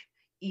stage,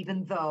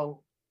 even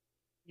though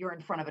you're in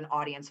front of an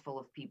audience full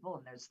of people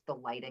and there's the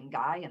lighting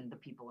guy and the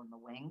people in the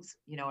wings.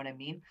 You know what I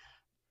mean?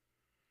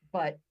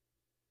 But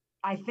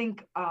I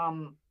think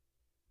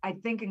I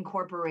think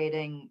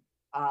incorporating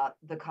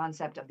the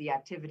concept of the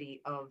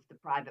activity of the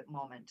private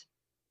moment,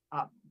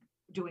 uh,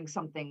 doing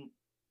something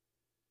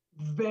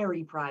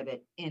very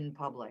private in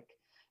public,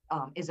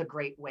 is a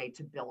great way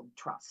to build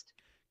trust.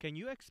 Can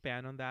you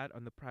expand on that,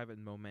 on the private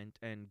moment,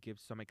 and give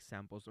some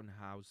examples on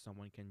how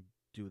someone can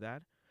do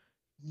that?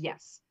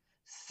 Yes.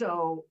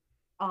 So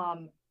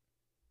um,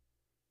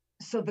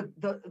 so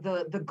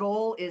the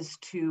goal is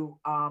to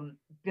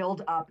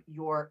build up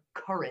your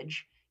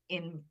courage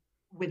in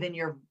within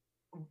your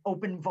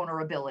open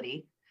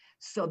vulnerability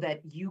so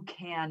that you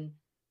can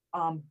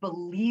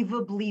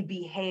believably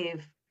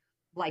behave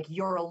like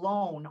you're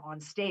alone on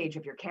stage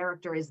if your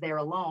character is there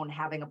alone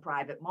having a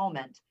private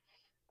moment,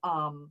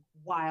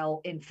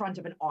 while in front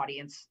of an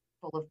audience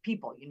full of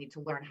people. You need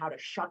to learn how to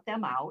shut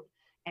them out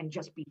and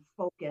just be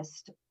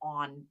focused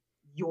on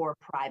your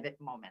private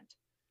moment.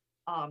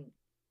 um,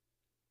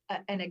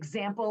 an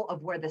example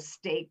of where the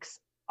stakes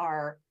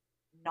are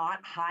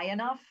not high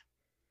enough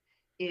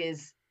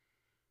is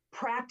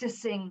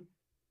practicing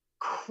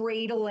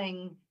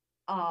cradling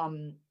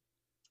um,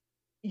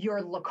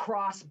 your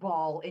lacrosse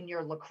ball in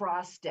your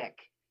lacrosse stick.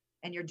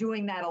 And you're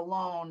doing that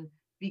alone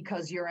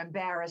because you're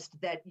embarrassed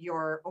that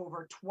you're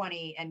over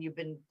 20 and you've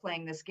been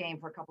playing this game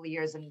for a couple of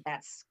years and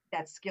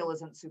that skill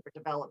isn't super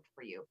developed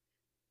for you.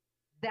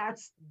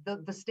 That's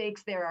the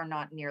stakes there are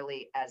not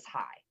nearly as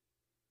high,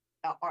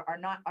 are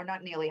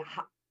not nearly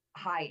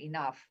high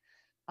enough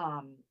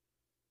um,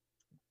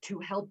 to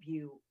help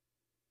you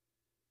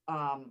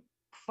um,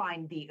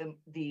 find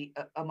the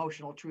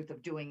emotional truth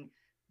of doing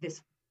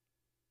this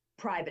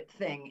private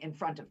thing in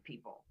front of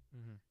people.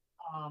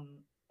 Mm-hmm. Um,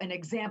 an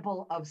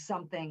example of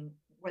something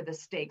where the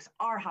stakes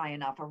are high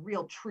enough, a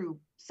real true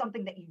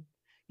something that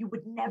you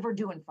would never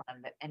do in front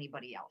of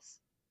anybody else,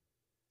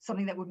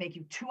 something that would make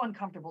you too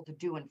uncomfortable to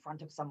do in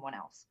front of someone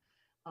else,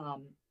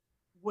 um,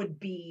 would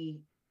be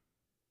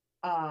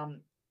um,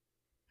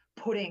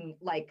 putting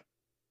like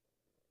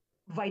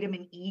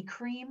vitamin E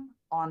cream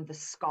on the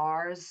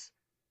scars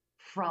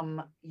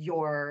from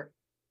your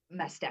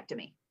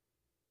mastectomy.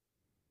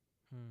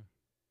 Hmm.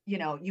 You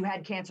know, you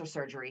had cancer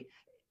surgery.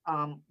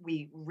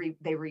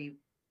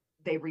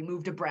 They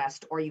removed a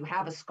breast, or you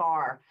have a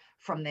scar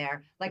from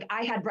there. Like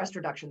I had breast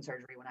reduction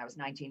surgery when I was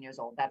 19 years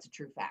old. That's a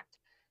true fact.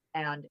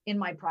 And in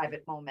my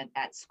private moment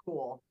at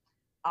school,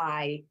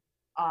 I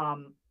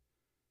um,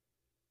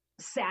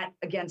 sat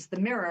against the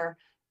mirror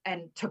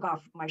and took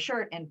off my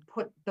shirt and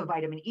put the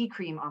vitamin E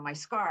cream on my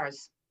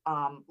scars,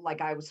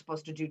 like I was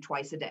supposed to do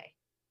twice a day.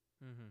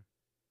 Mm-hmm.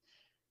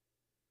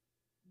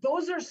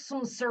 Those are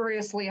some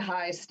seriously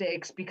high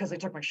stakes because I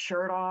took my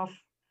shirt off.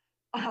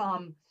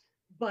 Um,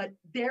 but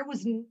there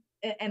was,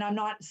 and I'm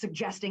not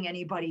suggesting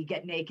anybody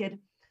get naked.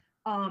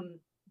 Um,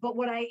 but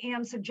what I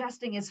am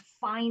suggesting is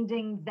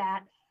finding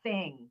that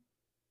thing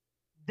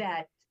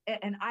that,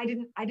 and I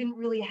didn't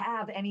really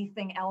have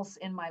anything else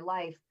in my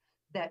life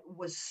that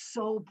was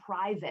so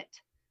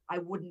private I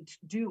wouldn't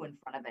do in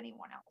front of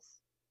anyone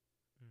else.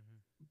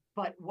 Mm-hmm.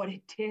 But what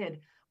it did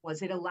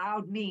was it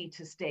allowed me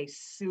to stay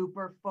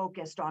super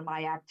focused on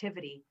my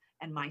activity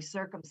and my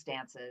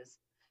circumstances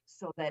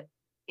so that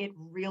it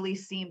really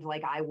seemed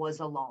like I was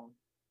alone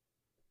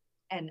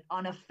and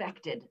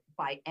unaffected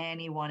by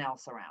anyone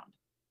else around.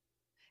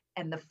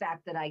 And the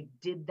fact that I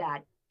did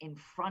that in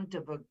front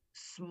of a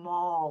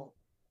small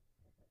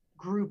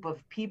group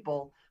of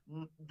people,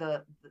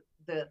 the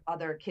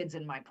other kids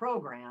in my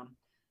program,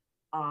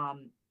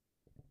 um,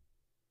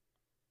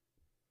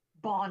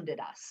 bonded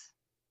us,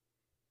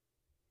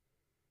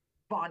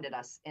 bonded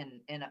us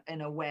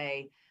in a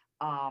way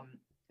um,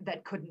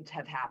 that couldn't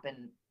have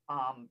happened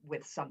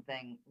with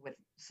something with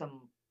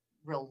some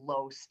real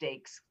low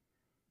stakes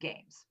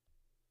games.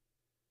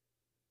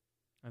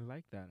 I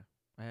like that.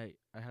 I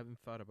haven't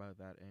thought about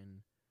that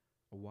in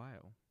a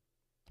while.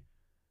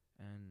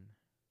 And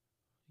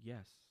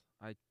yes,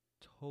 I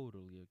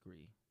totally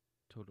agree.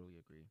 Totally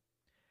agree.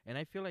 And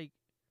I feel like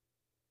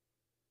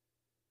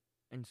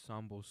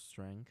ensemble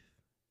strength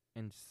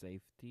and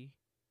safety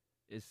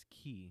is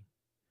key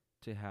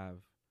to have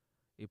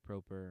a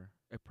proper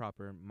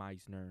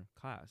Meisner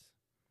class,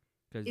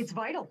 It's because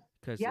vital.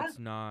 Yeah, it's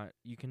not,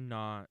 you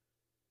cannot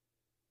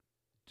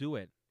do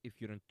it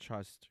if you don't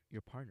trust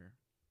your partner.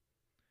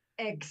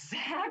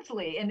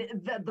 exactly. And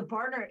the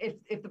partner,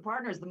 if the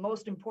partner is the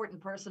most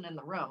important person in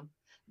the room,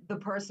 the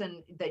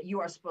person that you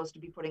are supposed to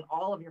be putting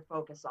all of your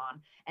focus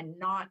on and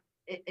not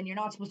and you're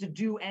not supposed to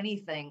do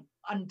anything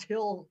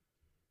until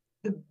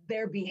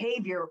their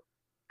behavior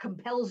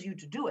compels you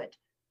to do it.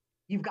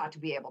 You've got to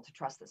be able to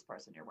trust this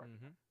person you're working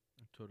with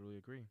I totally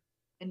agree.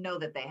 and know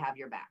that they have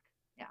your back.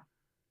 Yeah.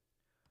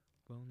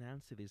 Well,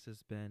 Nancy, this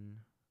has been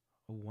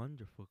a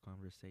wonderful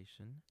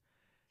conversation.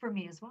 For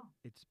me as well.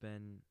 It's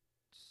been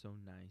so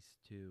nice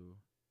to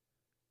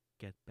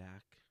get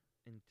back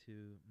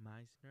into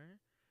Meisner,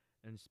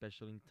 and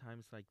especially in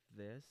times like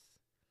this,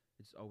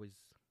 it's always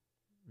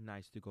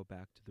nice to go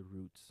back to the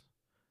roots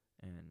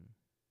and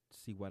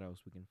see what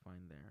else we can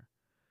find there.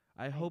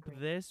 I I hope agree.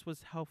 this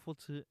was helpful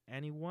to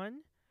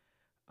anyone.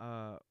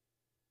 Uh,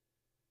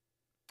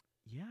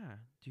 yeah.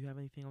 Do you have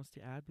anything else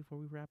to add before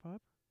we wrap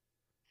up?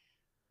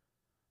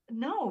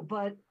 No,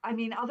 but I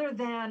mean, other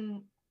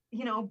than,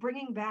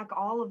 bringing back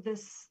all of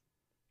this,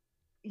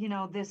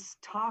 this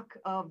talk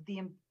of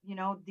the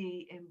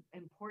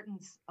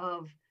importance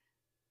of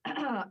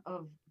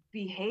of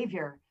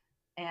behavior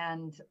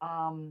and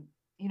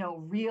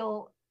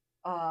real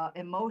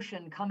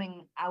emotion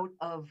coming out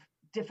of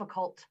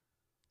difficult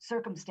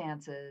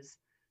circumstances,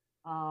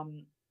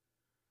 um,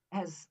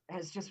 has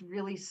just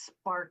really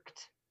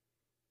sparked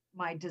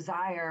my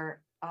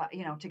desire,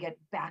 to get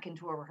back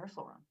into a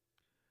rehearsal room.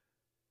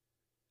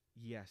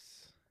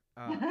 Yes.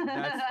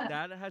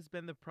 That has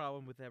been the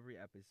problem with every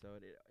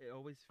episode. It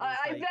always feels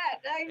I like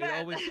bet, I it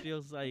always bet.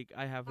 feels like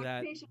I have My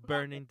that patient loved it.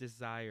 burning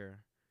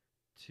desire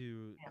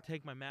to Yeah.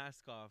 take my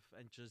mask off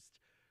and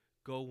just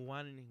go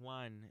one and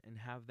one and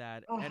have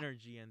that Oh,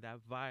 energy and that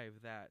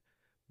vibe that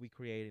we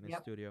create in the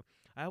yep. studio.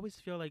 I always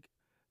feel like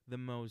the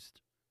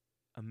most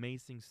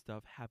amazing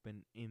stuff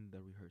happen in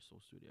the rehearsal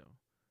studio,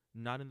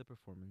 not in the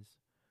performance,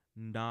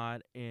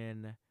 not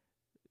in,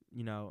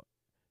 you know,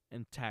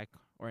 in tech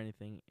or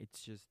anything.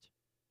 It's just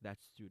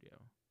that studio,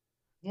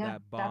 Yeah,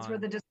 that that's where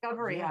bond. the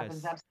discovery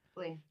happens. Yes,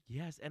 Absolutely.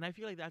 yes, and I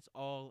feel like that's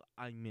all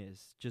I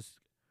miss. Just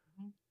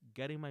Mhm.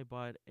 getting my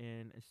butt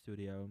in a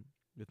studio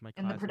with my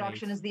And the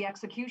production classmates. is the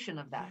execution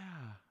of that.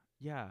 Yeah,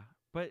 yeah.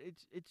 But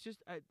it's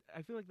just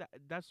I feel like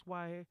that's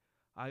why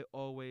I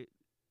always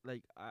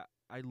like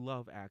I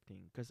love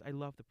acting because I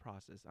love the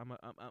process. I'm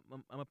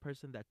a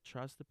person that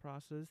trusts the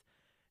process,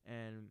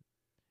 and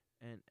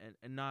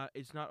and not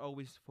it's not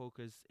always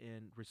focused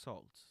in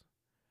results.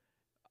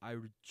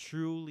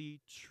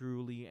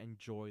 Truly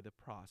enjoy the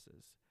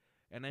process,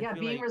 and I Yeah,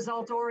 feel like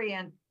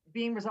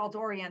being result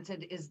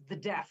oriented is the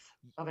death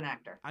y- of an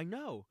actor. I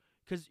know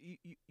because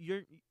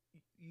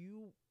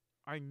you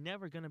are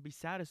never gonna be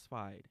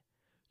satisfied.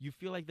 You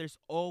feel like there's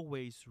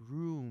always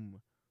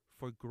room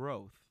for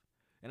growth,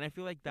 and I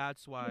feel like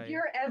that's If why.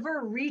 you're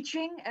ever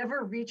reaching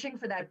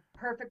for that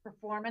perfect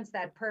performance,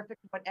 that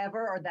perfect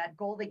whatever, or that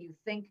goal that you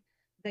think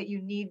that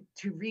you need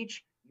to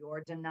reach,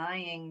 you're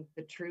denying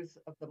the truth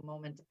of the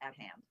moment at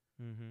hand.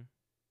 Mm-hmm.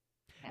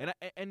 Yeah.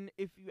 And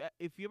if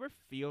you ever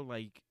feel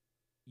like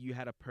you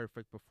had a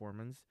perfect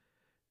performance,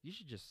 you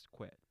should just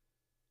quit.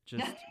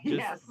 Just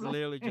Yes.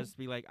 literally just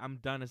be like, I'm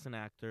done as an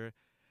actor,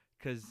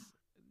 because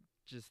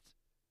just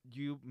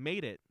you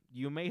made it.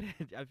 You made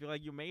it. I feel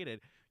like you made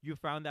it. You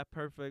found that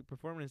perfect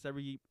performance.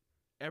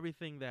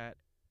 Everything that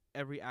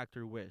every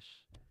actor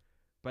wish.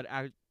 But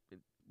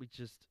we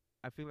just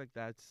I feel like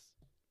that's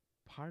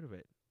part of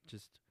it.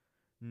 Just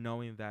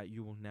knowing that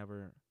you will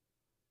never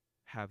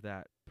have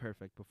that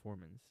perfect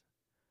performance.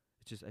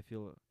 It's just I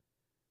feel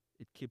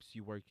it keeps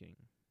you working,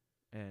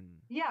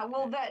 and Yeah, uh,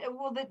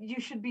 well that you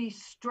should be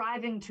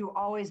striving to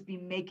always be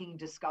making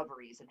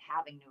discoveries and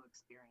having new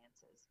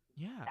experiences.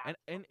 yeah, That's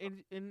what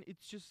and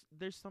it's just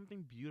there's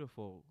something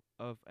beautiful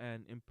of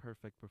an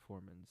imperfect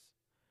performance.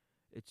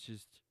 It's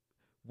just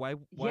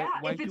Yeah,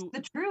 why if it's do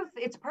the truth,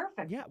 it's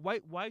perfect. yeah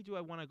why do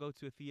I want to go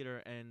to a theater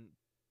and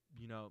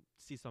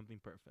see something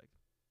perfect?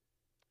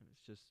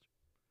 It's just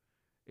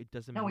it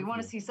doesn't No, we move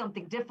want to you. see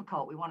something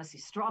difficult. We want to see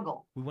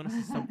struggle. We want to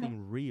see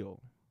something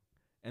real,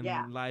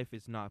 Yeah. and life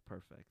is not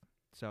perfect.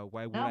 So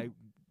why would No. I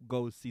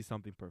go see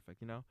something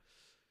perfect?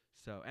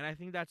 So, and I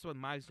think that's what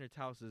Meisner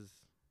tells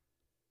us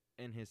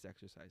in his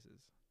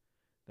exercises,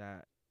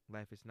 that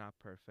life is not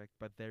perfect,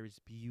 but there is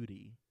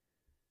beauty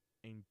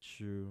in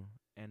true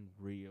and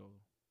real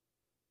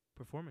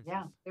performances.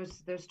 Yeah,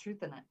 there's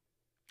truth in it.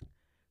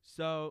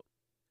 So,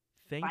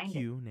 thank Find it.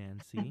 you,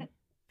 Nancy.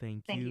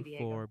 Thank Thank you, you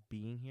Diego. for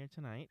being here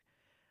tonight.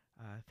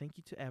 Thank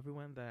you to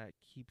everyone that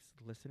keeps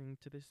listening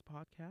to this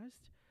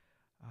podcast.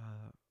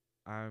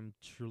 I'm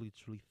truly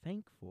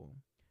thankful.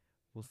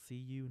 We'll see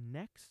you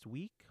next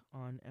week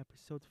on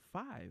episode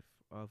 5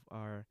 of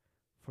our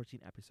 14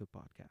 episode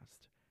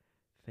podcast.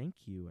 Thank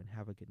you and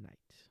have a good night.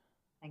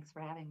 Thanks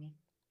for having me.